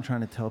keep on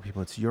trying to tell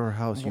people it's your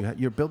house.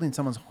 You're building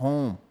someone's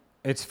home.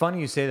 It's funny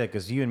you say that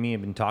because you and me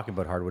have been talking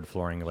about hardwood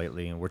flooring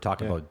lately, and we're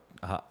talking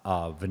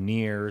about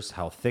veneers,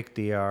 how thick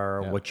they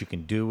are, what you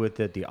can do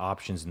with it, the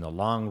options in the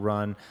long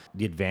run,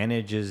 the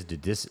advantages,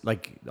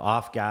 like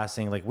off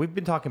gassing. Like we've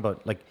been talking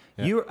about, like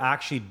you're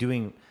actually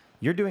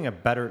you're doing a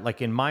better,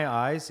 like in my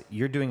eyes,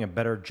 you're doing a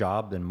better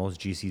job than most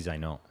GCs I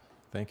know.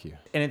 Thank you.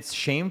 And it's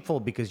shameful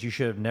because you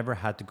should have never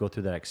had to go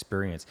through that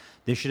experience.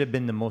 This should have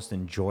been the most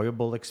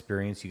enjoyable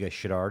experience. You guys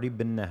should have already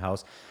been in the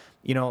house.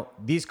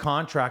 These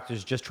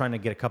contractors just trying to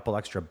get a couple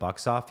extra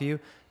bucks off you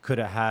could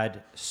have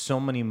had so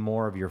many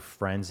more of your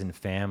friends and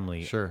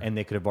family. Sure. And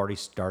they could have already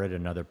started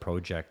another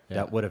project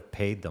that would have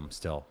paid them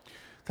still.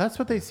 That's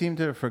what they seem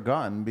to have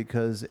forgotten,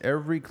 because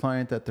every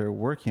client that they're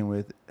working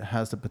with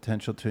has the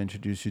potential to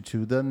introduce you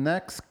to the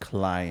next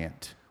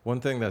client. One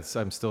thing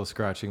I'm still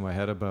scratching my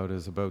head about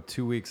is about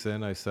 2 weeks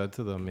in, I said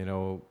to them,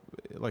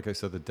 like I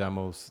said, the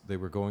demos, they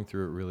were going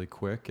through it really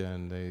quick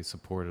and they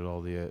supported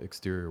all the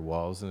exterior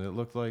walls and it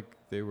looked like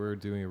they were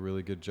doing a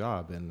really good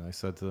job. And I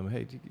said to them,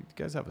 hey, do you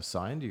guys have a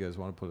sign? Do you guys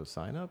want to put a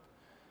sign up?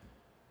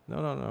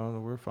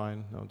 No, we're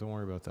fine. No, don't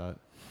worry about that.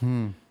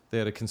 They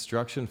had a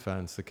construction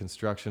fence. The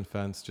construction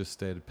fence just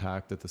stayed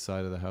packed at the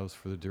side of the house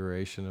for the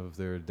duration of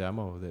their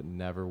demo that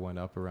never went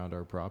up around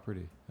our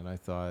property. And I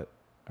thought,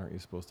 aren't you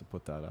supposed to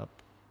put that up?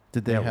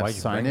 Did they Yeah, have why'd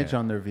you bring signage it?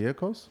 on their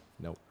vehicles?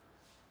 Nope.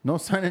 No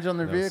signage on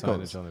their No vehicles.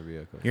 signage on their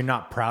vehicles. You're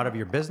not proud of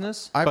your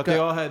business? But they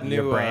all had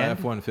your new brand?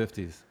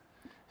 F-150s.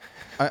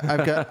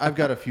 I've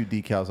got a few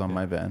decals on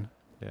my van.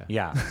 Yeah.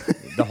 Yeah,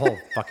 the whole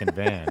fucking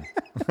van.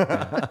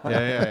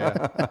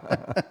 Yeah.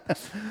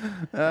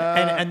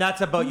 And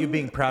that's about you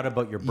being proud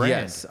about your brand.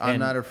 Yes, I'm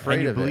not afraid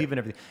and you of believe it. in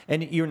everything.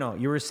 And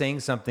you were saying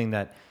something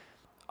that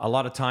a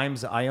lot of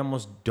times I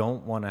almost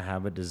don't want to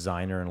have a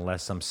designer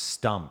unless I'm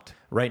stumped.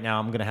 Right now,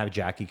 I'm going to have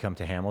Jackie come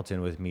to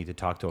Hamilton with me to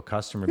talk to a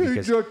customer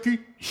because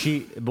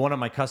one of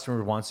my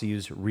customers wants to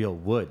use real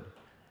wood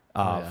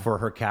for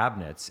her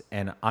cabinets,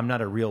 and I'm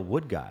not a real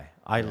wood guy.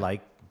 I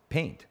like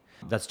paint.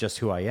 That's just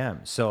who I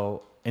am.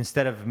 So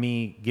instead of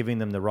me giving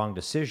them the wrong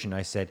decision,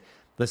 I said,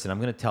 listen, I'm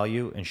going to tell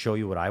you and show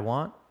you what I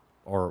want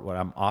or what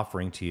I'm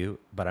offering to you,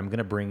 but I'm going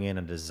to bring in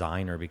a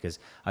designer because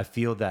I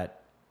feel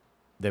that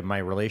my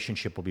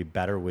relationship will be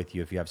better with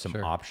you if you have some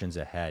options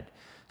ahead.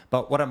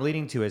 But what I'm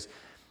leading to is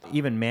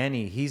even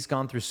Manny, he's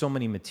gone through so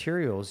many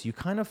materials. You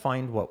kind of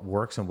find what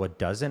works and what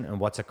doesn't and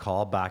what's a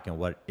callback and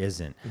what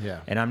isn't.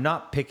 Yeah. And I'm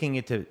not picking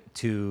it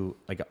to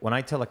like when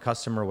I tell a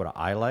customer what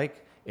I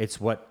like,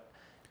 it's what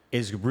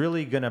is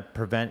really going to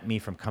prevent me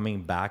from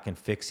coming back and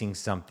fixing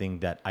something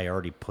that I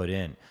already put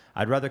in.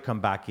 I'd rather come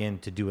back in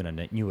to do a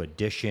new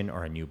addition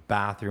or a new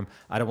bathroom.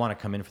 I don't want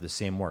to come in for the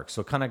same work.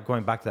 So kind of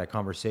going back to that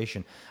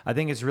conversation, I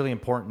think it's really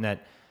important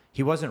that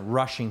he wasn't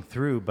rushing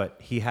through, but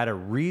he had a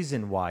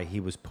reason why he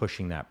was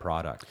pushing that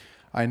product.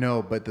 I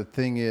know, but the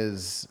thing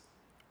is,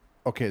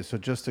 okay, so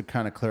just to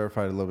kind of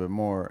clarify it a little bit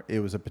more,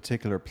 it was a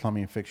particular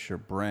plumbing fixture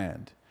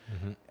brand.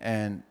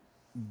 And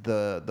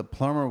the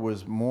plumber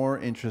was more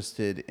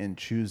interested in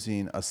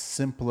choosing a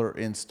simpler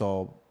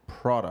install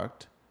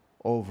product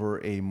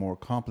over a more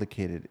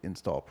complicated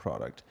install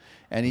product.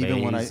 And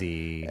even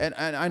Lazy. when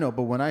and I know,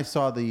 but when I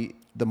saw the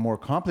more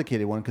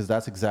complicated one, because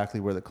that's exactly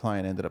where the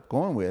client ended up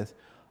going with,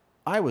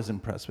 I was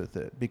impressed with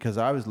it because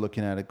I was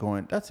looking at it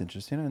going, that's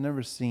interesting. I've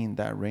never seen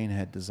that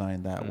rainhead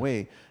designed that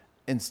way.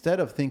 Instead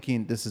of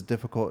thinking this is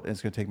difficult and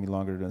it's going to take me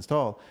longer to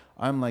install,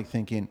 I'm like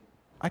thinking,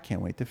 I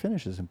can't wait to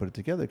finish this and put it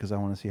together because I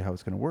want to see how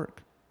it's going to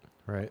work.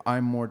 Right.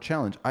 I'm more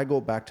challenged. I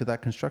go back to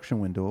that construction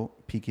window,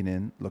 peeking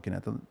in, looking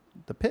at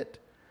the pit.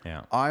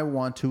 Yeah. I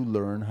want to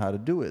learn how to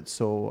do it.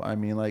 So, I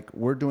mean, like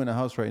we're doing a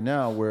house right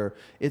now where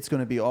it's going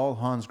to be all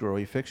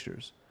Hansgrohe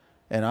fixtures.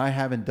 And I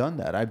haven't done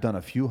that. I've done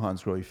a few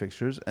Hansgrohe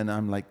fixtures and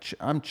I'm like,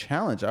 I'm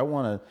challenged. I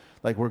want to,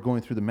 like we're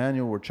going through the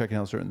manual, we're checking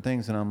out certain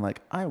things and I'm like,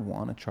 I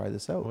want to try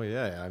this out. Well,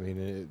 yeah. I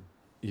mean,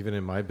 even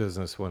in my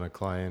business, when a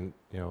client,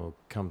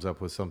 comes up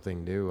with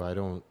something new, I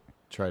don't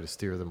try to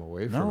steer them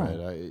away from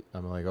it.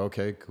 I'm like,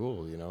 okay,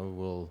 cool.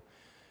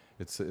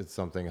 It's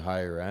something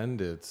higher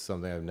end. It's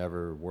something I've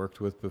never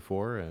worked with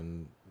before.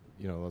 And,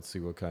 let's see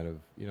what kind of,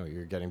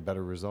 you're getting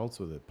better results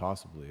with it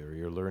possibly, or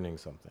you're learning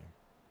something.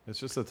 It's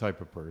just the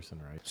type of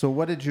person, right? So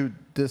what did you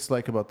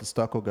dislike about the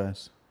stucco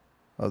guys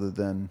other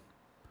than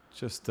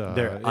just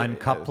their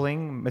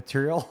uncoupling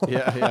material?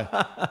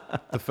 Yeah.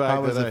 The fact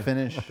how was that the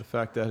finish? The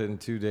fact that in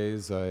 2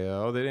 days,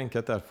 they didn't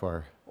get that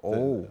far.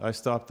 I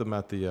stopped them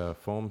at the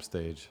foam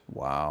stage.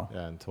 Wow.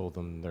 Yeah, and told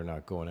them they're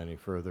not going any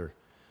further.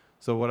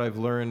 So what I've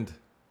learned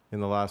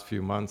in the last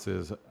few months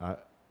is,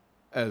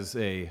 as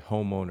a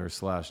homeowner /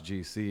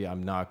 GC,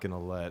 I'm not going to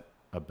let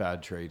a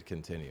bad trade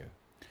continue.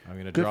 I'm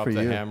going to drop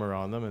the hammer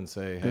on them and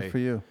say, hey, good for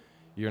you.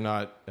 You're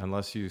not,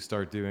 unless you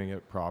start doing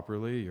it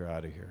properly, you're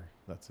out of here.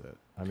 That's it.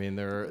 I mean,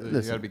 you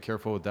got to be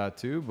careful with that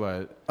too,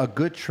 but a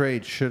good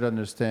trade should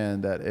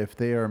understand that if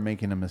they are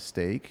making a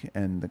mistake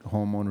and the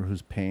homeowner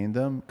who's paying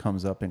them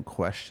comes up and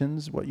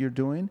questions what you're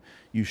doing,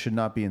 you should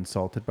not be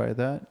insulted by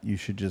that. You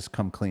should just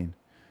come clean.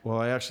 Well,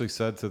 I actually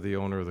said to the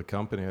owner of the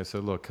company, I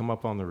said, look, come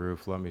up on the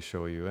roof, let me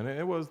show you. And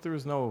there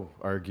was no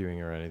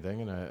arguing or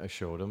anything. And I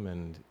showed him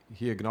and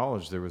he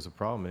acknowledged there was a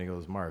problem. And he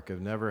goes, Mark, I've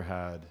never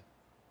had,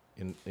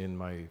 in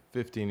my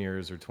 15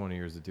 years or 20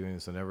 years of doing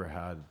this, I never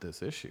had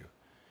this issue.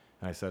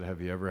 And I said, have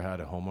you ever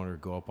had a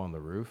homeowner go up on the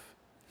roof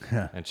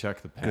and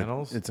check the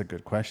panels? It's a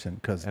good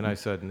question. And I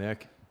said,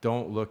 Nick,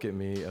 don't look at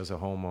me as a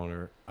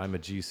homeowner. I'm a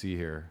GC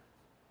here.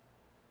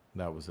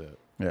 That was it.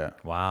 Yeah.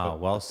 Wow.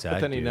 Well said.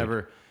 But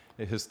then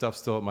his stuff's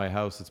still at my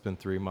house. It's been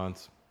 3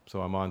 months.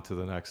 So I'm on to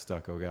the next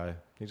stucco guy.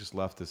 He just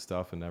left his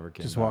stuff and never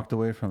came Just back. walked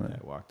away from it.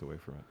 Yeah, walked away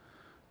from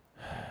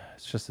it.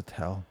 It's just a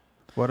tell.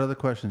 What other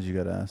questions you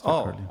got to ask?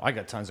 I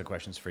got tons of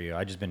questions for you.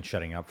 I just been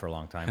shutting up for a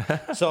long time.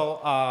 So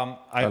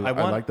I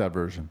like that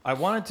version. I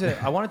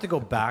wanted to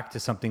go back to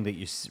something that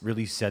you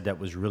really said that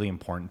was really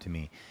important to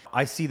me.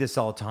 I see this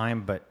all the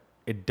time, but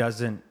it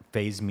doesn't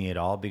faze me at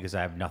all because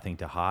I have nothing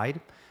to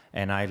hide,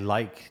 and I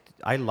like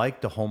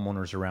the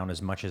homeowners around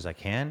as much as I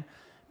can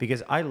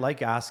because I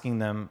like asking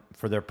them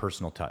for their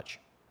personal touch,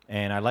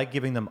 and I like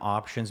giving them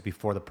options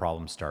before the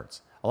problem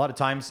starts. A lot of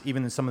times,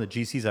 even in some of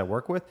the GCs I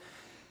work with,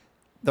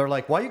 they're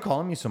like, why are you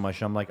calling me so much?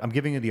 And I'm like, I'm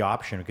giving you the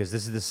option because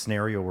this is the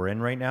scenario we're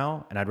in right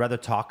now. And I'd rather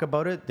talk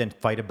about it than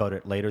fight about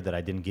it later that I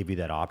didn't give you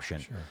that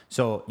option. Sure.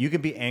 So you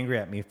can be angry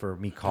at me for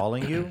me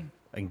calling you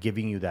and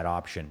giving you that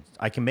option.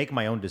 I can make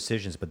my own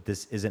decisions, but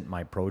this isn't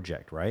my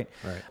project, right?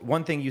 Right.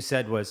 One thing you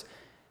said was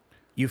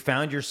you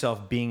found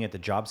yourself being at the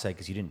job site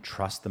because you didn't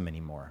trust them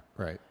anymore.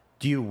 Right.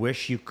 Do you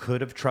wish you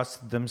could have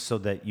trusted them so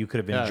that you could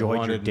have Yeah, I enjoyed your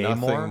wanted day nothing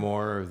more?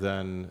 more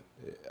than,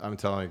 I'm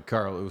telling you,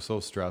 Carl, it was so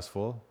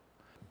stressful.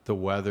 The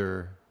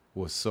weather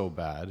was so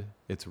bad.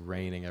 It's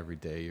raining every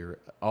day.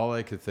 All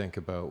I could think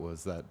about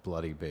was that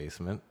bloody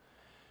basement.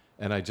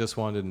 And I just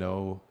wanted to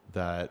know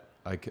that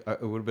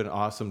it would have been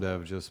awesome to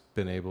have just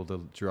been able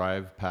to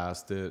drive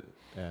past it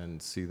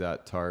and see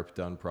that tarp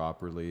done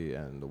properly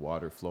and the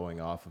water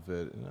flowing off of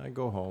it. And I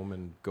go home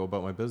and go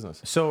about my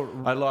business. So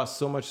I lost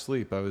so much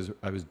sleep. I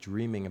was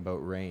dreaming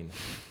about rain.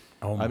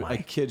 Oh my I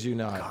kid you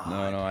not.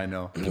 No, I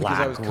know. Because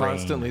I was Black rain.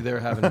 constantly there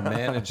having to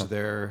manage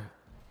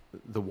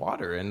the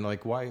water, and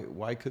like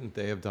why couldn't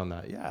they have done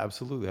that? Yeah,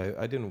 absolutely.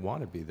 I didn't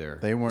want to be there.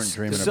 They weren't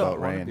dreaming So- about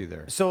want to be rain.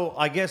 there. So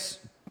I guess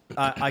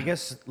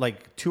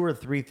like 2 or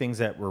 3 things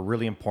that were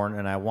really important,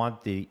 and I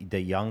want the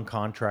young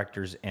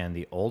contractors and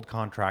the old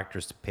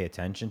contractors to pay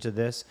attention to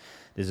this.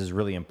 This is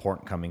really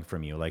important coming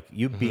from you. Like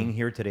you being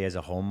here today as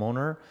a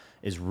homeowner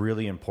is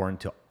really important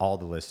to all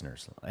the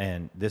listeners,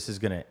 and this is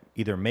going to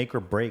either make or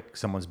break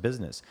someone's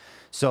business.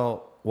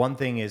 So one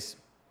thing is,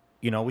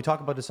 we talk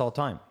about this all the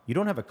time. You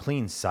don't have a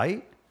clean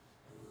site.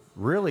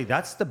 Really,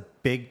 that's the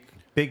big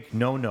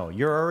no.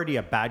 You're already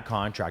a bad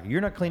contractor.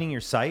 You're not cleaning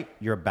your site,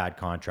 you're a bad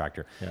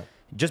contractor. Yeah.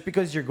 Just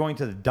because you're going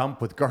to the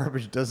dump with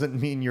garbage doesn't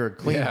mean you're a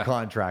clean Yeah,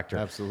 contractor.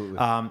 absolutely.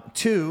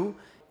 2,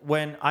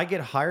 when I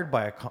get hired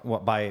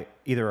by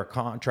either a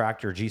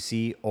contractor,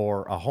 GC,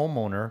 or a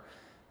homeowner,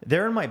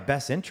 they're in my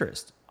best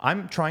interest.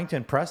 I'm trying to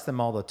impress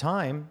them all the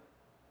time.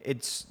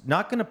 It's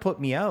not going to put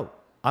me out.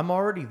 I'm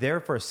already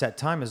there for a set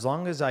time. As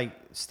long as I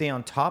stay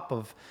on top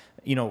of,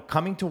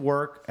 coming to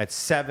work at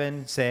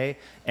 7, say,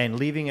 and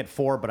leaving at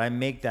 4, but I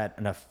make that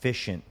an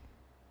efficient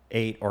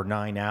 8 or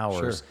 9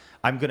 hours, Sure.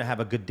 I'm going to have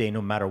a good day no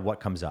matter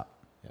what comes up.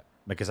 Yeah.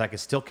 Because I can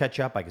still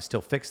catch up. I can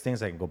still fix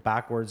things. I can go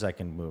backwards. I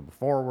can move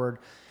forward.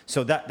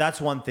 So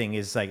that's one thing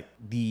is like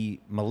the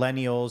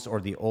millennials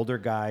or the older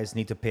guys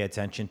need to pay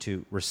attention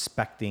to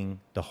respecting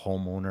the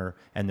homeowner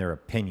and their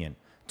opinion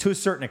to a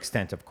certain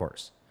extent, of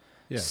course.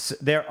 Yes.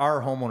 There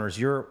are homeowners.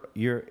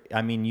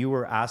 You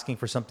were asking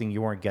for something,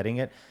 you weren't getting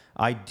it.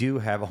 I do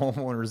have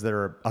homeowners that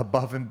are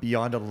above and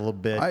beyond a little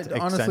bit Honestly,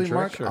 eccentric.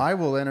 Mark, Sure. I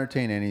will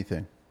entertain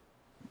anything.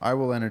 I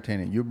will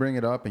entertain it. You bring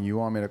it up and you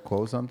want me to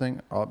quote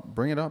something, I'll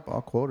bring it up.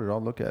 I'll quote it. I'll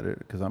look at it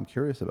because I'm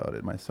curious about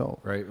it myself.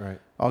 Right.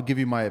 I'll give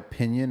you my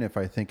opinion if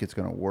I think it's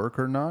going to work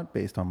or not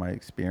based on my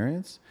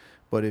experience.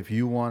 But if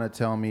you want to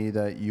tell me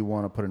that you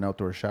want to put an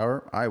outdoor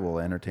shower, I will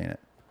entertain it.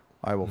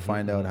 I will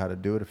find out how to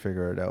do it to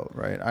figure it out.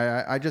 Right.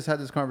 I just had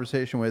this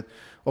conversation with,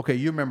 okay,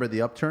 you remember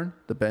the upturn,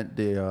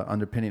 the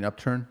underpinning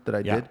upturn that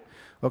I did?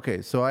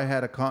 Okay, so I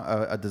had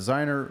a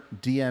designer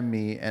DM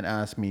me and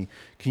ask me,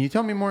 can you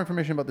tell me more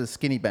information about this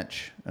skinny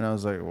bench? And I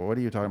was like, well, what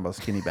are you talking about,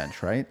 skinny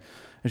bench, right?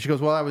 And she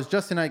goes, well, I was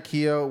just in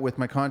IKEA with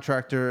my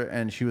contractor,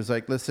 and she was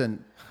like,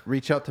 listen,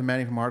 reach out to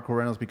Manny from Hardcore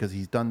Rentals because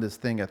he's done this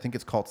thing. I think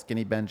it's called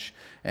Skinny Bench,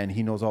 and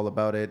he knows all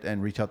about it,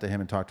 and reach out to him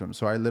and talk to him.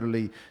 So I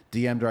literally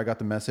DM'd her. I got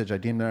the message. I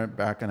DM'd her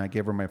back, and I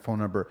gave her my phone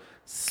number.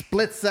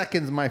 Split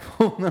seconds, my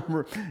phone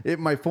number.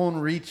 My phone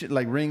rings,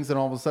 and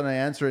all of a sudden I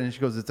answer it, and she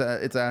goes,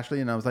 it's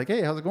Ashley. And I was like,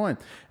 hey, how's it going?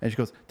 And she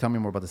goes, tell me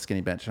more about the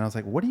Skinny Bench. And I was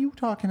like, what are you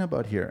talking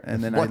about here?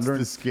 And then What's I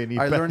learned the skinny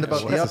I learned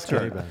about bench? the What's the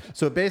skinny upturn. bench?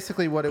 So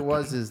basically what it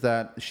was is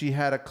that she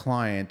had a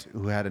client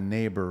who had a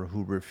neighbor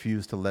who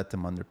refused to let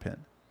them underpin.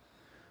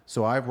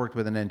 So I've worked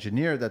with an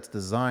engineer that's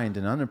designed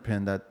an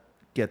underpin that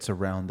gets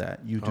around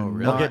that. You do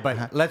not Okay,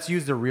 but let's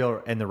use the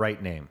real and the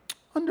right name.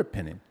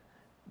 underpinning.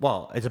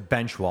 Well, it's a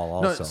bench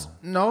wall No, also.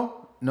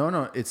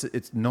 no.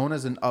 It's known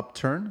as an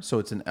upturn, so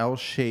it's an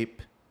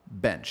L-shaped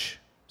bench,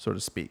 so to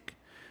speak,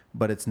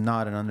 but it's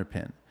not an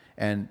underpin.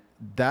 And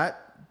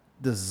that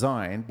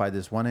design by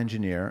this one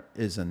engineer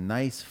is a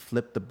nice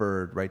flip the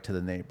bird right to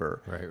the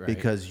neighbor. Right.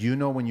 Because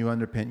when you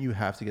underpin, you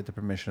have to get the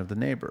permission of the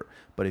neighbor.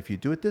 But if you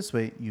do it this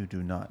way, you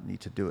do not need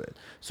to do it.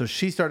 So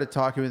she started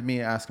talking with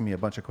me, asking me a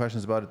bunch of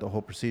questions about it, the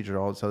whole procedure,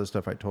 all this other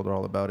stuff. I told her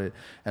all about it.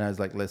 And I was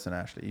like, listen,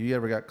 Ashley, you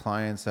ever got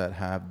clients that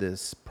have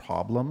this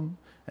problem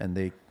and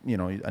they,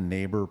 a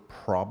neighbor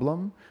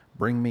problem?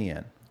 Bring me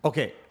in.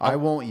 Okay. I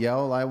won't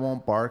yell. I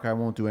won't bark. I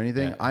won't do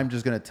anything. Yeah. I'm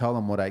just going to tell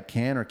them what I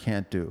can or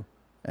can't do.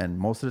 And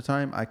most of the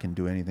time, I can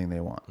do anything they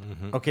want.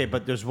 Okay,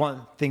 but there's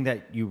one thing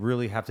that you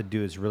really have to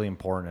do is really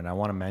important, and I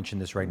want to mention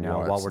this right now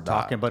while What's we're that?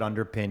 talking about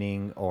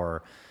underpinning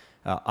or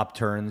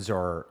upturns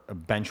or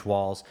bench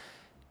walls.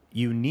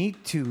 You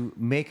need to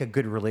make a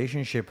good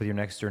relationship with your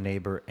next door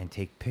neighbor and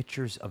take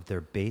pictures of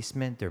their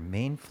basement, their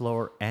main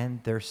floor,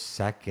 and their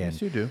second.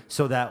 Yes, you do.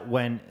 So that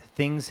when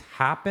things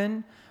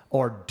happen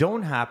or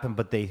don't happen,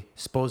 but they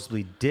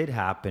supposedly did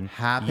happen,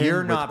 Happen you're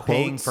with not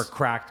paying quotes? for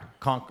cracked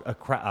I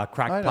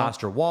know.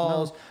 plaster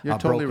walls, No, you're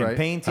totally broken right.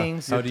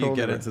 paintings. How do you totally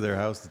get right. into their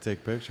house to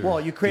take pictures? Well,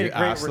 you create Do a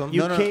great ask them?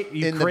 you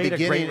create a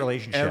great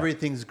relationship.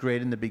 Everything's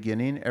great in the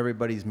beginning.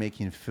 Everybody's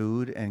making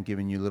food and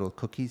giving you little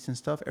cookies and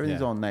stuff. Everything's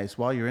Yeah. all nice.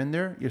 While you're in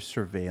there, you're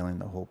surveilling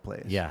the whole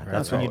place. Yeah, Right?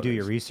 that's when you all do it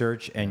your is.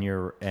 research and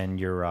your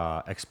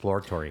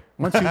exploratory.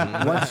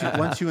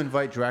 Once you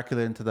invite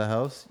Dracula into the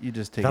house, you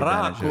just take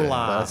advantage of it.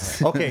 Dracula.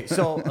 That's- Okay,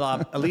 so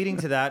leading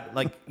to that,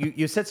 like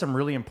you said some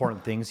really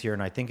important things here,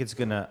 and I think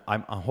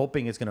I'm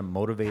hoping it's gonna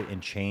motivate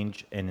and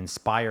change and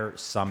inspire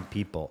some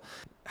people.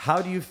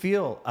 How do you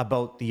feel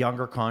about the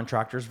younger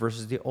contractors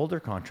versus the older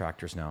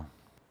contractors now?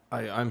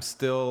 I'm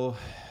still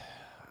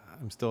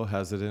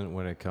hesitant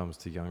when it comes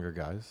to younger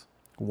guys.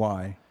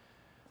 Why?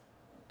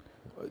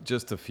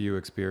 Just a few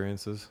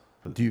experiences.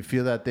 Do you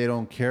feel that they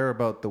don't care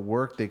about the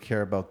work? They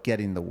care about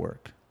getting the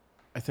work.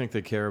 I think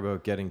they care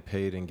about getting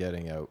paid and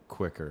getting out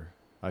quicker.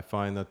 I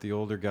find that the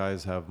older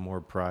guys have more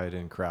pride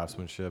in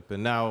craftsmanship.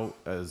 And now,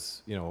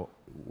 as you know,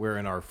 we're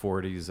in our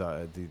 40s.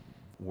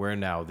 We're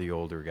now the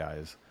older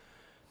guys.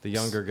 The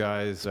younger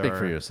guys are... Speak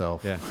for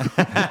yourself. Yeah.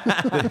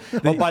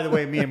 Oh, by the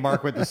way, me and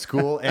Mark went to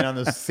school and on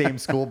the same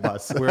school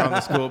bus. We're on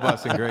the school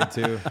bus in grade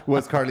 2.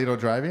 Was Carlito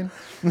driving?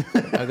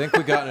 I think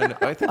we got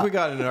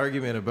in an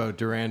argument about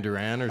Duran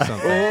Duran or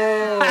something.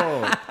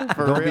 Oh,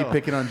 don't real. be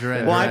picking on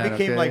Duran. Well, I Duran,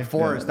 became okay? like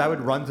Forrest. I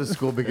would run to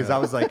school because I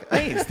was like, I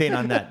ain't staying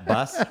on that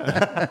bus.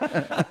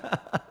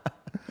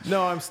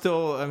 No, I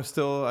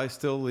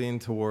still lean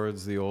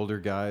towards the older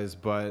guys,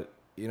 but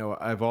you know,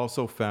 I've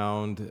also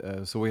found,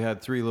 so we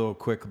had 3 little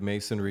quick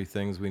masonry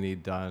things we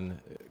need done.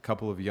 A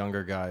couple of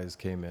younger guys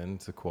came in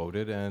to quote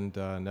it and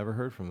never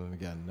heard from them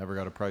again. Never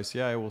got a price.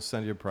 Yeah, I will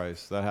send you a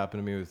price. That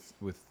happened to me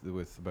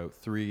with about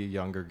 3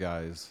 younger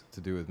guys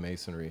to do with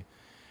masonry.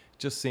 It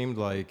just seemed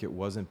like it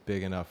wasn't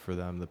big enough for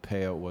them. The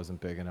payout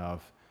wasn't big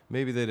enough.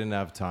 Maybe they didn't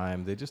have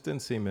time. They just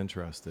didn't seem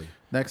interested.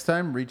 Next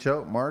time, reach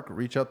out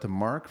to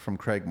Mark from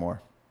Craigmore.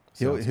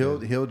 Sounds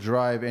good. He'll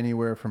drive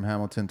anywhere from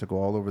Hamilton to go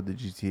all over the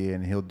GTA,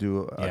 and he'll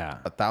do a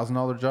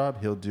 $1,000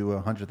 job. He'll do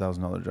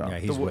 $100,000 job. Yeah,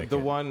 he's wicked.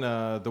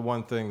 The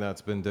one thing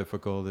that's been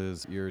difficult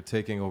is you're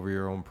taking over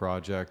your own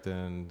project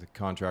and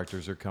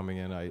contractors are coming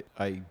in.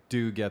 I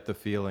do get the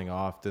feeling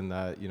often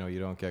that, you know, you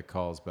don't get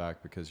calls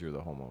back because you're the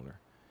homeowner.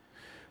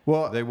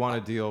 Well, They want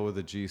to deal with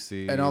a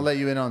GC. and I'll let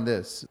you in on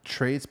this.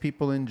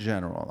 Tradespeople in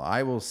general,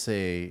 I will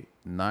say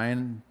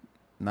nine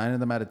of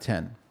them out of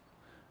 10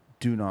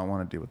 do not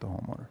want to deal with the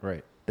homeowner.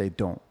 Right. They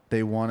don't.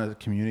 They want to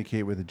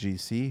communicate with a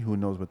GC who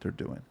knows what they're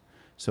doing.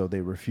 So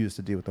they refuse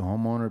to deal with the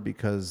homeowner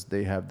because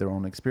they have their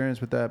own experience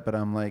with that. But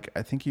I'm like,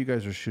 I think you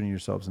guys are shooting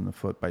yourselves in the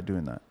foot by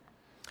doing that.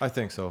 I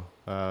think so.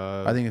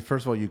 I think,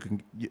 first of all,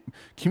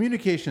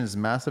 communication is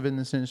massive in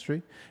this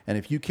industry. And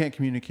if you can't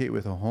communicate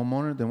with a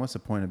homeowner, then what's the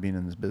point of being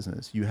in this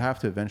business? You have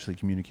to eventually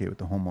communicate with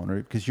the homeowner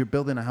because you're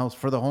building a house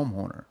for the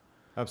homeowner.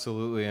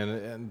 Absolutely,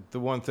 and the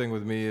one thing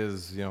with me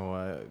is, you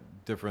know,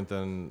 different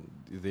than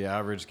the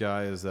average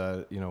guy is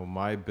that, you know,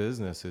 my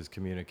business is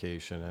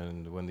communication,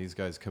 and when these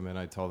guys come in,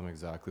 I tell them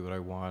exactly what I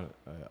want.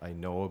 I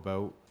know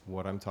about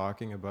what I'm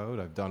talking about.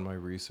 I've done my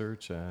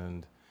research,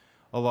 and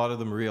a lot of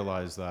them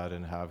realize that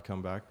and have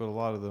come back, but a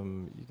lot of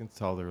them, you can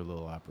tell they're a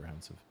little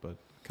apprehensive, but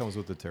it comes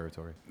with the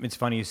territory. It's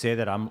funny you say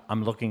that. I'm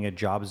looking at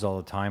jobs all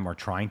the time or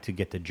trying to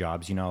get to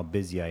jobs. You know how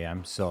busy I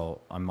am,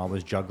 so I'm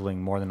always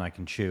juggling more than I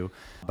can chew.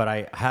 But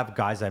I have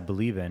guys I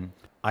believe in.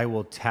 I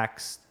will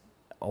text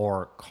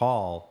or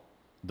call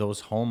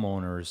those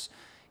homeowners,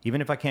 even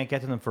if I can't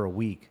get to them for a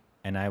week,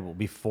 and I will,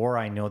 before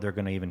I know they're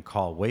going to even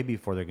call, way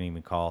before they're going to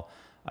even call,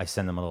 I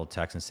send them a little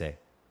text and say,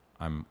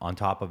 I'm on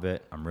top of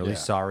it. I'm really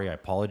sorry. I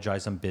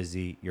apologize. I'm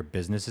busy. Your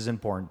business is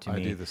important to me.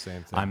 I do the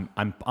same thing.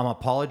 I'm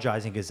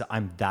apologizing because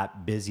I'm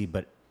that busy,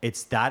 but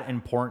it's that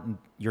important.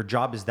 Your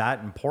job is that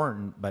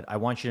important, but I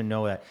want you to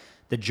know that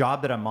the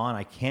job that I'm on,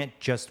 I can't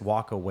just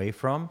walk away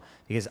from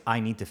because I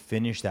need to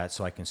finish that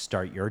so I can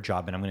start your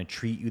job. And I'm going to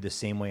treat you the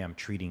same way I'm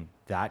treating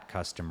that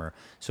customer.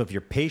 So if you're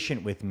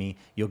patient with me,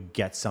 you'll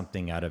get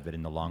something out of it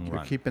in the long You're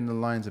run. keeping the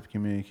lines of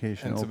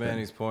communication And to open.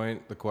 Manny's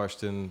point, the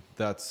question,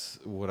 that's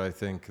what I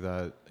think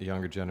that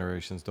younger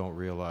generations don't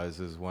realize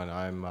is when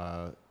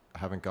I'm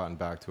haven't gotten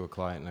back to a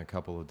client in a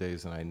couple of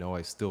days and I know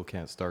I still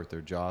can't start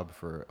their job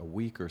for a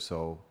week or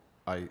so,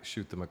 I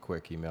shoot them a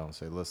quick email and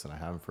say, listen, I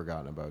haven't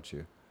forgotten about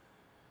you.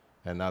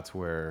 And that's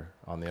where,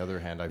 on the other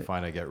hand, I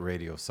find I get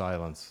radio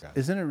silence.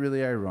 Isn't it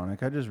really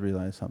ironic? I just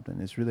realized something.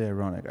 It's really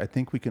ironic. I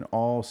think we can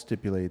all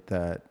stipulate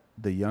that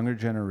the younger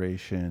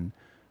generation,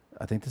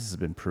 I think this has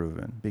been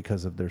proven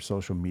because of their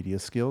social media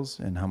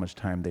skills and how much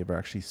time they were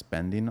actually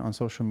spending on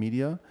social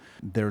media,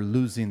 they're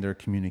losing their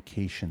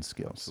communication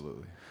skills.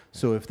 Absolutely.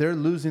 So if they're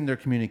losing their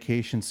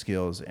communication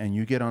skills and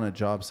you get on a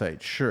job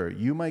site, sure,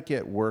 you might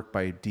get work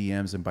by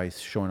DMs and by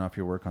showing off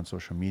your work on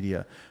social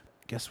media.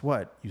 Guess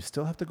what? You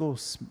still have to go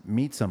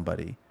meet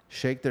somebody,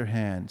 shake their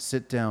hand,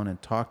 sit down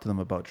and talk to them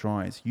about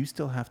drawings. You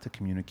still have to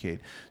communicate.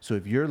 So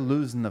if you're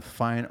losing the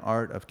fine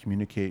art of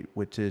communicate,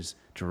 which is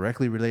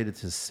directly related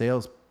to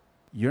sales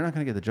you're not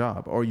going to get the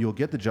job, or you'll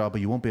get the job,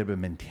 but you won't be able to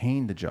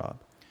maintain the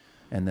job.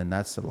 And then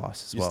that's the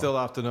loss as You well. still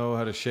have to know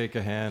how to shake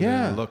a hand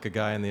Yeah. and look a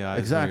guy in the eyes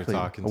Exactly. when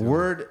you're talking A to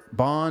word,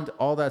 bond,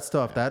 all that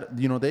stuff. That,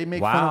 they make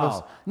fun of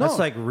us. Wow. That's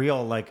like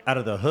real, like out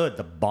of the hood,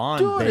 the bond,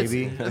 Dude, it's-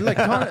 baby.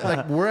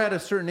 like we're at a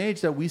certain age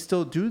that we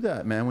still do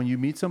that, man. When you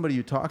meet somebody,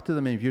 you talk to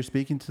them, and if you're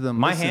speaking to them,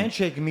 My listen.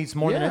 handshake means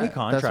more than any That's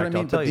contract. what I mean.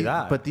 I'll tell but you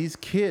that. But these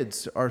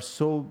kids are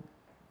so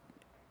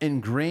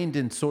ingrained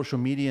in social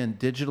media and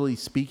digitally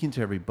speaking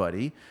to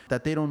everybody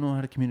that they don't know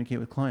how to communicate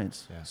with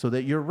clients. Yeah. So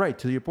that you're right,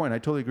 to your point. I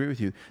totally agree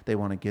with you. They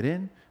want to get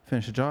in,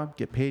 finish the job,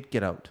 get paid,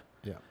 get out.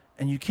 Yeah.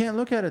 And you can't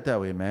look at it that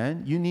way,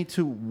 man. You need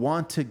to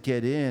want to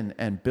get in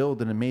and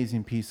build an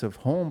amazing piece of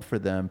home for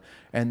them,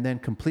 and then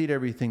complete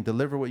everything,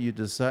 deliver what you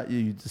said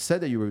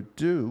that you would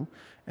do,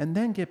 and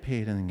then get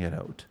paid and then get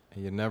out.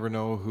 You never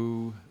know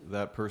who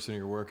that person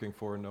you're working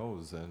for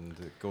knows, and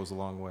it goes a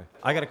long way.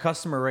 I got a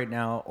customer right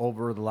now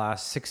over the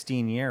last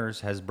 16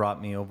 years has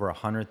brought me over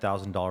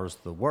 $100,000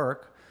 to the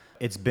work.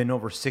 It's been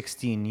over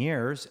 16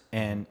 years,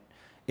 and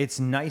it's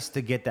nice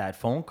to get that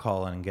phone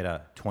call and get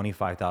a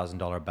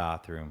 $25,000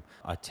 bathroom,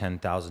 a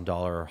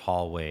 $10,000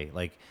 hallway.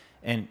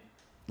 And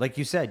like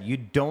you said, you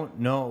don't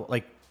know,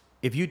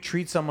 if you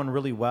treat someone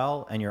really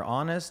well and you're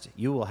honest,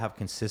 you will have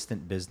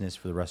consistent business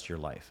for the rest of your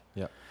life.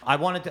 Yeah. I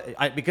wanted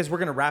to, because we're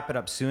going to wrap it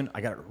up soon.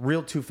 I got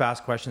real 2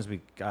 fast questions.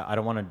 I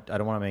don't want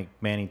to make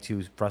Manny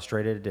too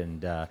frustrated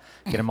and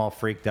get him all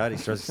freaked out. He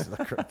starts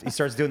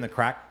doing the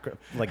crack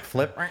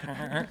flip.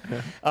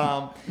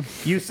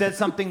 You said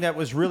something that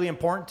was really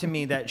important to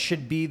me that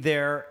should be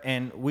there,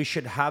 and we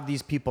should have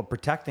these people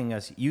protecting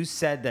us. You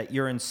said that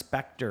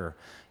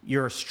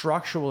your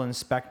structural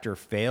inspector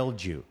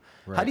failed you.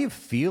 Right. How do you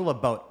feel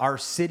about our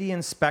city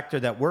inspector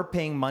that we're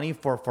paying money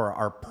for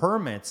our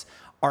permits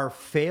are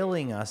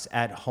failing us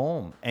at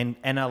home and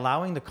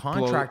allowing the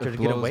contractor to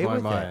get away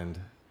with mind.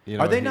 it?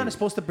 Are they not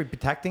supposed to be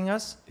protecting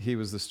us? He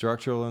was the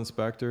structural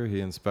inspector.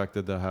 He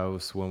inspected the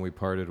house when we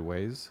parted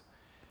ways.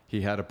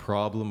 He had a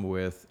problem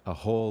with a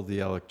hole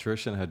the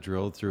electrician had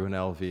drilled through an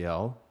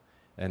LVL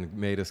and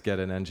made us get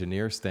an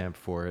engineer stamp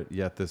for it,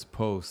 yet this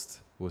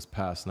post was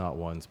passed not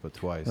once but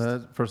twice.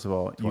 First of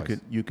all, Twice.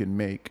 you could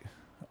make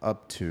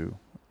up to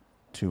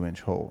 2-inch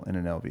hole in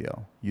an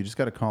LVL. You just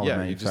got to call the Yeah, you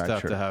manufacturer.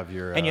 just have to have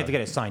your... And you have to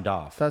get it signed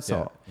off. That's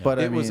Yeah. all. But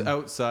it was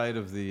outside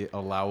of the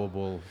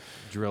allowable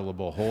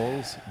drillable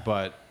holes,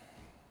 but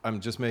I'm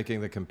just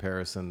making the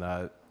comparison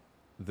that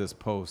this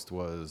post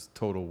was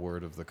total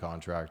word of the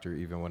contractor,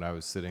 even when I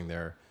was sitting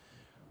there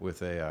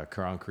with a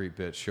concrete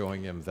bit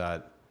showing him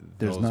that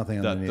There's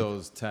nothing underneath.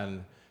 those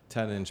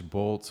 10-inch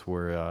bolts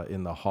were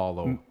in the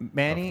hollow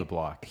Manny, of the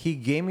block. he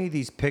gave me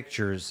these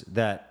pictures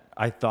that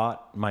I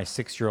thought my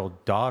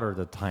 6-year-old daughter at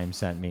the time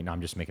sent me. No,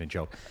 I'm just making a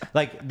joke.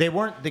 They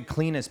weren't the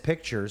cleanest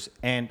pictures.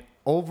 And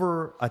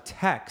over a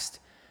text,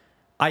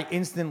 I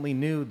instantly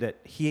knew that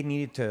he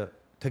needed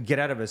to get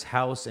out of his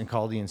house and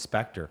call the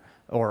inspector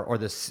or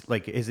this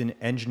is an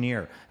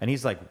engineer. And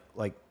he's like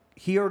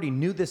he already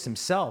knew this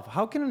himself.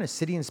 How can a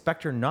city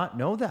inspector not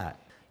know that?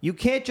 You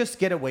can't just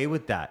get away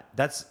with that.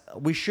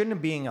 We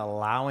shouldn't be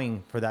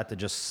allowing for that to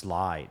just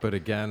slide. But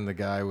again, the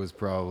guy was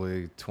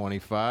probably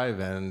 25,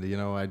 and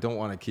I don't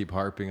want to keep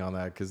harping on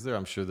that because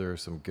I'm sure there are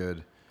some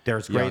good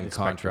There's great young inspectors,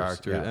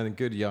 contractors yeah. and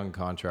good young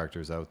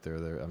contractors out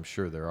there. I'm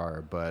sure there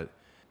are, but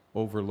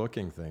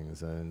overlooking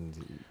things. And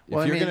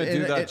if you're going to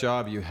do that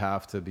job, you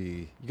have to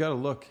be. You got to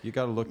look. You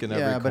got to look in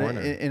every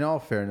corner. But in all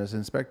fairness,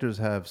 inspectors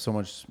have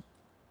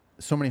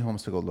so many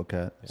homes to go look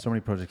at, so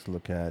many projects to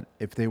look at.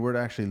 If they were to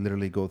actually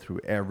literally go through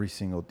every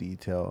single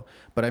detail,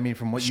 but I mean,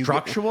 from what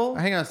Structural?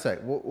 hang on a sec.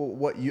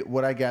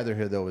 What I gather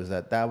here though is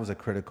that was a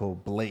critical,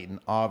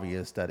 blatant,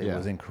 obvious that it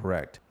was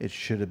incorrect. It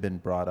should have been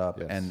brought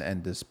up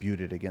and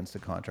disputed against the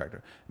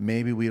contractor.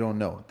 Maybe we don't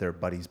know. They're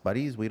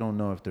buddies. We don't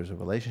know if there's a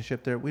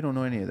relationship there. We don't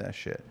know any of that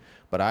shit.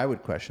 But I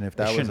would question if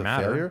that was a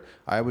failure.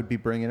 I would be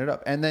bringing it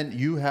up. And then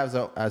you have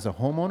as a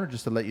homeowner,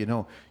 just to let you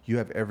know, you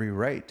have every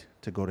right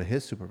to go to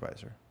his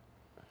supervisor.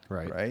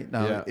 Right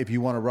now, if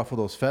you want to ruffle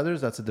those feathers,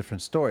 that's a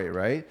different story,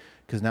 right?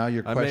 Because now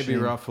you're questioning. I may be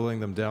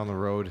ruffling them down the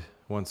road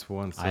once.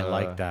 I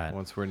like that.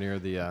 Once we're near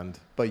the end.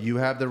 But you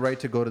have the right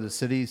to go to the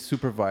city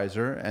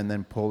supervisor and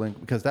then pulling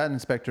because that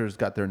inspector's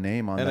got their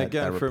name on. And that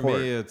again, for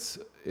report. me, it's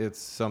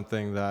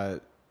something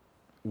that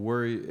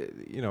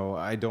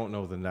I don't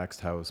know the next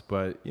house,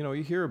 but you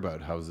hear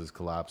about houses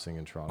collapsing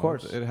in Toronto. Of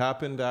course, it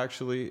happened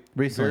actually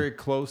recently, very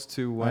close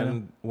to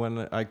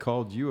when I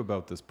called you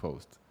about this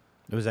post.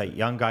 It was that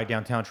young guy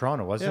downtown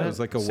Toronto, wasn't it? Yeah, it was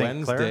like a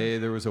St. Clair? Wednesday.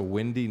 There was a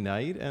windy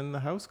night, and the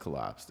house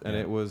collapsed, and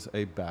it was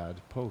a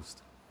bad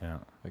post. Yeah.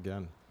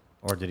 Again.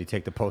 Or did he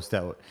take the post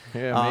out?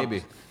 Yeah,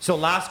 maybe. So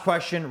last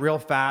question, real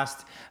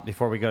fast,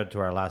 before we go to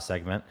our last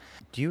segment.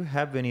 Do you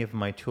have any of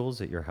my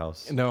tools at your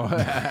house? No,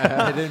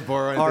 I didn't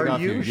borrow anything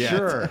off you yet.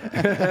 Sure?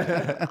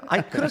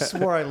 I could have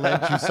swore I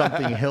lent you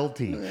something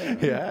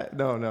Hilty. Yeah,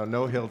 no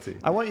Hilty.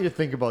 I want you to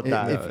think about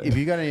that. If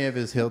you got any of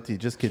his Hilty,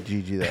 just get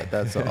Gigi that.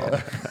 That's all.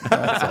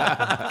 That's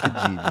all.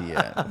 Get Gigi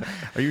that.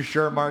 Are you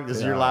sure, Mark? This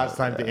is your last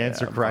time to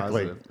answer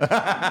correctly.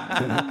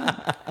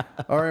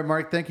 All right,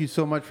 Mark, thank you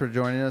so much for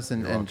joining us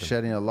and welcome.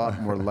 shedding a lot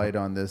more light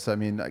on this. I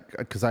mean,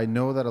 because I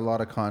know that a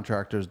lot of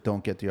contractors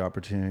don't get the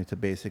opportunity to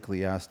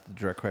basically ask the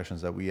direct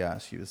questions that we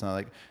ask you. It's not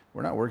like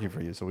we're not working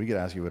for you, so we can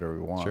ask you whatever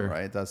we want, Sure.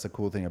 right? That's the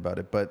cool thing about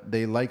it. But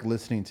they like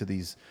listening to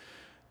these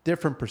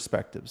different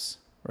perspectives,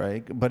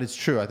 right? But it's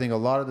true. I think a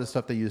lot of the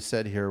stuff that you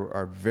said here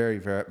are very,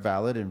 very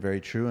valid and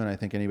very true. And I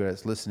think anybody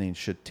that's listening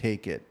should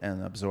take it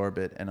and absorb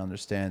it and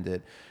understand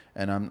it.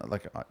 And I'm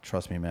like,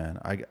 trust me, man,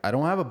 I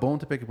don't have a bone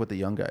to pick with the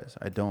young guys.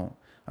 I don't.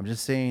 I'm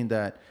just saying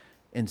that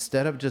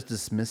instead of just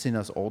dismissing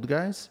us old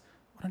guys,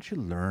 why don't you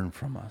learn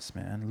from us,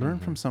 man? Learn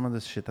from some of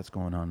this shit that's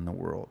going on in the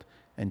world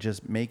and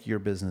just make your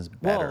business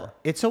better. Well,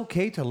 it's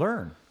okay to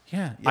learn.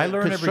 Yeah, I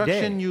learn every day.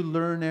 Construction, you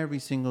learn every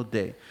single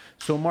day.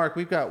 So, Mark,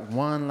 we've got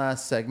one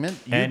last segment.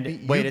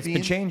 It's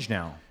been changed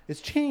now.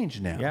 It's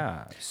changed now.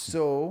 Yeah.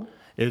 So,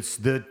 It's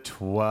the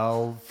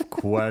 12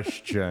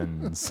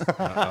 questions.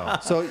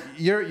 so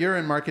you're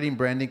in marketing,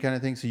 branding kind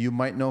of thing. So you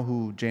might know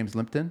who James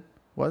Limpton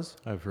was.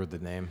 I've heard the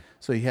name.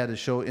 So he had a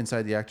show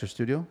inside the actor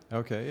studio.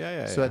 Okay,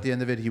 yeah. So at the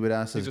end of it, he would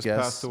ask He his just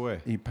guests. passed away.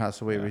 He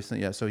passed away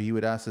recently. Yeah. So he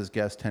would ask his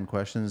guests 10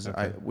 questions.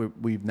 Okay.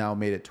 We've now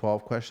made it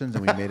 12 questions,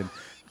 and we made him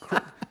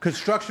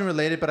construction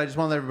related. But I just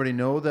want to let everybody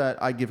know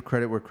that I give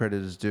credit where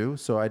credit is due.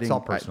 So I didn't.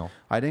 all personal.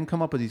 I didn't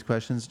come up with these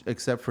questions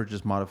except for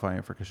just modifying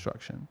it for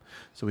construction.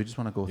 So we just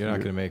want to go You're through. not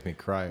going to make me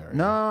cry, are you?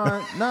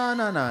 No.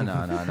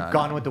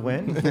 Gone with the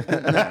Wind?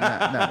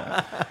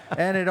 No.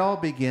 And it all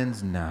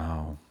begins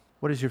now.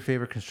 What is your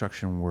favorite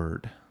construction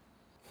word?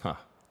 Huh.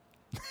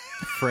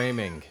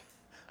 Framing.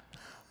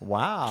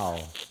 Wow.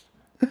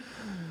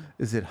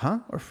 Is it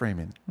or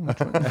framing?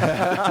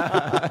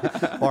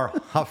 Or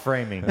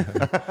framing.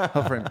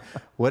 Framing.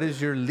 What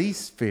is your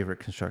least favorite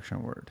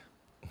construction word?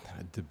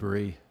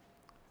 Debris.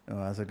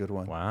 Oh, that's a good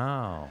one.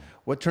 Wow.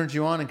 What turns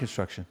you on in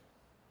construction?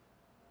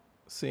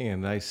 Seeing a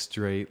nice,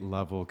 straight,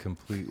 level,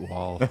 complete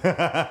wall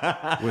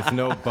with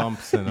no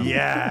bumps in them.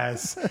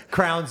 Yes.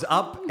 Crowns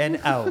up and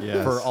out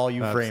Yes, for all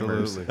you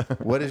framers.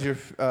 absolutely. What is your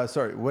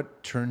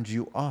what turns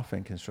you off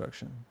in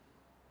construction?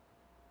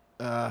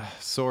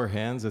 Sore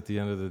hands at the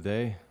end of the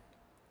day.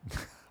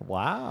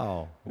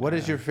 Wow. What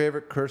is your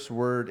favorite curse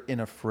word in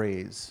a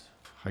phrase?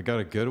 I got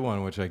a good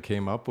one, which I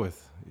came up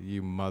with.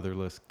 You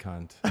motherless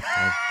cunt.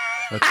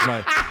 That's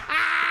my...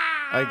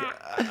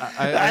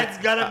 That's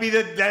got to be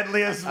the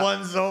deadliest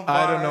one so far.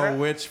 I don't know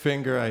which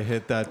finger I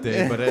hit that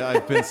day, but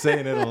I've been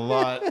saying it a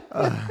lot.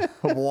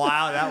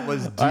 Wow, that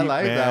was deep, I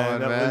like man. that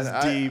one, man.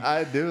 was deep.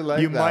 I do like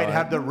you that might one.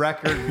 have the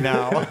record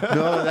now.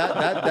 No,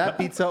 that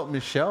beats out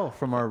Michelle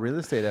from our real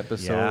estate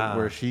episode Yeah.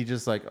 where she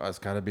just like, oh, it's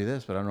got to be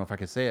this, but I don't know if I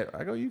can say it.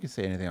 I go, you can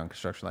say anything on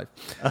Construction Life.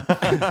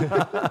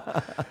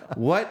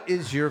 What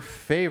is your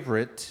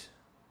favorite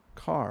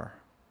car,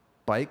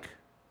 bike,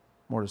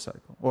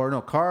 motorcycle, or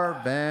no, car,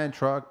 van,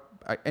 truck,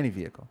 any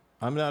vehicle?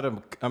 I'm not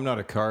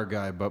a car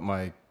guy, but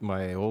my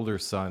older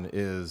son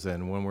is,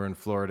 and when we're in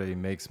Florida, he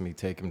makes me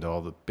take him to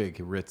all the big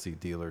ritzy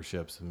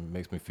dealerships and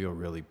makes me feel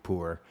really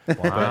poor.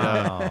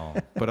 Wow.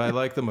 But I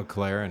like the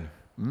McLaren.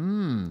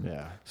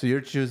 Yeah. So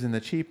you're choosing the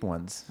cheap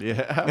ones.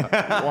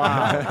 Yeah.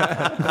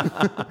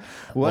 Wow. Well,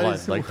 What I'd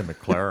is like the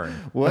McLaren.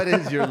 what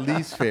is your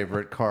least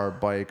favorite car,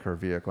 bike, or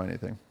vehicle?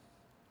 Anything?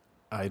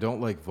 I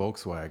don't like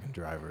Volkswagen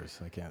drivers.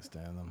 I can't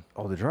stand them.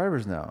 Oh, the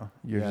drivers now.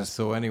 You're Yeah, just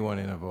so anyone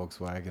in a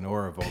Volkswagen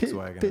or a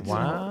Volkswagen. pitching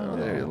Wow.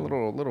 a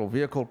little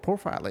vehicle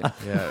profiling.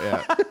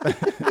 Yeah.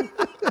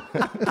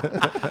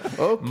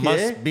 Okay.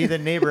 Must be the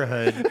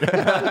neighborhood.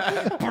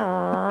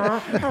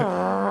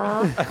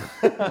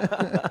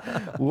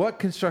 What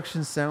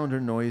construction sound or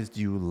noise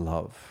do you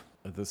love?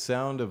 The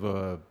sound of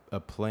a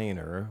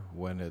planer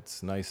when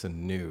it's nice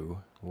and new.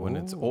 When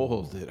it's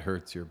old, it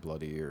hurts your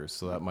bloody ears.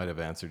 So that might have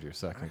answered your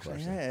second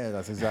question. Yeah,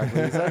 that's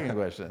exactly the second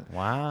question.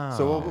 Wow.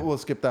 So we'll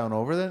skip down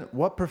over then.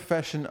 What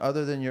profession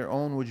other than your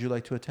own would you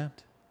like to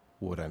attempt?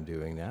 What I'm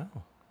doing now.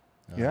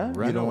 Yeah? You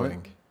don't want-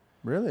 Renoing.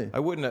 Really? I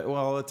wouldn't,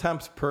 well,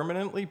 attempt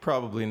permanently,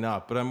 probably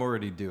not, but I'm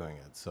already doing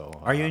it. So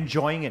Are you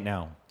enjoying it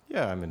now?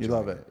 Yeah, I'm enjoying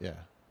love it? Yeah.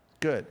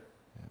 Good.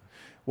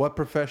 What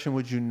profession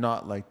would you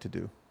not like to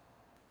do?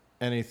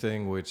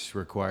 Anything which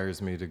requires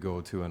me to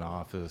go to an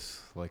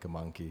office like a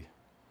monkey.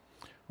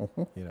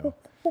 You know,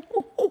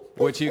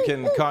 which you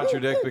can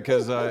contradict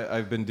because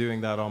I've been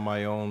doing that on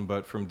my own,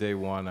 but from day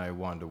one, I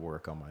wanted to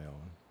work on my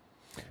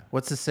own.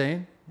 What's the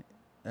saying?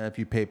 If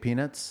you pay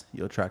peanuts,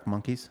 you'll attract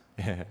monkeys.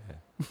 And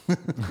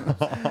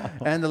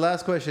the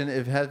last question,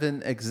 if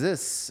heaven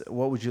exists,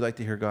 what would you like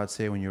to hear God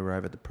say when you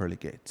arrive at the pearly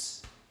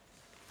gates?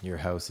 Your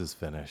house is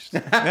finished.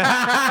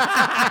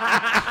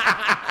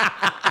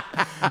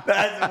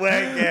 That's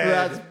wicked.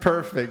 That's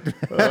perfect.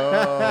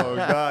 Oh,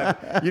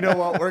 God. You know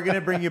what? We're going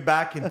to bring you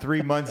back in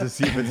 3 months to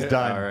see if it's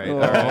done. All right. Oh,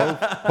 All right.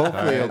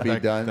 hopefully it'll be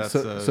That- done. that's,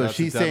 So that's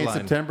she's a saying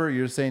deadline. September,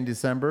 you're saying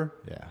December.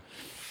 Yeah.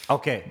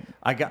 Okay.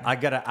 I got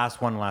to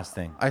ask one last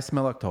thing. I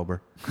smell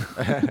October.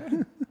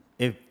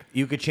 If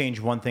you could change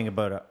one thing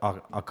about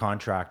a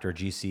contract or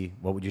GC,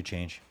 what would you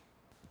change?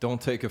 Don't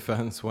take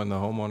offense when the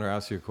homeowner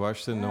asks you a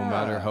question, no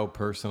matter how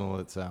personal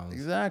it sounds.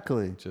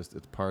 Exactly. Just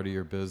it's part of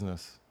your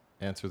business.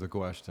 answer the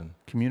question.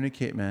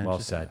 Communicate, man. Well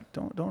Just said.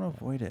 Don't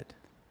avoid it.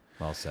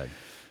 Well said.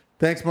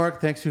 Thanks, Mark.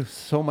 Thanks you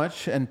so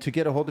much. And to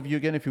get a hold of you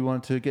again, if you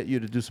want to get you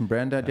to do some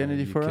brand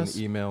identity for us.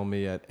 You can email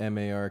me at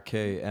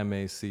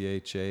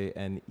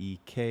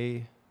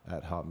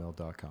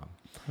markmachanek@hotmail.com.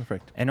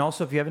 Perfect. And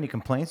also, if you have any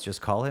complaints,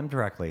 just call him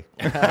directly.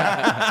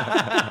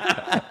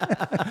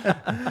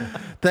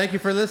 Thank you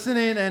for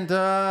listening. And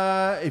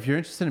if you're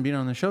interested in being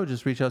on the show,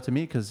 just reach out to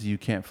me because you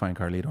can't find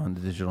Carlito on the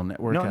digital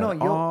network.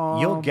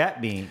 You'll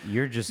get me.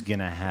 You're just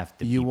gonna have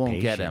to. You be won't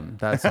patient. get him.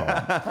 That's all.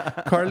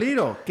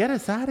 Carlito, get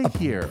us out of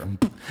here.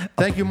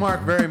 Thank you,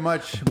 Mark, very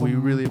much. We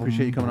really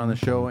appreciate you coming on the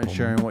show and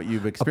sharing what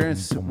you've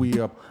experienced.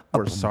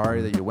 We're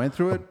sorry that you went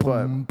through it,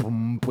 but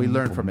we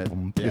learned from it.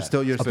 Yeah, You're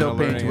still it's been a paying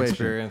learning tuition.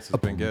 experience. It's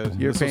been good.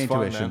 You're This was paying fun,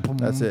 tuition. man.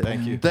 That's it.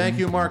 Thank you. Thank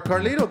you, Mark.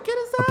 Carlito, get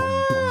us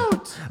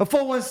out. A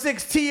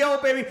 416 TO,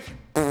 baby.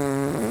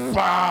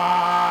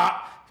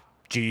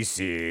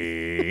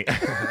 GC.